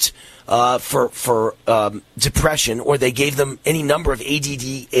Zoloft for depression, or they gave them any number of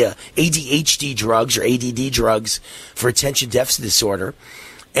ADHD drugs or ADD drugs for attention deficit disorder,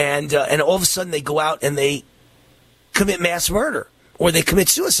 and all of a sudden they go out and they commit mass murder. Or they commit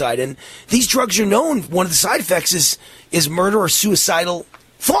suicide. And these drugs are known, one of the side effects is murder or suicidal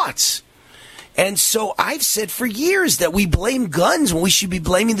thoughts. And so I've said for years that we blame guns when we should be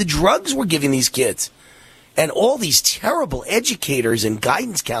blaming the drugs we're giving these kids. And all these terrible educators and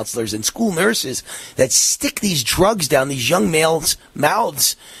guidance counselors and school nurses that stick these drugs down these young males'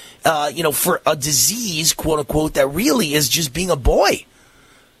 mouths, for a disease, quote unquote, that really is just being a boy.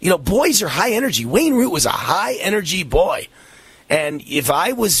 Boys are high energy. Wayne Root was a high energy boy. And if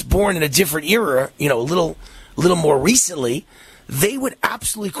I was born in a different era, a little more recently, they would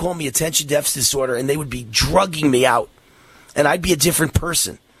absolutely call me attention deficit disorder, and they would be drugging me out, and I'd be a different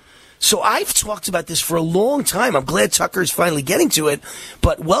person. So I've talked about this for a long time. I'm glad Tucker is finally getting to it,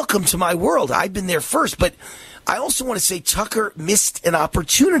 but welcome to my world. I've been there first, but I also want to say Tucker missed an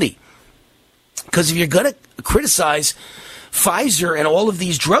opportunity, because if you're going to criticize Pfizer and all of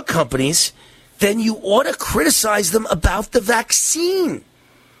these drug companies, then you ought to criticize them about the vaccine.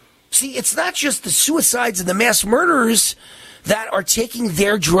 See, it's not just the suicides and the mass murderers that are taking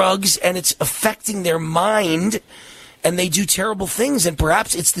their drugs and it's affecting their mind and they do terrible things, and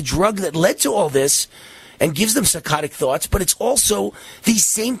perhaps it's the drug that led to all this and gives them psychotic thoughts, but it's also these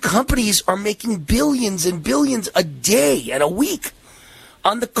same companies are making billions and billions a day and a week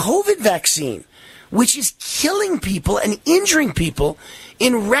on the COVID vaccine, which is killing people and injuring people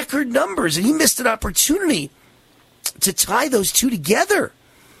in record numbers. And he missed an opportunity to tie those two together.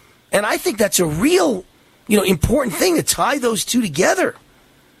 And I think that's a real, important thing, to tie those two together.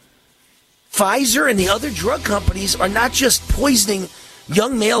 Pfizer and the other drug companies are not just poisoning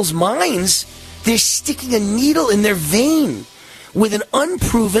young males' minds, they're sticking a needle in their vein with an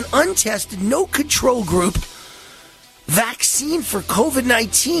unproven, untested, no control group vaccine for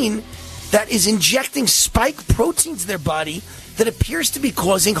COVID-19 that is injecting spike proteins in their body that appears to be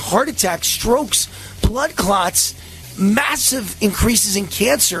causing heart attacks, strokes, blood clots, massive increases in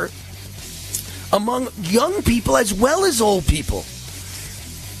cancer among young people as well as old people.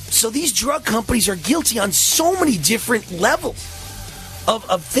 So these drug companies are guilty on so many different levels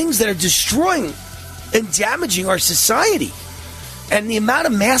of things that are destroying and damaging our society. And the amount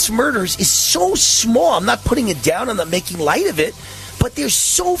of mass murders is so small. I'm not putting it down. I'm not making light of it. But there's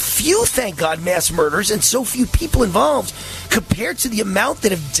so few, thank God, mass murders and so few people involved compared to the amount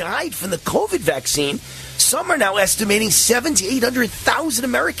that have died from the COVID vaccine. Some are now estimating 700,000 to 800,000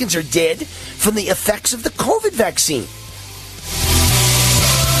 Americans are dead from the effects of the COVID vaccine.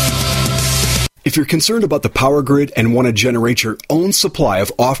 If you're concerned about the power grid and want to generate your own supply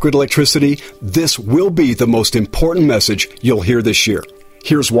of off-grid electricity, this will be the most important message you'll hear this year.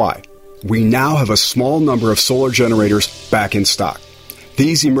 Here's why. We now have a small number of solar generators back in stock.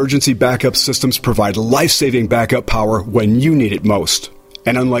 These emergency backup systems provide life-saving backup power when you need it most.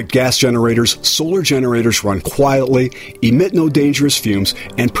 And unlike gas generators, solar generators run quietly, emit no dangerous fumes,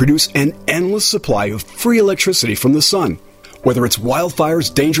 and produce an endless supply of free electricity from the sun. Whether it's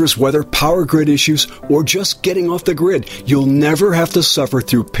wildfires, dangerous weather, power grid issues, or just getting off the grid, you'll never have to suffer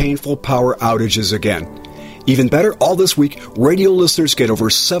through painful power outages again. Even better, all this week, radio listeners get over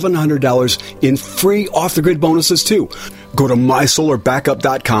 $700 in free off-the-grid bonuses, too. Go to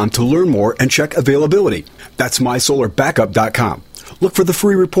mysolarbackup.com to learn more and check availability. That's mysolarbackup.com. Look for the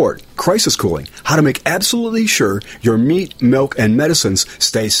free report, Crisis Cooling, how to make absolutely sure your meat, milk, and medicines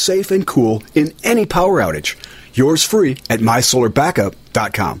stay safe and cool in any power outage. Yours free at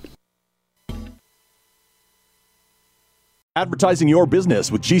mysolarbackup.com. Advertising your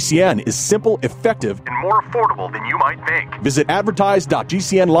business with GCN is simple, effective, and more affordable than you might think. Visit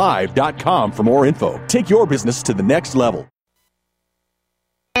advertise.gcnlive.com for more info. Take your business to the next level.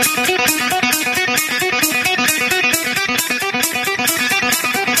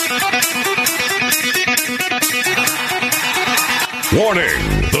 Warning!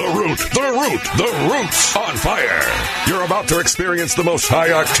 The root's on fire! You're about to experience the most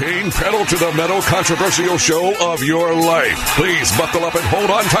high-octane, pedal-to-the-metal controversial show of your life. Please buckle up and hold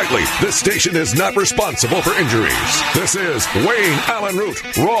on tightly. This station is not responsible for injuries. This is Wayne Allyn Root,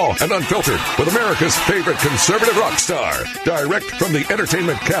 raw and unfiltered, with America's favorite conservative rock star. Direct from the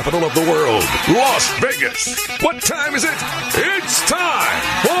entertainment capital of the world, Las Vegas. What time is it? It's time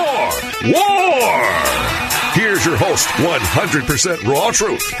for War! Here's your host, 100% raw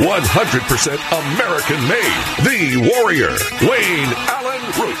truth, 100% American made, the warrior, Wayne Allyn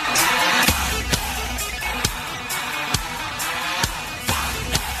Root.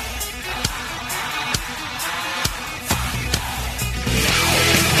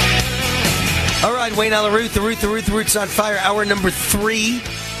 All right, Wayne Allyn Root, the Root's on fire. Hour number 3,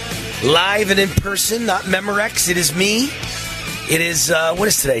 live and in person, not Memorex. It is me. It is, what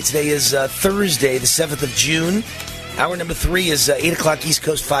is today? Today is Thursday, the 7th of June. Hour number 3 is 8 o'clock East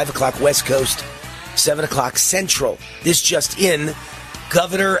Coast, 5 o'clock West Coast, 7 o'clock Central. This just in,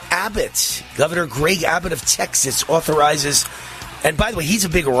 Governor Greg Abbott of Texas authorizes, and by the way, he's a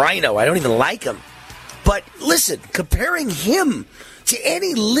big rhino. I don't even like him. But listen, comparing him to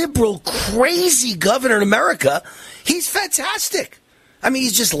any liberal, crazy governor in America, he's fantastic. I mean,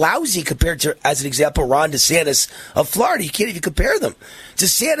 he's just lousy compared to, as an example, Ron DeSantis of Florida. You can't even compare them.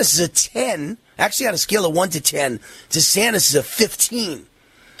 DeSantis is a 10. Actually, on a scale of 1 to 10, DeSantis is a 15.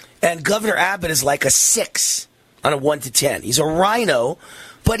 And Governor Abbott is like a 6 on a 1 to 10. He's a rhino,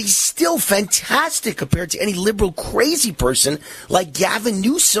 but he's still fantastic compared to any liberal crazy person like Gavin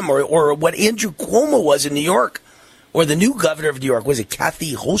Newsom or what Andrew Cuomo was in New York, or the new governor of New York. Was it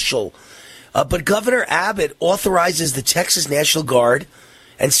Kathy Hochul? But Governor Abbott authorizes the Texas National Guard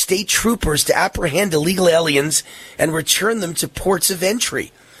and state troopers to apprehend illegal aliens and return them to ports of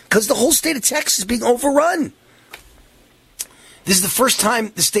entry, because the whole state of Texas is being overrun. This is the first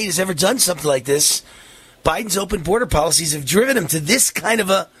time the state has ever done something like this. Biden's open border policies have driven him to this kind of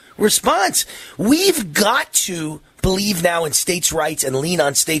a response. We've got to believe now in states' rights and lean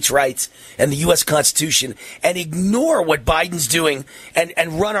on states' rights and the U.S. Constitution and ignore what Biden's doing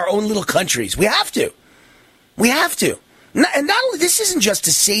and run our own little countries. We have to. We have to. And not only, this isn't just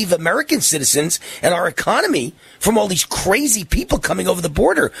to save American citizens and our economy from all these crazy people coming over the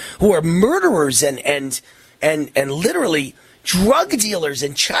border who are murderers and literally drug dealers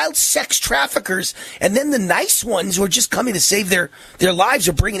and child sex traffickers, and then the nice ones who are just coming to save their lives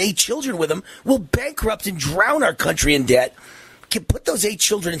or bringing 8 children with them will bankrupt and drown our country in debt. Can put those 8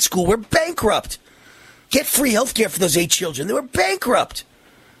 children in school. We're bankrupt. Get free health care for those 8 children. They were bankrupt.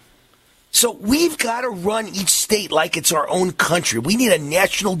 So we've got to run each state like it's our own country. We need a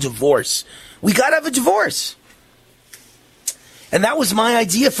national divorce. We got to have a divorce. And that was my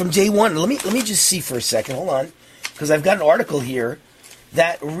idea from day one. Let me just see for a second. Hold on. Because I've got an article here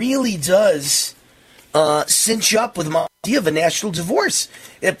that really does cinch up with my idea of a national divorce.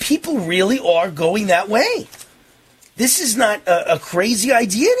 That people really are going that way. This is not a crazy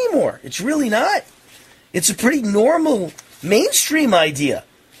idea anymore. It's really not. It's a pretty normal, mainstream idea.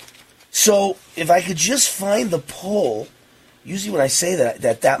 So if I could just find the poll, usually when I say that,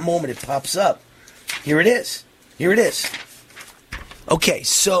 at that moment it pops up. Here it is. Here it is. Okay,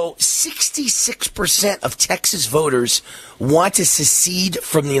 so 66% of Texas voters want to secede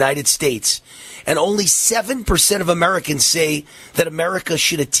from the United States, and only 7% of Americans say that America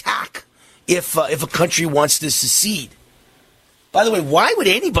should attack if a country wants to secede. By the way, why would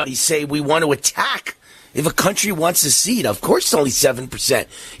anybody say we want to attack if a country wants to secede? Of course it's only 7%.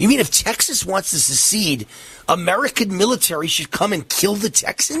 You mean if Texas wants to secede, American military should come and kill the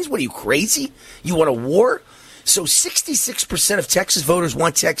Texans? What are you, crazy? You want a war? So 66% of Texas voters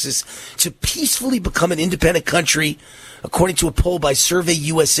want Texas to peacefully become an independent country, according to a poll by Survey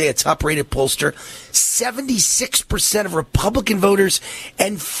USA, a top-rated pollster. 76% of Republican voters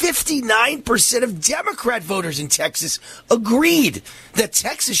and 59% of Democrat voters in Texas agreed that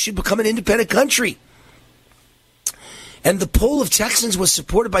Texas should become an independent country. And the poll of Texans was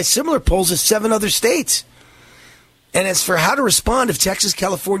supported by similar polls of 7 other states. And as for how to respond if Texas,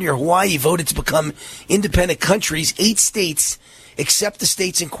 California, or Hawaii voted to become independent countries, 8 states, except the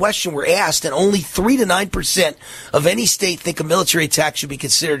states in question, were asked, and only 3 to 9% of any state think a military attack should be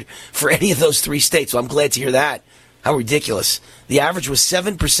considered for any of those 3 states. So I'm glad to hear that. How ridiculous. The average was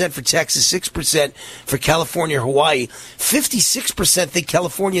 7% for Texas, 6% for California or Hawaii. 56% think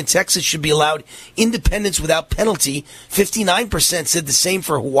California and Texas should be allowed independence without penalty. 59% said the same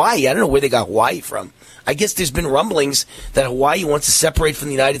for Hawaii. I don't know where they got Hawaii from. I guess there's been rumblings that Hawaii wants to separate from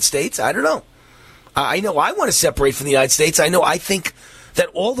the United States. I don't know. I know I want to separate from the United States. I think that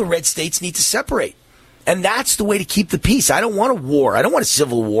all the red states need to separate. And that's the way to keep the peace. I don't want a war. I don't want a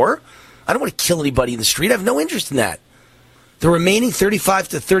civil war. I don't want to kill anybody in the street. I have no interest in that. The remaining 35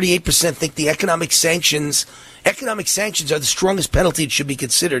 to 38% think the economic sanctions are the strongest penalty that should be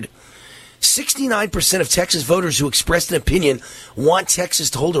considered. 69% of Texas voters who expressed an opinion want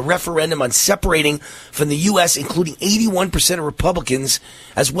Texas to hold a referendum on separating from the U.S., including 81% of Republicans,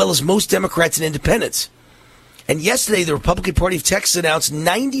 as well as most Democrats and independents. And yesterday, the Republican Party of Texas announced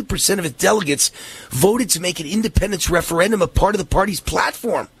 90% of its delegates voted to make an independence referendum a part of the party's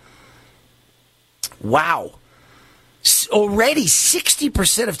platform. Wow. Already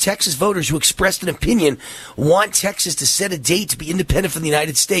 60% of Texas voters who expressed an opinion want Texas to set a date to be independent from the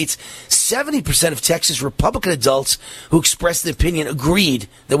United States. 70% of Texas Republican adults who expressed an opinion agreed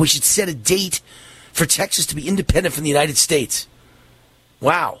that we should set a date for Texas to be independent from the United States.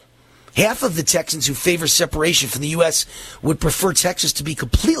 Wow. Half of the Texans who favor separation from the U.S. would prefer Texas to be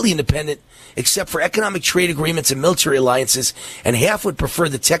completely independent, except for economic trade agreements and military alliances, and half would prefer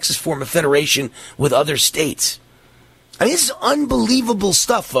the Texas form a federation with other states. I mean, this is unbelievable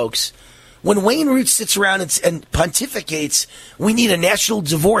stuff, folks. When Wayne Root sits around and pontificates, we need a national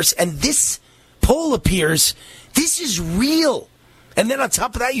divorce, and this poll appears, this is real. And then on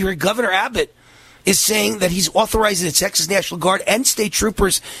top of that, you hear Governor Abbott is saying that he's authorizing the Texas National Guard and state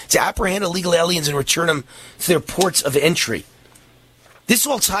troopers to apprehend illegal aliens and return them to their ports of entry. This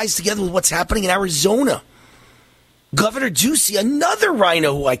all ties together with what's happening in Arizona. Governor Ducey, another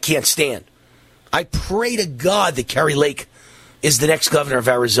rhino who I can't stand. I pray to God that Carrie Lake is the next governor of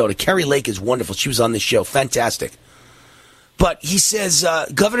Arizona. Carrie Lake is wonderful. She was on this show. Fantastic. But he says,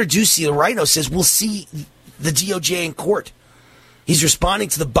 Governor Ducey, the rhino, says, we'll see the DOJ in court. He's responding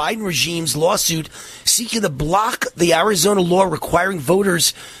to the Biden regime's lawsuit seeking to block the Arizona law requiring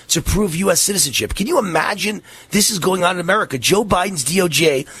voters to prove U.S. citizenship. Can you imagine this is going on in America? Joe Biden's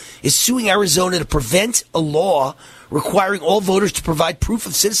DOJ is suing Arizona to prevent a law requiring all voters to provide proof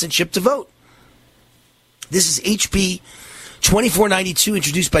of citizenship to vote. This is HB 2492,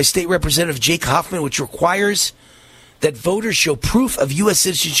 introduced by State Representative Jake Hoffman, which requires that voters show proof of U.S.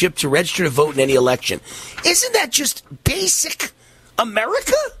 citizenship to register to vote in any election. Isn't that just basic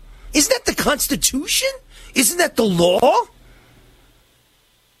America? Isn't that the Constitution? Isn't that the law?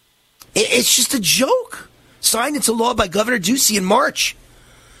 It's just a joke. Signed into law by Governor Ducey in March.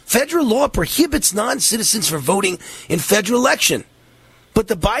 Federal law prohibits non-citizens from voting in federal election. But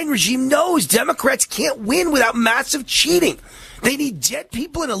the Biden regime knows Democrats can't win without massive cheating. They need dead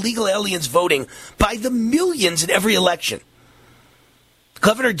people and illegal aliens voting by the millions in every election.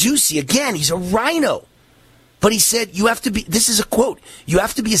 Governor Ducey, again, he's a rhino. But he said, you have to be, this is a quote, you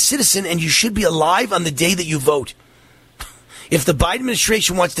have to be a citizen and you should be alive on the day that you vote. If the Biden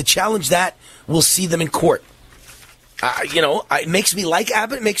administration wants to challenge that, we'll see them in court. It makes me like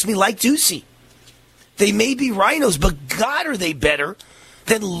Abbott, it makes me like Ducey. They may be rhinos, but God, are they better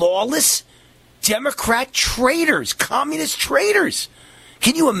than lawless Democrat traitors, communist traitors.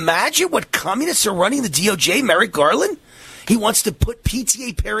 Can you imagine what communists are running the DOJ? Merrick Garland? He wants to put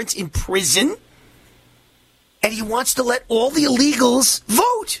PTA parents in prison, and he wants to let all the illegals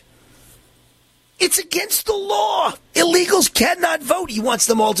vote. It's against the law. Illegals cannot vote. He wants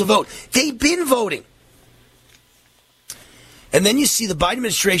them all to vote. They've been voting. And then you see the Biden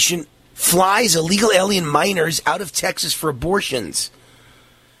administration flies illegal alien minors out of Texas for abortions.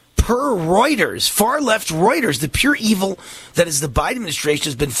 Per Reuters, far-left Reuters, the pure evil that is the Biden administration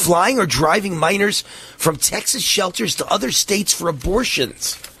has been flying or driving minors from Texas shelters to other states for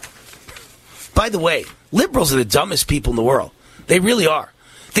abortions. By the way, liberals are the dumbest people in the world. They really are.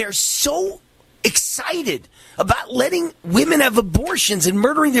 They're so excited about letting women have abortions and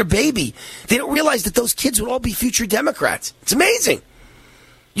murdering their baby. They don't realize that those kids would all be future Democrats. It's amazing.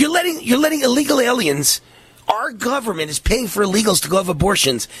 You're letting illegal aliens. Our government is paying for illegals to go have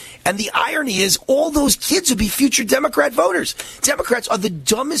abortions. And the irony is all those kids would be future Democrat voters. Democrats are the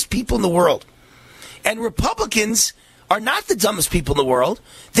dumbest people in the world. And Republicans are not the dumbest people in the world.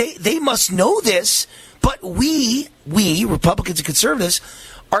 They must know this. But we, Republicans and conservatives,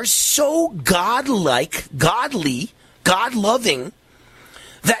 are so godlike, godly, God-loving,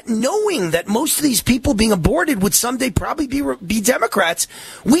 that knowing that most of these people being aborted would someday probably be Democrats,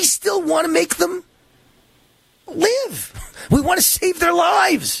 we still want to make them live. We want to save their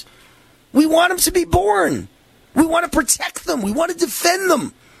lives. We want them to be born. We want to protect them. We want to defend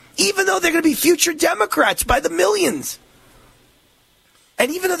them, even though they're going to be future Democrats by the millions.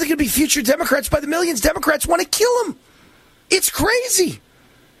 And even though they're going to be future Democrats by the millions, Democrats want to kill them. It's crazy.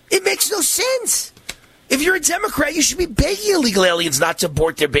 It makes no sense. If you're a Democrat, you should be begging illegal aliens not to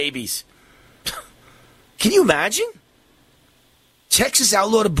abort their babies. Can you imagine? Texas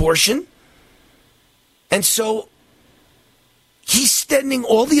outlawed abortion. And so he's sending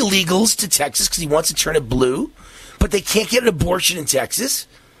all the illegals to Texas because he wants to turn it blue, but they can't get an abortion in Texas.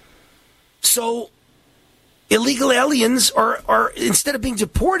 So illegal aliens are instead of being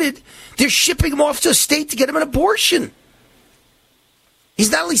deported, they're shipping them off to a state to get them an abortion. He's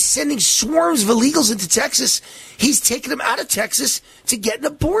not only sending swarms of illegals into Texas, he's taking them out of Texas to get an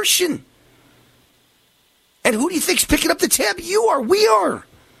abortion. And who do you think's picking up the tab? You are. We are.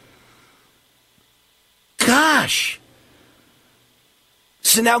 Gosh.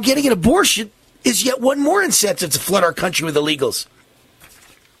 So now getting an abortion is yet one more incentive to flood our country with illegals.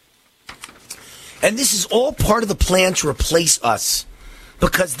 And this is all part of the plan to replace us,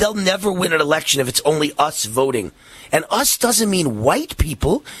 because they'll never win an election if it's only us voting. And us doesn't mean white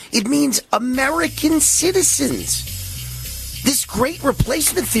people. It means American citizens. This great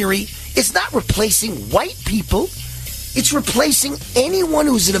replacement theory is not replacing white people. It's replacing anyone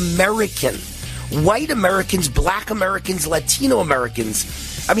who's an American. White Americans, black Americans, Latino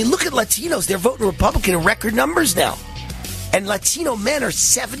Americans. I mean, look at Latinos. They're voting Republican in record numbers now. And Latino men are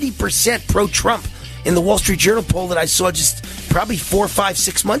 70% pro-Trump in the Wall Street Journal poll that I saw just probably 4, 5,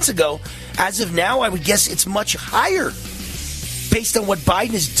 6 months ago. As of now, I would guess it's much higher based on what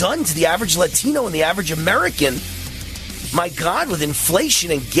Biden has done to the average Latino and the average American. My God, with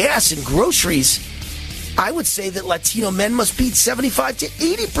inflation and gas and groceries, I would say that Latino men must be 75 to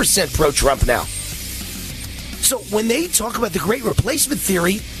 80% pro-Trump now. So when they talk about the great replacement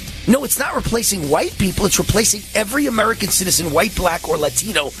theory, no, it's not replacing white people. It's replacing every American citizen, white, black, or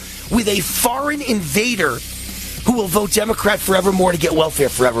Latino, with a foreign invader who will vote Democrat forevermore to get welfare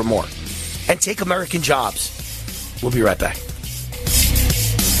forevermore and take American jobs. We'll be right back.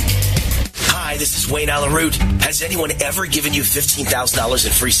 Hi, this is Wayne Allyn. Has anyone ever given you $15,000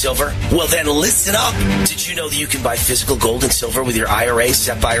 in free silver? Well, then listen up. Did you know that you can buy physical gold and silver with your IRA,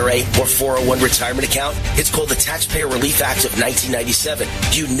 SEP IRA, or 401 retirement account? It's called the Taxpayer Relief Act of 1997.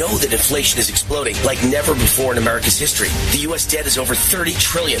 You know that inflation is exploding like never before in America's history. The U.S. debt is over $30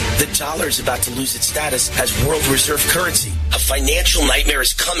 trillion. The dollar is about to lose its status as world reserve currency. A financial nightmare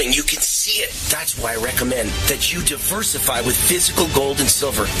is coming. You can see it. That's why I recommend that you diversify with physical gold and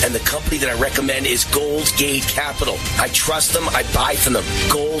silver. And the company that I recommend is Gold Gate Capital. I trust them. I buy from them.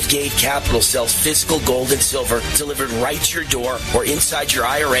 Gold Gate Capital sells physical gold and silver delivered right to your door or inside your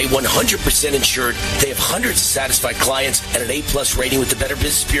IRA, 100% insured. They have hundreds of satisfied clients and an A+ rating with the Better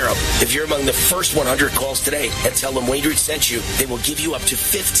Business Bureau. If you're among the first 100 calls today and tell them Wayne Root sent you, they will give you up to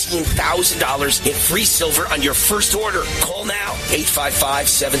 $15,000 in free silver on your first order. Call now.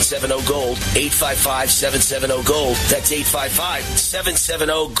 855-770-GOLD. 855-770-GOLD. That's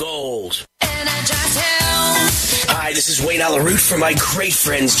 855-770-GOLD. Hi, this is Wayne Allyn for my great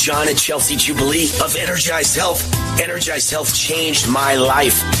friends John and Chelsea Jubilee of Energized Health. Energized Health changed my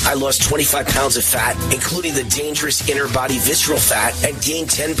life. I lost 25 pounds of fat, including the dangerous inner body visceral fat, and gained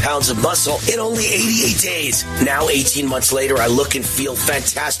 10 pounds of muscle in only 88 days. Now, 18 months later, I look and feel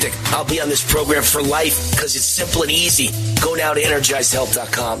fantastic. I'll be on this program for life because it's simple and easy. Go now to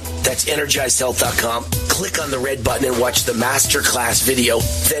EnergizedHealth.com. That's EnergizedHealth.com. Click on the red button and watch the masterclass video.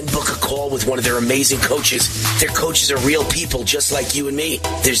 Then book a call with one of their amazing coaches. Their coaches are real people just like you and me.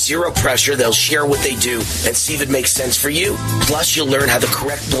 There's zero pressure. They'll share what they do and see if it makes sense for you. Plus, you'll learn how the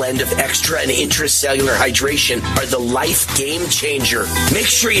correct blend of extra and intracellular hydration are the life game changer. Make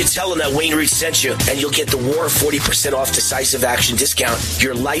sure you tell them that Wayne Root sent you, and you'll get the War 40% off decisive action discount.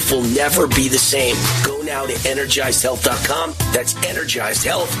 Your life will never be the same. Go now to EnergizedHealth.com. That's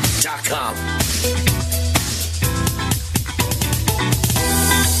EnergizedHealth.com.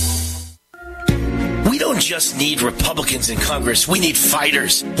 We don't just need Republicans in Congress. We need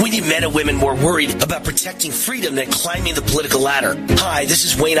fighters. We need men and women more worried about protecting freedom than climbing the political ladder. Hi, this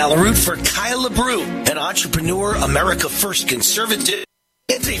is Wayne Allyn for Kyle LeBrew, an entrepreneur, America First conservative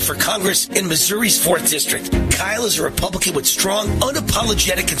candidate for Congress in Missouri's 4th District. Kyle is a Republican with strong,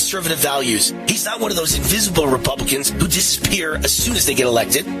 unapologetic conservative values. He's not one of those invisible Republicans who disappear as soon as they get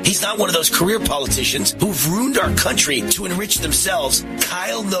elected. He's not one of those career politicians who've ruined our country to enrich themselves.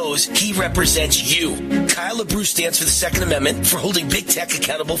 Kyle knows he represents you. Kyle LeBrew stands for the Second Amendment, for holding big tech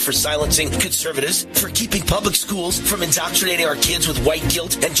accountable for silencing conservatives, for keeping public schools from indoctrinating our kids with white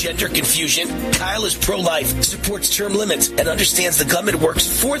guilt and gender confusion. Kyle is pro-life, supports term limits, and understands the government works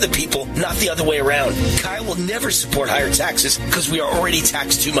for the people, not the other way around. Kyle will never support higher taxes because we are already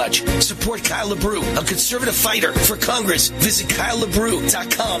taxed too much. Support Kyle LeBrew, a conservative fighter for Congress. Visit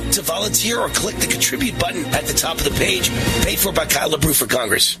KyleLeBrew.com to volunteer or click the contribute button at the top of the page. Paid for by Kyle LeBrew for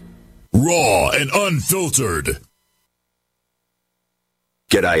Congress. Raw and unfiltered.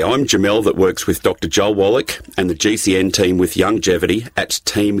 G'day, I'm Jamel that works with Dr. Joel Wallach and the GCN team with Longevity at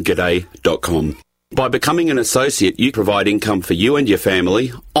teamg'day.com. By becoming an associate, you provide income for you and your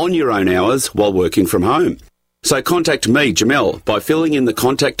family on your own hours while working from home. So contact me, Jamel, by filling in the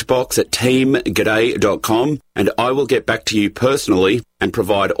contact box at teamg'day.com and I will get back to you personally and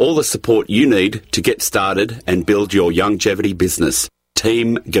provide all the support you need to get started and build your longevity business.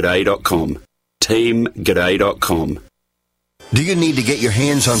 teamg'day.com. teamg'day.com. Do you need to get your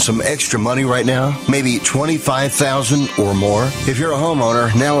hands on some extra money right now? Maybe $25,000 or more? If you're a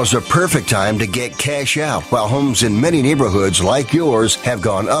homeowner, now is a perfect time to get cash out while homes in many neighborhoods like yours have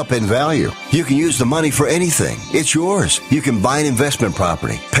gone up in value. You can use the money for anything. It's yours. You can buy an investment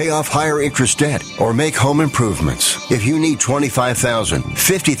property, pay off higher interest debt, or make home improvements. If you need $25,000,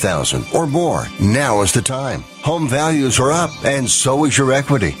 $50,000 or more, now is the time. Home values are up, and so is your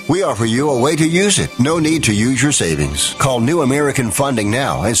equity. We offer you a way to use it. No need to use your savings. Call New American Funding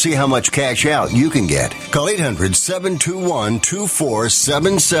now and see how much cash out you can get. Call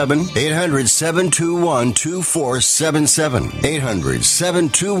 800-721-2477. 800-721-2477.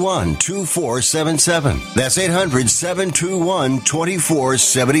 800-721-2477. That's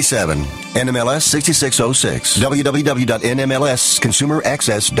 800-721-2477. NMLS 6606.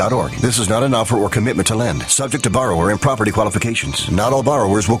 www.nmlsconsumeraccess.org. This is not an offer or commitment to lend. Subject to borrower and property qualifications. Not all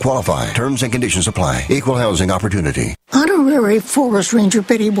borrowers will qualify. Terms and conditions apply. Equal housing opportunity. Honorary Forest Ranger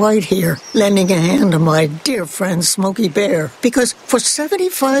Betty White here, lending a hand to my dear friend Smokey Bear, because for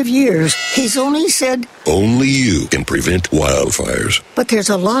 75 years, he's only said, Only you can prevent wildfires. But there's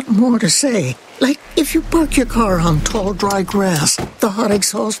a lot more to say. Like, if you park your car on tall, dry grass, the hot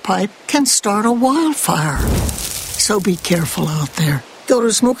exhaust pipe can start a wildfire. So be careful out there. Go to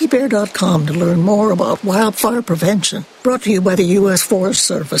SmokeyBear.com to learn more about wildfire prevention. Brought to you by the U.S. Forest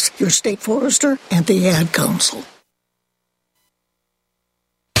Service, your state forester, and the Ad Council.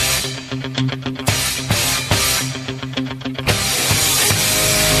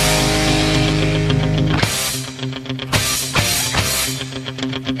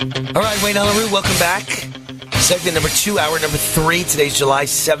 All right, Wayne Allyn, welcome back. Segment number 2, hour number 3. Today's July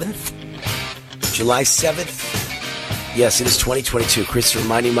 7th. July 7th. Yes, it is 2022. Chris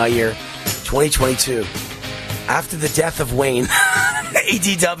reminding my year, 2022. After the death of Wayne,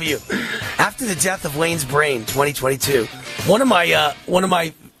 ADW. After the death of Wayne's brain, 2022. One of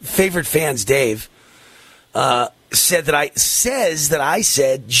my favorite fans, Dave, said that I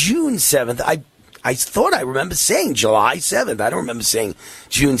said June 7th. I thought I remember saying July 7th. I don't remember saying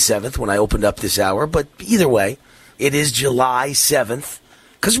June 7th when I opened up this hour, but either way, it is July 7th.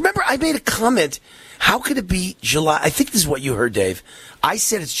 Because remember, I made a comment. How could it be July? I think this is what you heard, Dave. I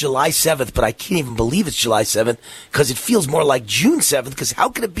said it's July 7th, but I can't even believe it's July 7th because it feels more like June 7th, because how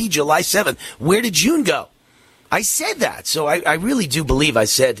could it be July 7th? Where did June go? I said that. So I really do believe I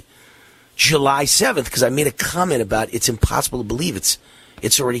said July 7th because I made a comment about it's impossible to believe it's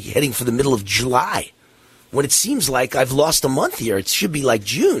already heading for the middle of July when it seems like I've lost a month here. It should be like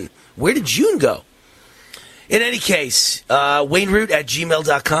June. Where did June go? In any case,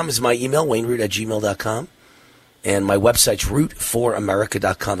 WayneRoot@gmail.com is my email, WayneRoot@gmail.com. And my website's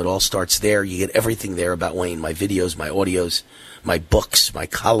rootforamerica.com. It all starts there. You get everything there about Wayne, my videos, my audios, my books, my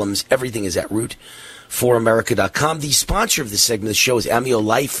columns. Everything is at rootforamerica.com. The sponsor of this segment of the show is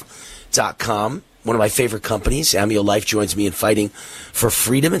AmioLife.com, one of my favorite companies. Amio Life joins me in fighting for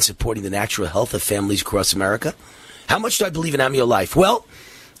freedom and supporting the natural health of families across America. How much do I believe in Amio Life? Well,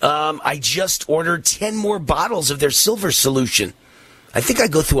 I just ordered 10 more bottles of their silver solution. I think I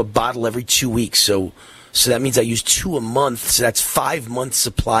go through a bottle every 2 weeks, so that means I use 2 a month, so that's 5 months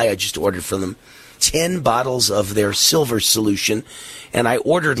supply I just ordered from them. 10 bottles of their silver solution, and I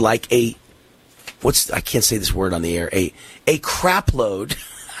ordered like I can't say this word on the air, a crap load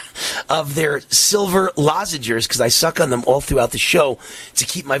of their silver lozenges, because I suck on them all throughout the show to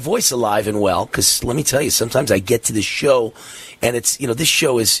keep my voice alive and well, because let me tell you, sometimes I get to the show and it's, this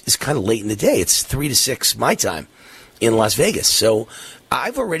show is kind of late in the day. It's 3 to 6 my time in Las Vegas. So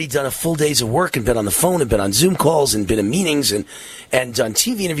I've already done a full days of work and been on the phone and been on Zoom calls and been in meetings and done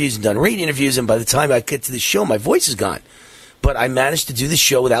TV interviews and done radio interviews. And by the time I get to the show, my voice is gone. But I managed to do the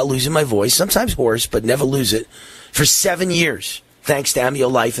show without losing my voice, sometimes hoarse, but never lose it, for 7 years. Thanks to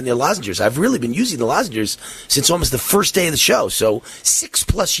Amio Life and their lozenges. I've really been using the lozenges since almost the first day of the show. So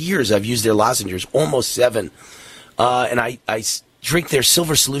 6+ years I've used their lozenges, almost 7. And I Drink their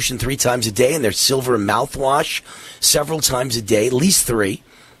silver solution 3 times a day and their silver mouthwash several times a day, at least 3.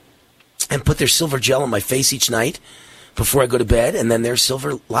 And put their silver gel on my face each night before I go to bed, and then their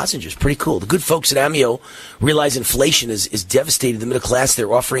silver lozenges. Pretty cool. The good folks at Amio realize inflation is devastating the middle class.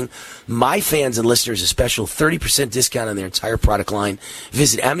 They're offering my fans and listeners a special 30% discount on their entire product line.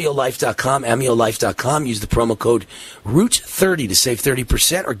 Visit AmioLife.com, AmioLife.com. Use the promo code ROOT30 to save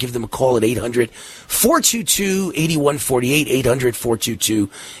 30%, or give them a call at 800-422-8148,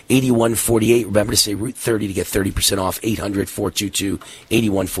 800-422-8148. Remember to say ROOT30 to get 30% off,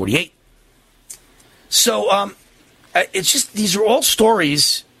 800-422-8148. So, it's just, these are all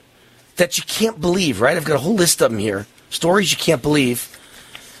stories that you can't believe, right? I've got a whole list of them here. Stories you can't believe.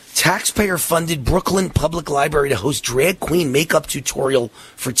 Taxpayer-funded Brooklyn Public Library to host drag queen makeup tutorial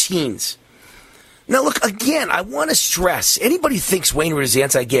for teens. Now, look, again, I want to stress, anybody who thinks Wainwright is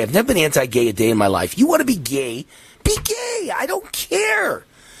anti-gay, I've never been anti-gay a day in my life. You want to be gay? Be gay. I don't care.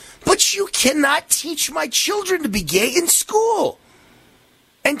 But you cannot teach my children to be gay in school.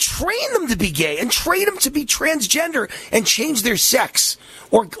 And train them to be gay, and train them to be transgender and change their sex,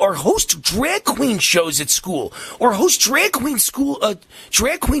 or host drag queen shows at school, or host drag queen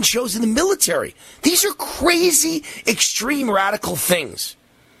shows in the military. These are crazy, extreme, radical things.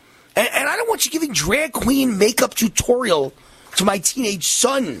 And I don't want you giving drag queen makeup tutorial to my teenage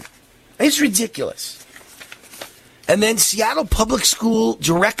son. It's ridiculous. And then Seattle Public School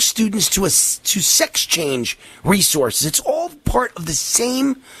directs students to sex change resources. It's all part of the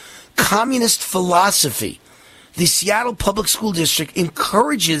same communist philosophy. The Seattle Public School District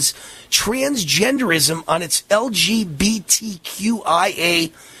encourages transgenderism on its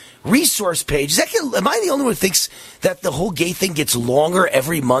LGBTQIA resource page. Am I the only one who thinks that the whole gay thing gets longer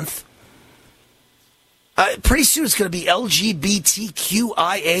every month? Pretty soon it's going to be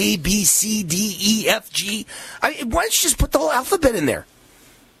LGBTQIA, B, C, D, E, F, G. Why don't you just put the whole alphabet in there?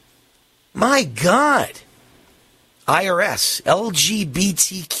 My God. IRS.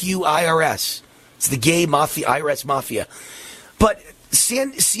 LGBTQ-IRS. It's the gay mafia, IRS mafia. But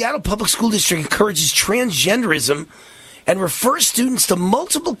Seattle Public School District encourages transgenderism and refers students to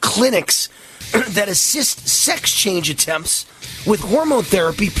multiple clinics that assist sex change attempts with hormone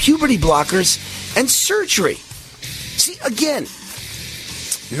therapy, puberty blockers, and surgery. See, again,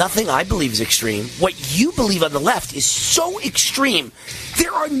 nothing I believe is extreme. What you believe on the left is so extreme.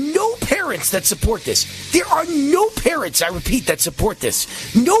 There are no parents that support this. There are no parents, I repeat, that support this.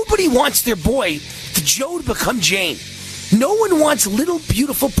 Nobody wants their boy, Joe, to become Jane. No one wants little,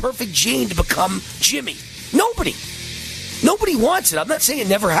 beautiful, perfect Jane to become Jimmy. Nobody. Nobody wants it. I'm not saying it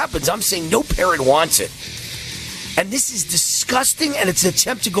never happens. I'm saying no parent wants it. And this is disgusting, and it's an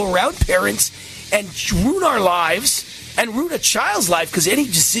attempt to go around parents and ruin our lives and ruin a child's life, because any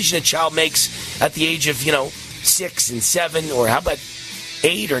decision a child makes at the age of, 6 and 7, or how about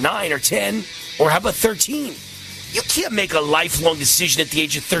 8 or 9 or 10, or how about 13? You can't make a lifelong decision at the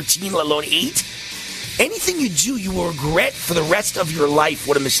age of 13, let alone 8. Anything you do, you will regret for the rest of your life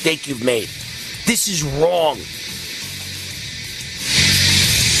what a mistake you've made. This is wrong.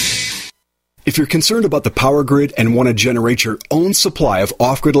 If you're concerned about the power grid and want to generate your own supply of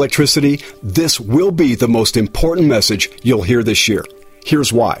off-grid electricity, this will be the most important message you'll hear this year.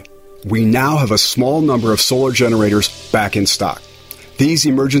 Here's why. We now have a small number of solar generators back in stock. These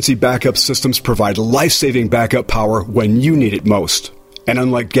emergency backup systems provide life-saving backup power when you need it most. And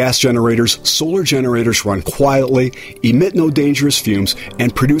unlike gas generators, solar generators run quietly, emit no dangerous fumes,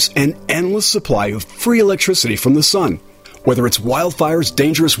 and produce an endless supply of free electricity from the sun. Whether it's wildfires,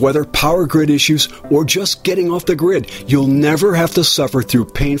 dangerous weather, power grid issues, or just getting off the grid, you'll never have to suffer through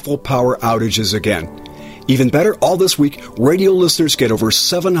painful power outages again. Even better, all this week, radio listeners get over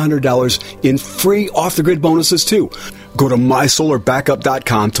 $700 in free off-the-grid bonuses, too. Go to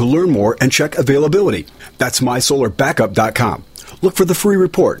mysolarbackup.com to learn more and check availability. That's mysolarbackup.com. Look for the free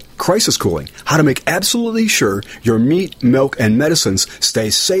report, Crisis Cooling, how to make absolutely sure your meat, milk, and medicines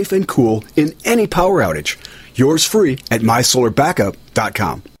stay safe and cool in any power outage. Yours free at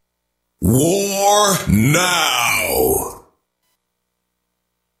mysolarbackup.com. War now.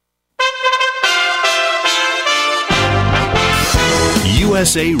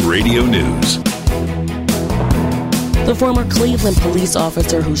 USA Radio News. The former Cleveland police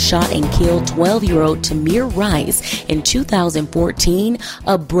officer who shot and killed 12-year-old Tamir Rice in 2014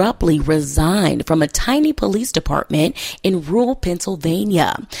 abruptly resigned from a tiny police department in rural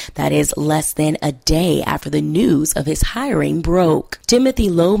Pennsylvania. That is less than a day after the news of his hiring broke. Timothy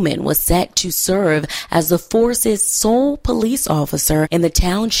Lohman was set to serve as the force's sole police officer in the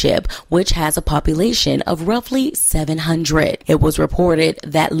township, which has a population of roughly 700. It was reported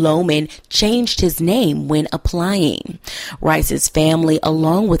that Lohman changed his name when applying. Rice's family,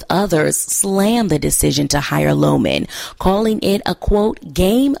 along with others, slammed the decision to hire Lohman, calling it a, quote,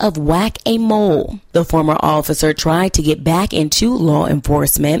 game of whack-a-mole. The former officer tried to get back into law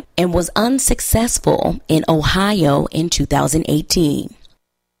enforcement and was unsuccessful in Ohio in 2018.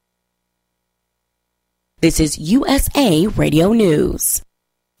 This is USA Radio News.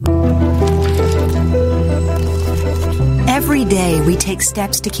 Every day we take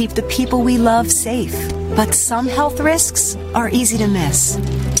steps to keep the people we love safe, but some health risks are easy to miss.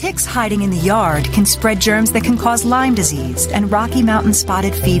 Ticks hiding in the yard can spread germs that can cause Lyme disease and Rocky Mountain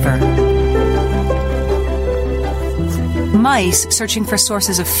spotted fever. Mice searching for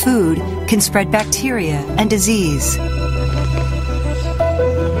sources of food can spread bacteria and disease.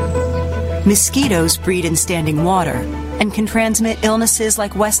 Mosquitoes breed in standing water and can transmit illnesses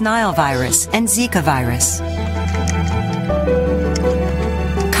like West Nile virus and Zika virus.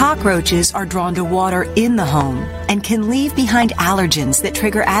 Cockroaches are drawn to water in the home and can leave behind allergens that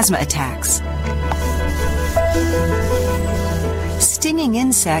trigger asthma attacks. Stinging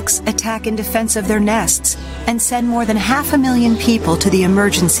insects attack in defense of their nests and send more than 500,000 people to the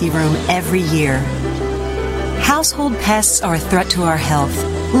emergency room every year. Household pests are a threat to our health.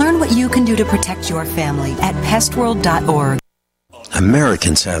 Learn what you can do to protect your family at pestworld.org.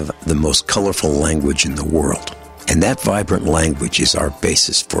 Americans have the most colorful language in the world. And that vibrant language is our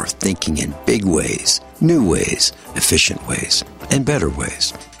basis for thinking in big ways, new ways, efficient ways, and better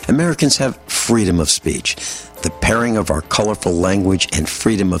ways. Americans have freedom of speech. The pairing of our colorful language and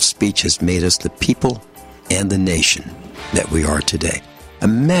freedom of speech has made us the people and the nation that we are today.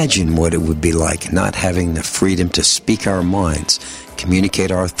 Imagine what it would be like not having the freedom to speak our minds,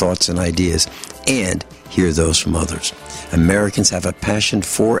 communicate our thoughts and ideas, and hear those from others. Americans have a passion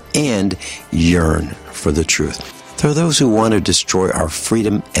for and yearn for the truth. There are those who want to destroy our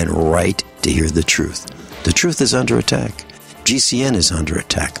freedom and right to hear the truth. The truth is under attack. GCN is under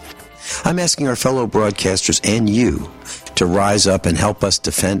attack. I'm asking our fellow broadcasters and you to rise up and help us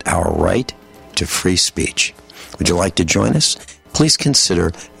defend our right to free speech. Would you like to join us? Please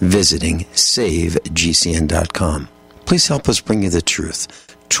consider visiting SaveGCN.com. Please help us bring you the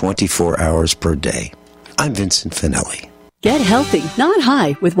truth 24 hours per day. I'm Vincent Finelli. Get healthy, not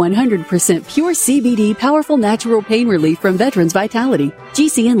high, with 100% pure CBD powerful natural pain relief from Veterans Vitality.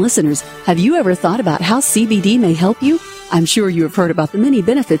 GCN listeners, have you ever thought about how CBD may help you? I'm sure you have heard about the many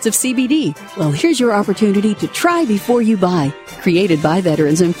benefits of CBD. Well, here's your opportunity to try before you buy. Created by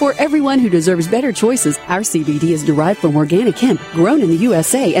veterans and for everyone who deserves better choices, our CBD is derived from organic hemp, grown in the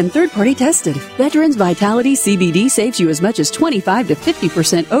USA and third-party tested. Veterans Vitality CBD saves you as much as 25 to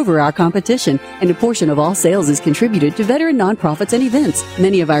 50% over our competition, and a portion of all sales is contributed to veteran nonprofits and events.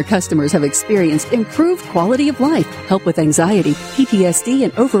 Many of our customers have experienced improved quality of life, help with anxiety, PTSD,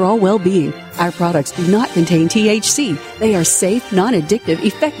 and overall well-being. Our products do not contain THC. They are safe, non-addictive,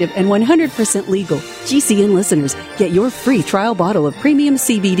 effective, and 100% legal. GCN listeners, get your free trial bottle of premium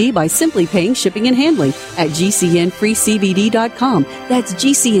CBD by simply paying shipping and handling at GCNFreeCBD.com. That's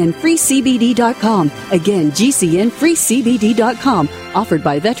GCNFreeCBD.com. Again, GCNFreeCBD.com. Offered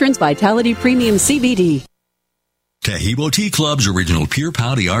by Veterans Vitality Premium CBD. Tahibo Tea Club's original Pure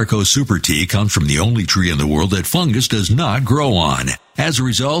Pau Arco Super Tea comes from the only tree in the world that fungus does not grow on. As a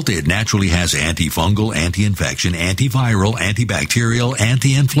result, it naturally has antifungal, anti-infection, antiviral, antibacterial,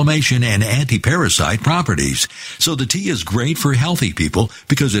 anti-inflammation, and anti-parasite properties. So the tea is great for healthy people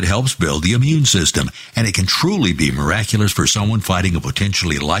because it helps build the immune system, and it can truly be miraculous for someone fighting a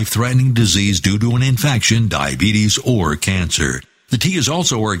potentially life-threatening disease due to an infection, diabetes, or cancer. The tea is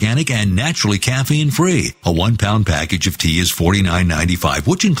also organic and naturally caffeine-free. A 1-pound package of tea is $49.95,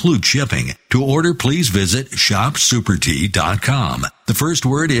 which includes shipping. To order, please visit shopsupertea.com. The first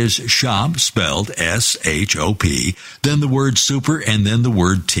word is shop, spelled S-H-O-P, then the word super, and then the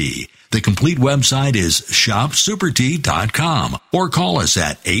word tea. The complete website is shopsupertea.com, or call us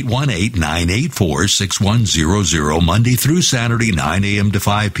at 818-984-6100 Monday through Saturday, 9 a.m. to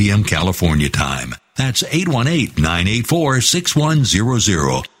 5 p.m. California time. That's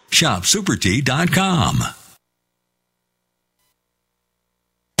 818-984-6100. ShopSuperTea.com.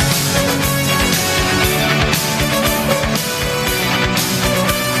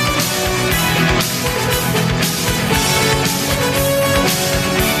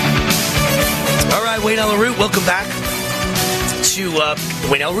 All right, Wayne Allyn Root, welcome back to the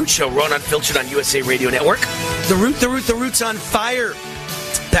Wayne Allyn Root Show. We're on Unfiltered on USA Radio Network. The Root's on fire.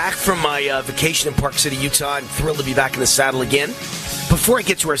 Back from my vacation in Park City, Utah. I'm thrilled to be back in the saddle again. But before I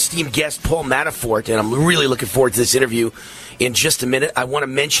get to our esteemed guest, Paul Manafort, and I'm really looking forward to this interview in just a minute, I want to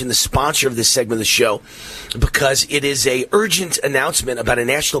mention the sponsor of this segment of the show because it is a urgent announcement about a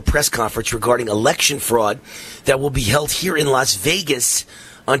national press conference regarding election fraud that will be held here in Las Vegas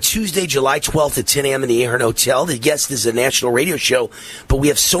on Tuesday, July 12th at 10 a.m. in the Allyn Hotel. The guest is a national radio show, but we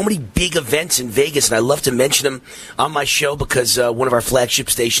have so many big events in Vegas, and I love to mention them on my show because one of our flagship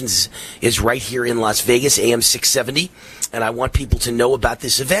stations is right here in Las Vegas, AM 670, and I want people to know about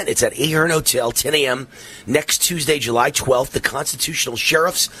this event. It's at Allyn Hotel, 10 a.m. next Tuesday, July 12th. The Constitutional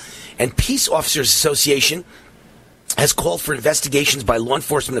Sheriffs and Peace Officers Association has called for investigations by law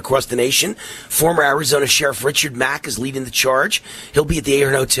enforcement across the nation. Former Arizona Sheriff Richard Mack is leading the charge. He'll be at the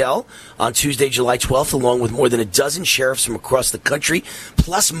Allyn Hotel on Tuesday, July 12th, along with more than a dozen sheriffs from across the country,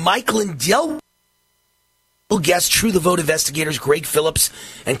 plus Mike Lindell. Guest True the Vote investigators Greg Phillips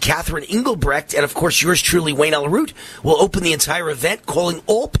and Catherine Engelbrecht, and of course yours truly, Wayne Allyn, will open the entire event, calling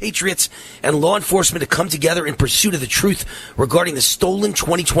all patriots and law enforcement to come together in pursuit of the truth regarding the stolen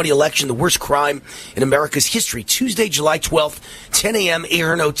 2020 election, the worst crime in America's history. Tuesday, July 12th, 10 a.m.,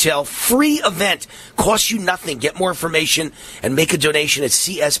 Allyn Hotel. Free event. Costs you nothing. Get more information and make a donation at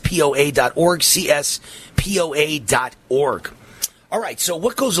cspoa.org, cspoa.org. All right, so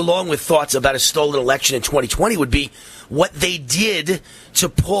what goes along with thoughts about a stolen election in 2020 would be what they did to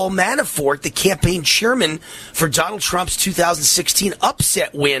Paul Manafort, the campaign chairman for Donald Trump's 2016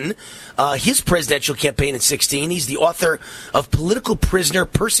 upset win, his presidential campaign in 2016. He's the author of Political Prisoner,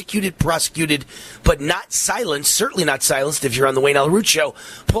 Persecuted, Prosecuted, but Not Silenced, certainly not silenced if you're on the Wayne Allyn Show.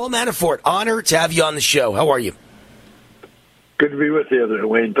 Paul Manafort, honor to have you on the show. How are you? Good to be with you,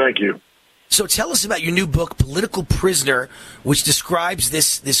 Wayne. Thank you. So tell us about your new book, Political Prisoner, which describes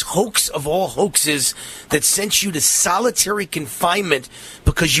this hoax of all hoaxes that sent you to solitary confinement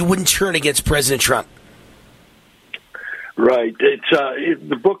because you wouldn't turn against President Trump. Right.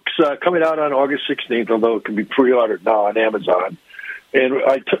 The book's coming out on August 16th, although it can be pre-ordered now on Amazon. And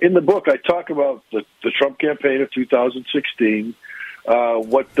in the book, I talk about the Trump campaign of 2016,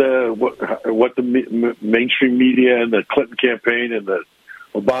 what the mainstream media and the Clinton campaign and the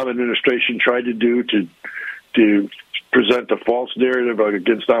Obama administration tried to do to present a false narrative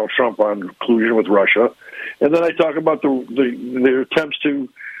against Donald Trump on collusion with Russia. And then I talk about their attempts to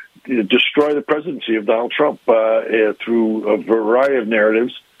destroy the presidency of Donald Trump through a variety of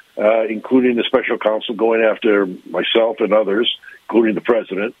narratives, including the special counsel going after myself and others, including the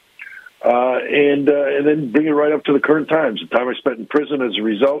president, and then bring it right up to the current times, the time I spent in prison as a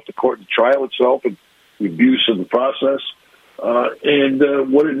result, the court trial itself, and the abuse of the process. And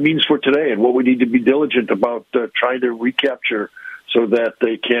what it means for today and what we need to be diligent about trying to recapture so that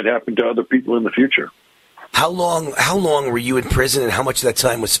they can't happen to other people in the future. How long were you in prison, and how much of that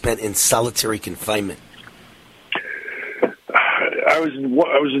time was spent in solitary confinement? I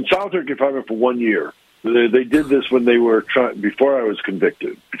was in solitary confinement for 1 year. They did this when they were before I was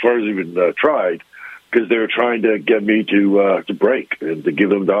convicted, before I was even tried, because they were trying to get me to break and to give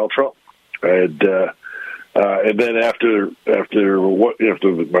them Donald Trump. And then after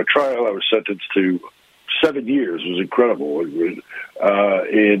my trial, I was sentenced to 7 years. It was incredible,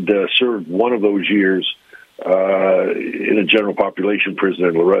 and served one of those years in a general population prison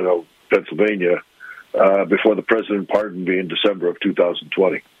in Loretto, Pennsylvania, before the president pardoned me in December of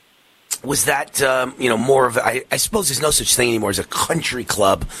 2020. Was that more of I suppose there's no such thing anymore as a country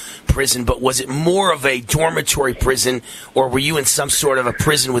club prison, but was it more of a dormitory prison, or were you in some sort of a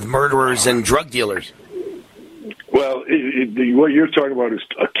prison with murderers and drug dealers? Well, what you're talking about is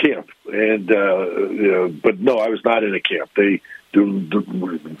a camp, and but no, I was not in a camp. They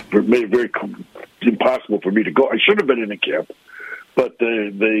made it very impossible for me to go. I should have been in a camp, but they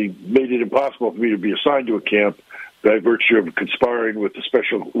made it impossible for me to be assigned to a camp by virtue of conspiring with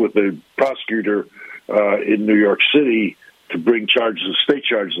the prosecutor in New York City to bring state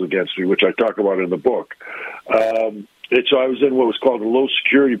charges against me, which I talk about in the book. And so I was in what was called a low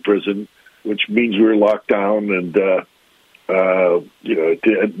security prison, which means we were locked down and, at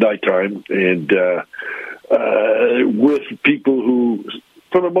nighttime, and with people who,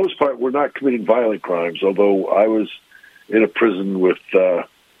 for the most part, were not committing violent crimes, although I was in a prison with a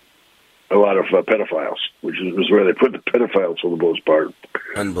lot of pedophiles, which was where they put the pedophiles for the most part.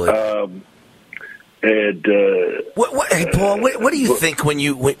 Unbelievable. Hey, Paul, what do you think when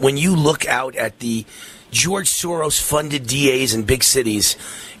you look out at the George Soros-funded DAs in big cities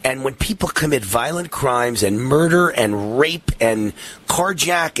And when people commit violent crimes and murder and rape and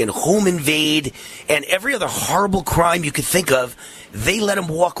carjack and home invade and every other horrible crime you could think of, they let them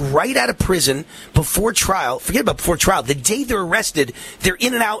walk right out of prison before trial. Forget about before trial. The day they're arrested, they're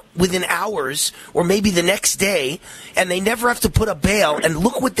in and out within hours or maybe the next day, and they never have to put up bail. And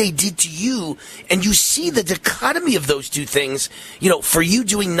look what they did to you. And you see the dichotomy of those two things, for you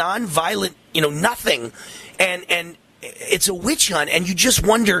doing nonviolent, nothing, and it's a witch hunt, and you just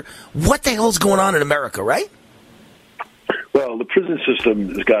wonder what the hell's going on in America, right? Well, the prison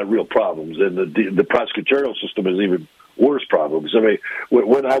system has got real problems, and the prosecutorial system has even worse problems. I mean,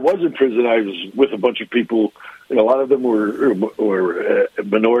 when I was in prison, I was with a bunch of people, and a lot of them were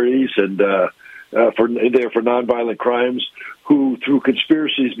minorities, and they're for nonviolent crimes, who, through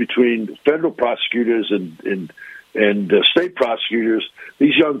conspiracies between federal prosecutors and state prosecutors,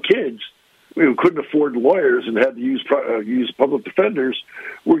 these young kids who couldn't afford lawyers and had to use public defenders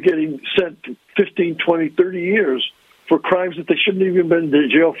were getting sent 15, 20, 30 years for crimes that they shouldn't even been in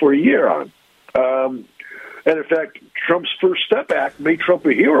jail for a year on. And in fact, Trump's First Step Act made Trump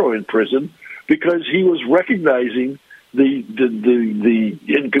a hero in prison because he was recognizing the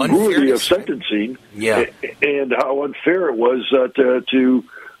incongruity of sentencing, and how unfair it was to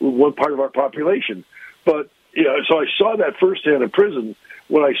one part of our population. But so I saw that firsthand in prison.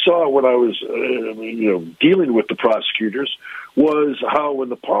 What I saw when I was, dealing with the prosecutors was how, when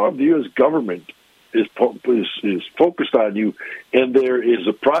the power of the U.S. government is focused on you, and there is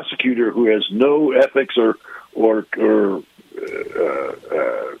a prosecutor who has no ethics or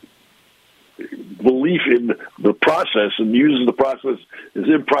belief in the process and uses the process as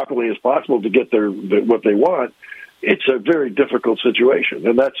improperly as possible to get what they want, it's a very difficult situation.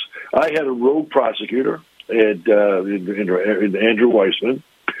 And I had a rogue prosecutor, and Andrew Weissman,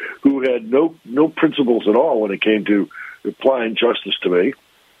 who had no principles at all when it came to applying justice to me,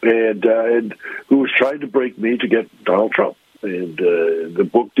 and who was trying to break me to get Donald Trump. And the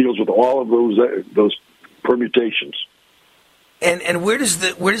book deals with all of those permutations. And where does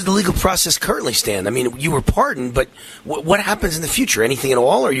the legal process currently stand? I mean, you were pardoned, but what happens in the future? Anything at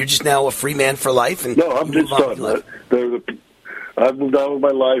all, or you're just now a free man for life? And no, I'm just done. I've moved on with my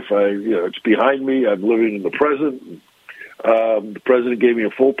life. It's behind me. I'm living in the present. The president gave me a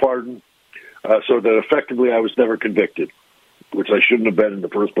full pardon, so that effectively I was never convicted, which I shouldn't have been in the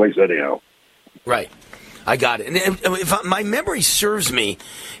first place anyhow. Right. I got it. And if my memory serves me,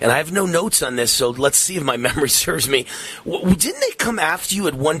 and I have no notes on this, so let's see if my memory serves me. Didn't they come after you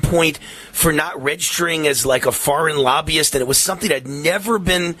at one point for not registering as like a foreign lobbyist? And it was something that had never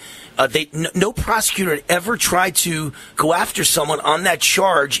been, no prosecutor had ever tried to go after someone on that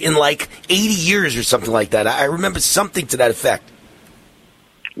charge in like 80 years or something like that. I remember something to that effect.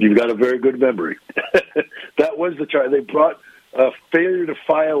 You've got a very good memory. That was the charge. They brought a failure to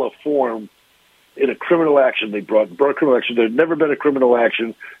file a form in a criminal action. They brought criminal action. There had never been a criminal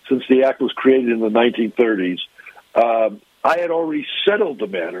action since the act was created in the 1930s. I had already settled the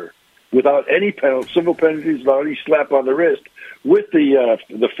matter without any civil penalties, without any slap on the wrist, with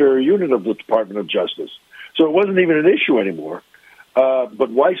the fair unit of the Department of Justice. So it wasn't even an issue anymore.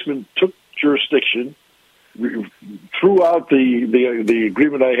 But Weissman took jurisdiction, threw out the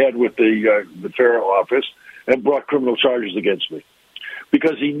agreement I had with the Federal Office, and brought criminal charges against me,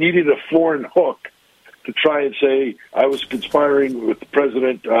 because he needed a foreign hook to try and say I was conspiring with the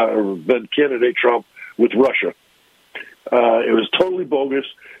president, or then candidate Trump, with Russia. It was totally bogus.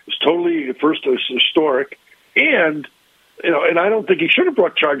 It was totally, first, historic. And I don't think he should have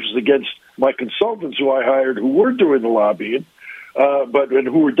brought charges against my consultants who I hired, who were doing the lobbying, and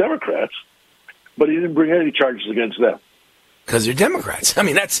who were Democrats. But he didn't bring any charges against them. Because they're Democrats. I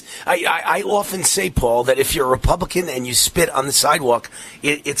mean, I often say, Paul, that if you're a Republican and you spit on the sidewalk,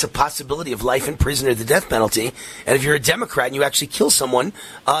 it's a possibility of life in prison or the death penalty. And if you're a Democrat and you actually kill someone,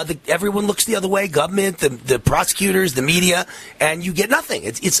 everyone looks the other way, government, the prosecutors, the media, and you get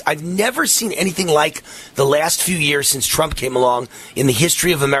nothing. I've never seen anything like the last few years since Trump came along in the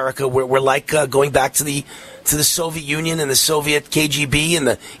history of America, where we're like going back to the Soviet Union and the Soviet KGB and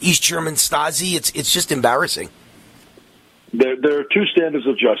the East German Stasi. It's just embarrassing. There are two standards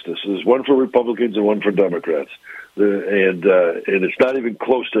of justice. There's one for Republicans and one for Democrats, and it's not even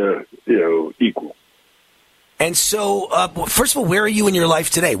close to equal. And so, first of all, where are you in your life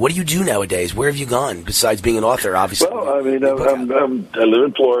today? What do you do nowadays? Where have you gone besides being an author? Obviously, well, I mean, I live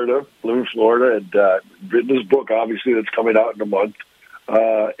in Florida. And written this book, obviously, that's coming out in a month,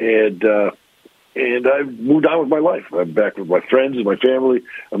 and I've moved on with my life. I'm back with my friends and my family.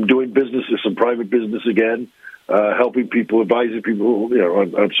 I'm doing business, some private business again. Helping people, advising people,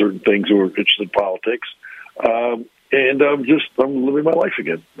 on certain things who are interested in politics. and I'm living my life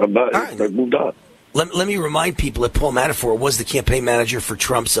again. I'm not. Right. I've moved on. Let me remind people that Paul Manafort was the campaign manager for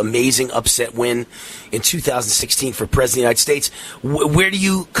Trump's amazing upset win in 2016 for President of the United States. Where do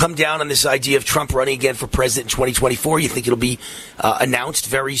you come down on this idea of Trump running again for president in 2024? You think it'll be announced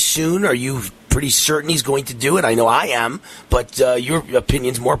very soon? Are you pretty certain he's going to do it? I know I am, but your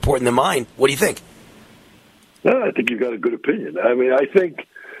opinion's more important than mine. What do you think? No, I think you've got a good opinion. I mean, I think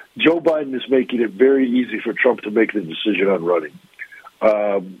Joe Biden is making it very easy for Trump to make the decision on running.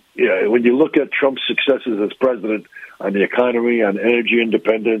 When you look at Trump's successes as president on the economy, on energy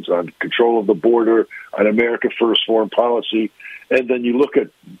independence, on control of the border, on America First foreign policy, and then you look at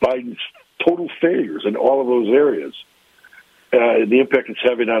Biden's total failures in all of those areas, the impact it's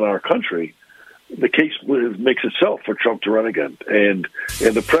having on our country, the case makes itself for Trump to run again. And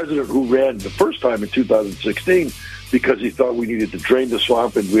the president who ran the first time in 2016 because he thought we needed to drain the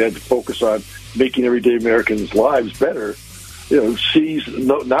swamp and we had to focus on making everyday Americans' lives better,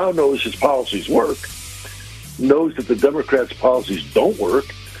 now knows his policies work, knows that the Democrats' policies don't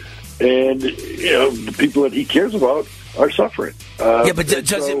work, and the people that he cares about are suffering.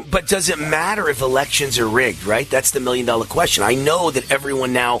 But does it matter if elections are rigged, right? That's the million-dollar question. I know that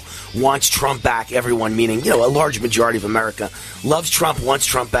everyone now wants Trump back. Everyone, meaning a large majority of America, loves Trump, wants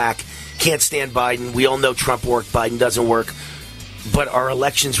Trump back, can't stand Biden. We all know Trump worked, Biden doesn't work. But are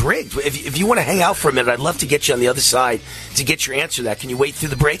elections rigged? If you want to hang out for a minute, I'd love to get you on the other side to get your answer to that. Can you wait through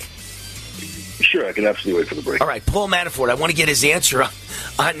the break? Sure, I can absolutely wait for the break. All right, Paul Manafort, I want to get his answer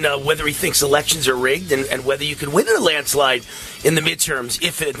on whether he thinks elections are rigged and whether you can win in a landslide in the midterms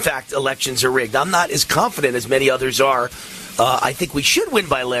if, in fact, elections are rigged. I'm not as confident as many others are. I think we should win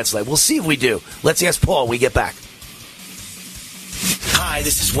by a landslide. We'll see if we do. Let's ask Paul when we get back. Hi,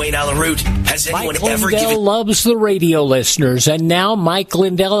 this is Wayne Allyn Root. Has anyone ever given... Mike Lindell loves the radio listeners, and now Mike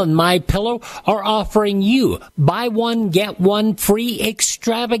Lindell and MyPillow are offering you buy one, get one free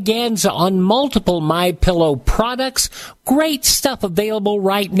extravaganza on multiple MyPillow products. Great stuff available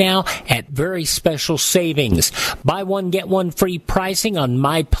right now at very special savings. Buy one, get one free pricing on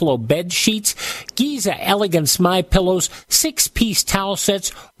MyPillow bed sheets, Giza Elegance MyPillows, 6-piece towel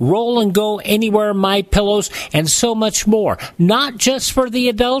sets, roll and go anywhere MyPillows, and so much more. Not just for the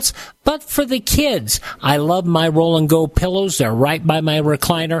adults, but for the kids. I love my roll and go pillows. They're right by my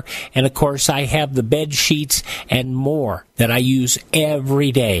recliner. And of course, I have the bed sheets and more that I use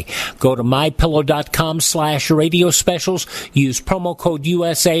every day. Go to mypillow.com/radio specials. Use promo code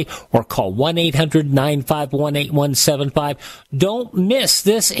USA or call 1-800-951-8175. Don't miss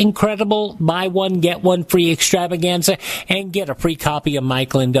this incredible buy one, get one free extravaganza and get a free copy of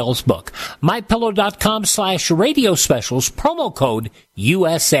Mike Lindell's book. mypillow.com/radio specials, promo code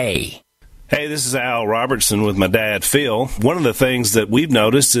USA. Hey, this is Al Robertson with my dad, Phil. One of the things that we've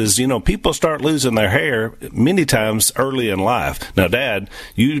noticed is, people start losing their hair many times early in life. Now, Dad,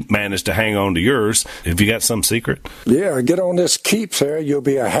 you managed to hang on to yours. Have you got some secret? Yeah, get on this Keeps hair. You'll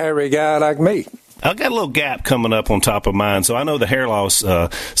be a hairy guy like me. I've got a little gap coming up on top of mine, so I know the hair loss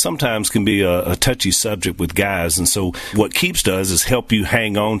sometimes can be a touchy subject with guys, and so what Keeps does is help you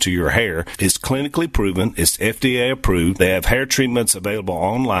hang on to your hair. It's clinically proven. It's FDA approved. They have hair treatments available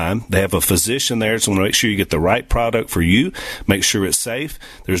online. They have a physician there, so want to make sure you get the right product for you. Make sure it's safe.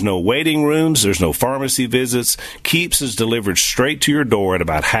 There's no waiting rooms. There's no pharmacy visits. Keeps is delivered straight to your door at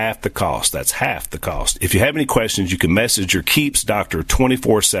about half the cost. That's half the cost. If you have any questions, you can message your Keeps doctor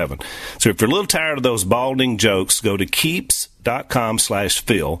 24/7. So if you're a little tired of those balding jokes, go to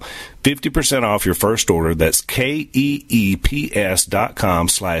keeps.com/Phil. 50% off your first order. That's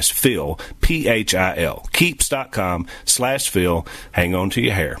KEEPS.com/Phil. PHIL. Keeps.com/Phil. Hang on to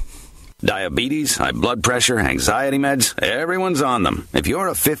your hair. Diabetes, high blood pressure, anxiety meds, everyone's on them. If you're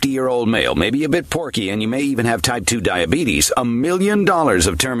a 50-year-old male, maybe a bit porky, and you may even have type 2 diabetes, $1 million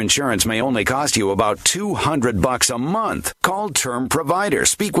of term insurance may only cost you about $200 a month. Call Term Provider.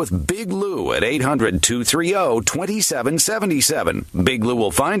 Speak with Big Lou at 800-230-2777. Big Lou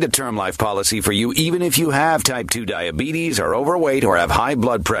will find a term life policy for you even if you have type 2 diabetes, are overweight, or have high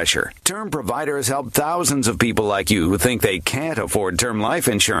blood pressure. Term Provider has helped thousands of people like you who think they can't afford term life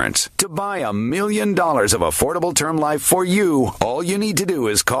insurance. To buy $1 million of affordable term life for you, all you need to do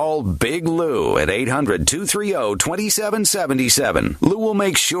is call Big Lou at 800-230-2777. Lou will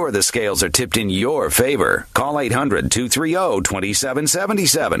make sure the scales are tipped in your favor. Call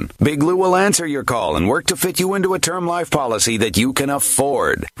 800-230-2777. Big Lou will answer your call and work to fit you into a term life policy that you can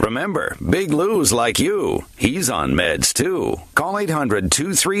afford. Remember, Big Lou's like you. He's on meds, too. Call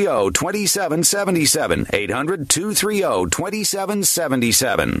 800-230-2777.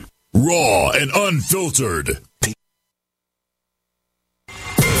 800-230-2777. Raw and unfiltered.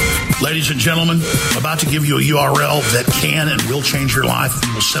 Ladies and gentlemen, about to give you a URL that can and will change your life.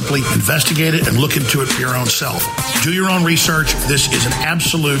 You will simply investigate it and look into it for your own self. Do your own research. This is an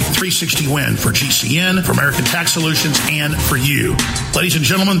absolute 360 win for GCN, for American Tax Solutions, and for you. Ladies and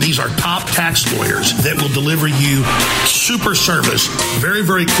gentlemen, these are top tax lawyers that will deliver you super service very,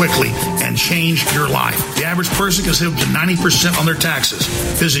 very quickly and change your life. The average person can save up to 90% on their taxes.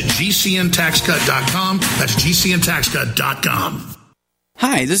 Visit GCNTaxCut.com. That's GCNTaxCut.com.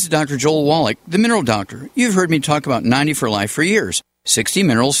 Hi, this is Dr. Joel Wallach, the Mineral Doctor. You've heard me talk about 90 for Life for years. 60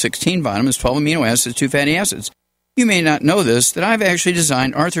 minerals, 16 vitamins, 12 amino acids, 2 fatty acids. You may not know this, that I've actually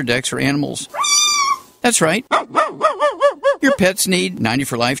designed Arthrodex for animals. That's right. Your pets need 90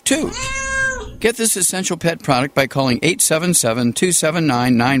 for Life, too. Get this essential pet product by calling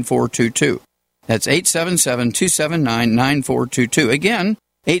 877-279-9422. That's 877-279-9422. Again,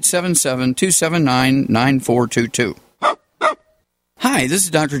 877-279-9422. Hi, this is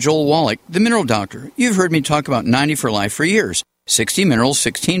Dr. Joel Wallach, the Mineral Doctor. You've heard me talk about 90 for Life for years. 60 minerals,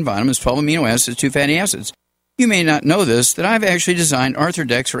 16 vitamins, 12 amino acids, 2 fatty acids. You may not know this, that I've actually designed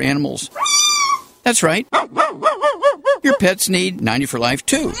Arthrodex for animals. That's right. Your pets need 90 for Life,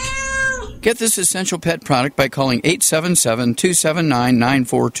 too. Get this essential pet product by calling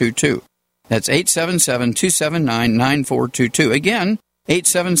 877-279-9422. That's 877-279-9422. Again,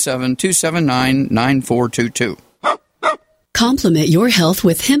 877-279-9422. Complement your health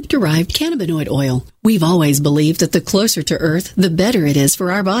with hemp-derived cannabinoid oil. We've always believed that the closer to Earth, the better it is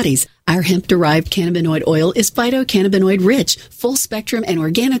for our bodies. Our hemp-derived cannabinoid oil is phytocannabinoid-rich, full-spectrum, and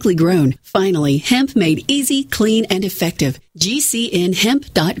organically grown. Finally, hemp made easy, clean, and effective.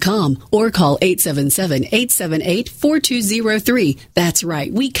 GCNHemp.com or call 877-878-4203. That's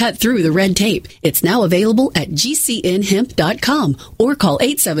right, we cut through the red tape. It's now available at GCNHemp.com or call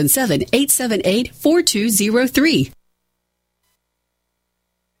 877-878-4203.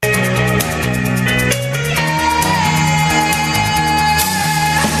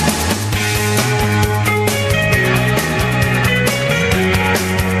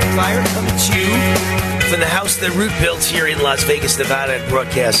 Fire coming to you from the house that Root built here in Las Vegas, Nevada, and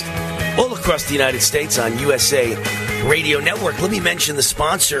broadcast all across the United States on USA Radio Network. Let me mention the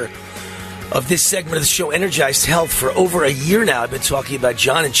sponsor of this segment of the show, Energized Health. For over a year now, I've been talking about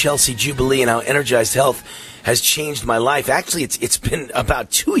John and Chelsea Jubilee and how Energized Health has changed my life. Actually, it's been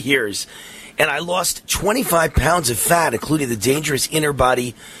about 2 years, and I lost 25 pounds of fat, including the dangerous inner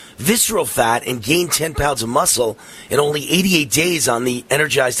body visceral fat, and gained 10 pounds of muscle in only 88 days on the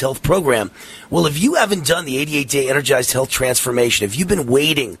Energized Health program. Well, if you haven't done the 88-day Energized Health transformation, if you've been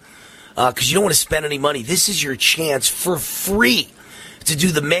waiting because you don't want to spend any money, this is your chance for free to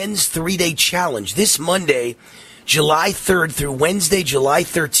do the men's 3-day challenge this Monday, July 3rd through Wednesday, July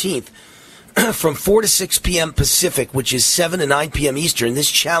 13th, from 4 to 6 p.m. Pacific, which is 7 to 9 p.m. Eastern. This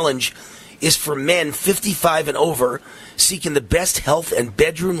challenge is for men 55 and over seeking the best health and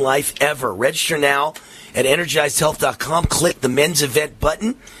bedroom life ever. Register now at EnergizedHealth.com. Click the men's event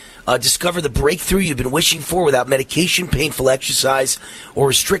button. Discover the breakthrough you've been wishing for without medication, painful exercise, or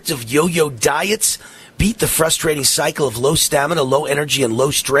restrictive yo-yo diets. Beat the frustrating cycle of low stamina, low energy, and low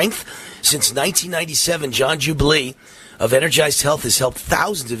strength. Since 1997, John Jubilee of Energized Health has helped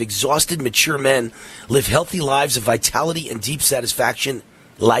thousands of exhausted, mature men live healthy lives of vitality and deep satisfaction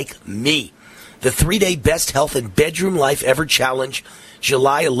like me. The 3-day Best Health and Bedroom Life Ever Challenge,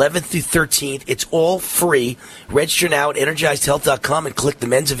 July 11th through 13th. It's all free. Register now at EnergizedHealth.com and click the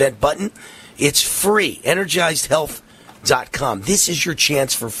men's event button. It's free. EnergizedHealth.com. This is your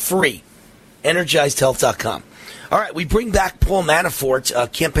chance for free. EnergizedHealth.com. All right, we bring back Paul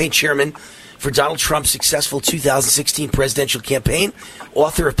Manafort, campaign chairman for Donald Trump's successful 2016 presidential campaign,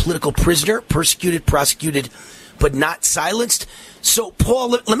 author of Political Prisoner, Persecuted, Prosecuted, but Not Silenced. So, Paul,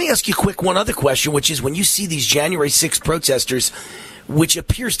 let me ask you one other question, which is when you see these January 6th protesters, which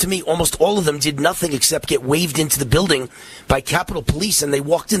appears to me almost all of them did nothing except get waved into the building by Capitol Police, and they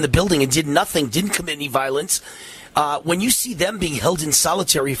walked in the building and did nothing, didn't commit any violence. When you see them being held in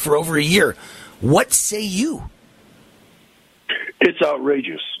solitary for over a year, what say you? It's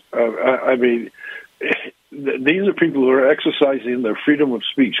outrageous. I mean, these are people who are exercising their freedom of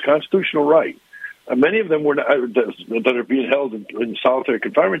speech, constitutional right. Many of them that are being held in solitary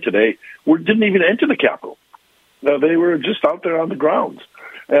confinement today didn't even enter the Capitol. They were just out there on the grounds.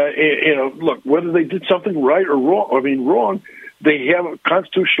 Look, whether they did something right or wrong, they have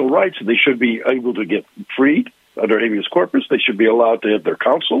constitutional rights, and they should be able to get freed under habeas corpus. They should be allowed to have their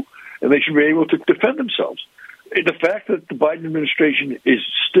counsel, and they should be able to defend themselves. The fact that the Biden administration is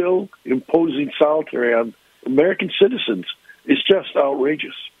still imposing solitary on American citizens is just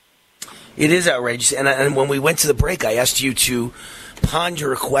outrageous. It is outrageous. And when we went to the break, I asked you to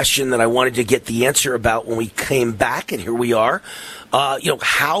ponder a question that I wanted to get the answer about when we came back, and here we are.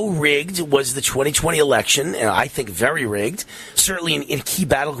 How rigged was the 2020 election? And I think very rigged. Certainly in key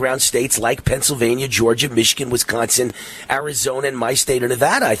battleground states like Pennsylvania, Georgia, Michigan, Wisconsin, Arizona, and my state of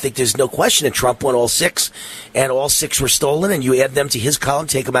Nevada. I think there's no question that Trump won all 6, and all 6 were stolen. And you add them to his column,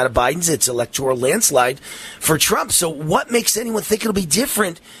 take them out of Biden's, it's electoral landslide for Trump. So what makes anyone think it'll be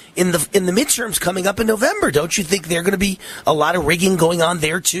different in the midterms coming up in November? Don't you think there are going to be a lot of rigging going on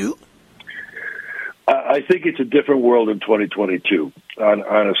there too? I think it's a different world in 2022,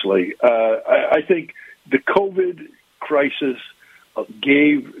 honestly. I think the COVID crisis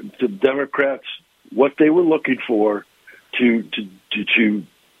gave the Democrats what they were looking for to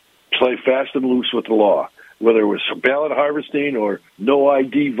play fast and loose with the law, whether it was ballot harvesting or no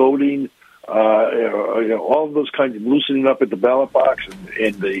ID voting, all of those kinds of loosening up at the ballot box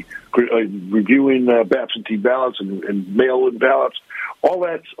and the reviewing absentee ballots and mail-in ballots. All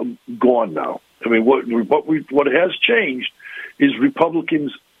that's gone now. I mean, what has changed is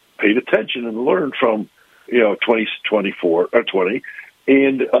Republicans paid attention and learned from 2024 or 20,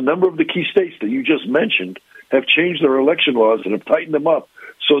 and a number of the key states that you just mentioned have changed their election laws and have tightened them up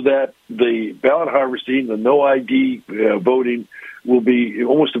so that the ballot harvesting, the no ID voting, will be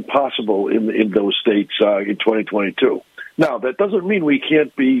almost impossible in those states in 2022. Now, that doesn't mean we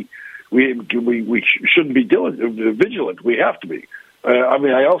can't be, we shouldn't be vigilant. We have to be.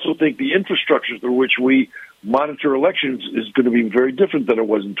 I also think the infrastructure through which we monitor elections is going to be very different than it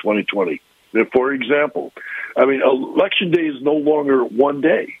was in 2020. For example, Election Day is no longer one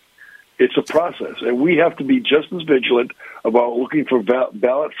day. It's a process, and we have to be just as vigilant about looking for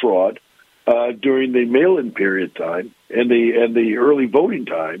ballot fraud during the mail-in period time and the early voting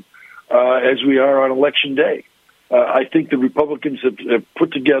time as we are on Election Day. I think the Republicans have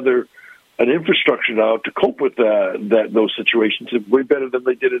put together an infrastructure now to cope with those situations way better than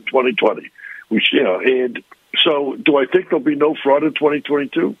they did in 2020. And so do I think there'll be no fraud in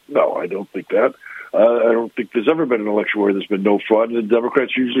 2022? No, I don't think that. I don't think there's ever been an election where there's been no fraud, and the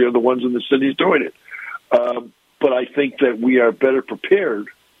Democrats usually are the ones in the cities doing it. But I think that we are better prepared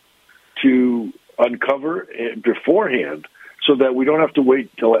to uncover beforehand so that we don't have to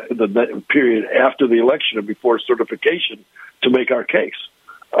wait till the period after the election and before certification to make our case.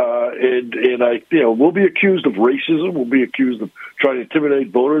 We'll be accused of racism. We'll be accused of trying to intimidate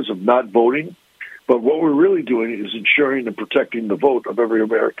voters, of not voting. But what we're really doing is ensuring and protecting the vote of every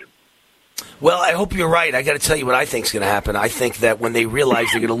American. Well, I hope you're right. I got to tell you what I think is going to happen. I think that when they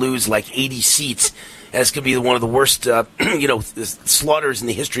realize they're going to lose like 80 seats, and it's going to be one of the worst, slaughters in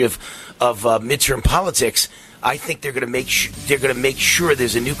the history of midterm politics. I think they're going to make sure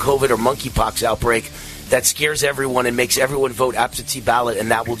there's a new COVID or monkeypox outbreak that scares everyone and makes everyone vote absentee ballot,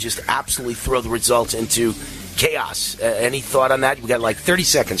 and that will just absolutely throw the results into chaos. Any thought on that? We've got like 30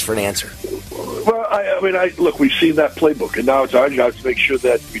 seconds for an answer. Well, look, we've seen that playbook, and now it's our job to make sure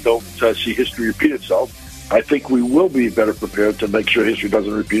that we don't see history repeat itself. I think we will be better prepared to make sure history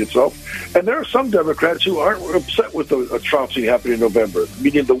doesn't repeat itself. And there are some Democrats who aren't upset with the atrocity happening in November,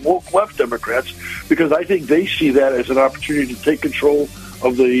 meaning the woke left Democrats, because I think they see that as an opportunity to take control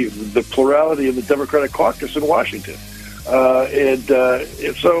of the plurality in the Democratic caucus in Washington.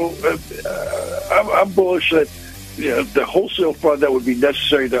 So I'm bullish that the wholesale fraud that would be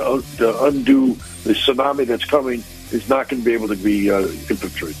necessary to undo the tsunami that's coming is not going to be able to be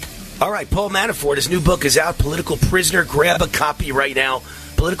infiltrated. All right, Paul Manafort, his new book is out, Political Prisoner. Grab a copy right now.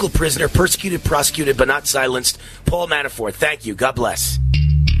 Political Prisoner, Persecuted, Prosecuted, but Not Silenced. Paul Manafort, thank you. God bless.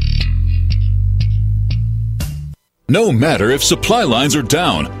 No matter if supply lines are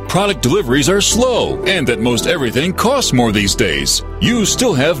down, product deliveries are slow, and that most everything costs more these days, you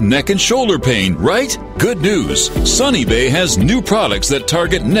still have neck and shoulder pain, right? Good news. Sunny Bay has new products that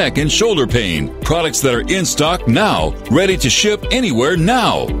target neck and shoulder pain. Products that are in stock now, ready to ship anywhere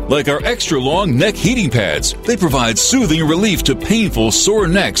now. Like our extra long neck heating pads. They provide soothing relief to painful sore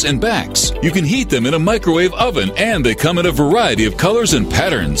necks and backs. You can heat them in a microwave oven, and they come in a variety of colors and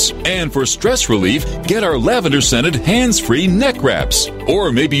patterns. And for stress relief, get our lavender-scented hands-free neck wraps.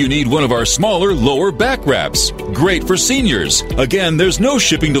 Or maybe you need one of our smaller lower back wraps. Great for seniors. Again, there's no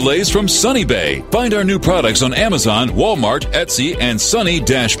shipping delays from Sunny Bay. Find our new products on Amazon, Walmart, Etsy, and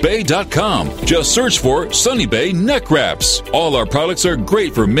sunny-bay.com. Just search for Sunny Bay neck wraps. All our products are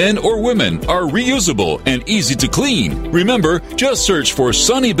great for men or women, are reusable, and easy to clean. Remember, just search for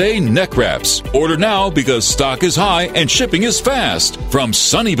Sunny Bay neck wraps. Order now because stock is high and shipping is fast. From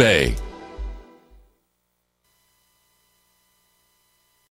Sunny Bay.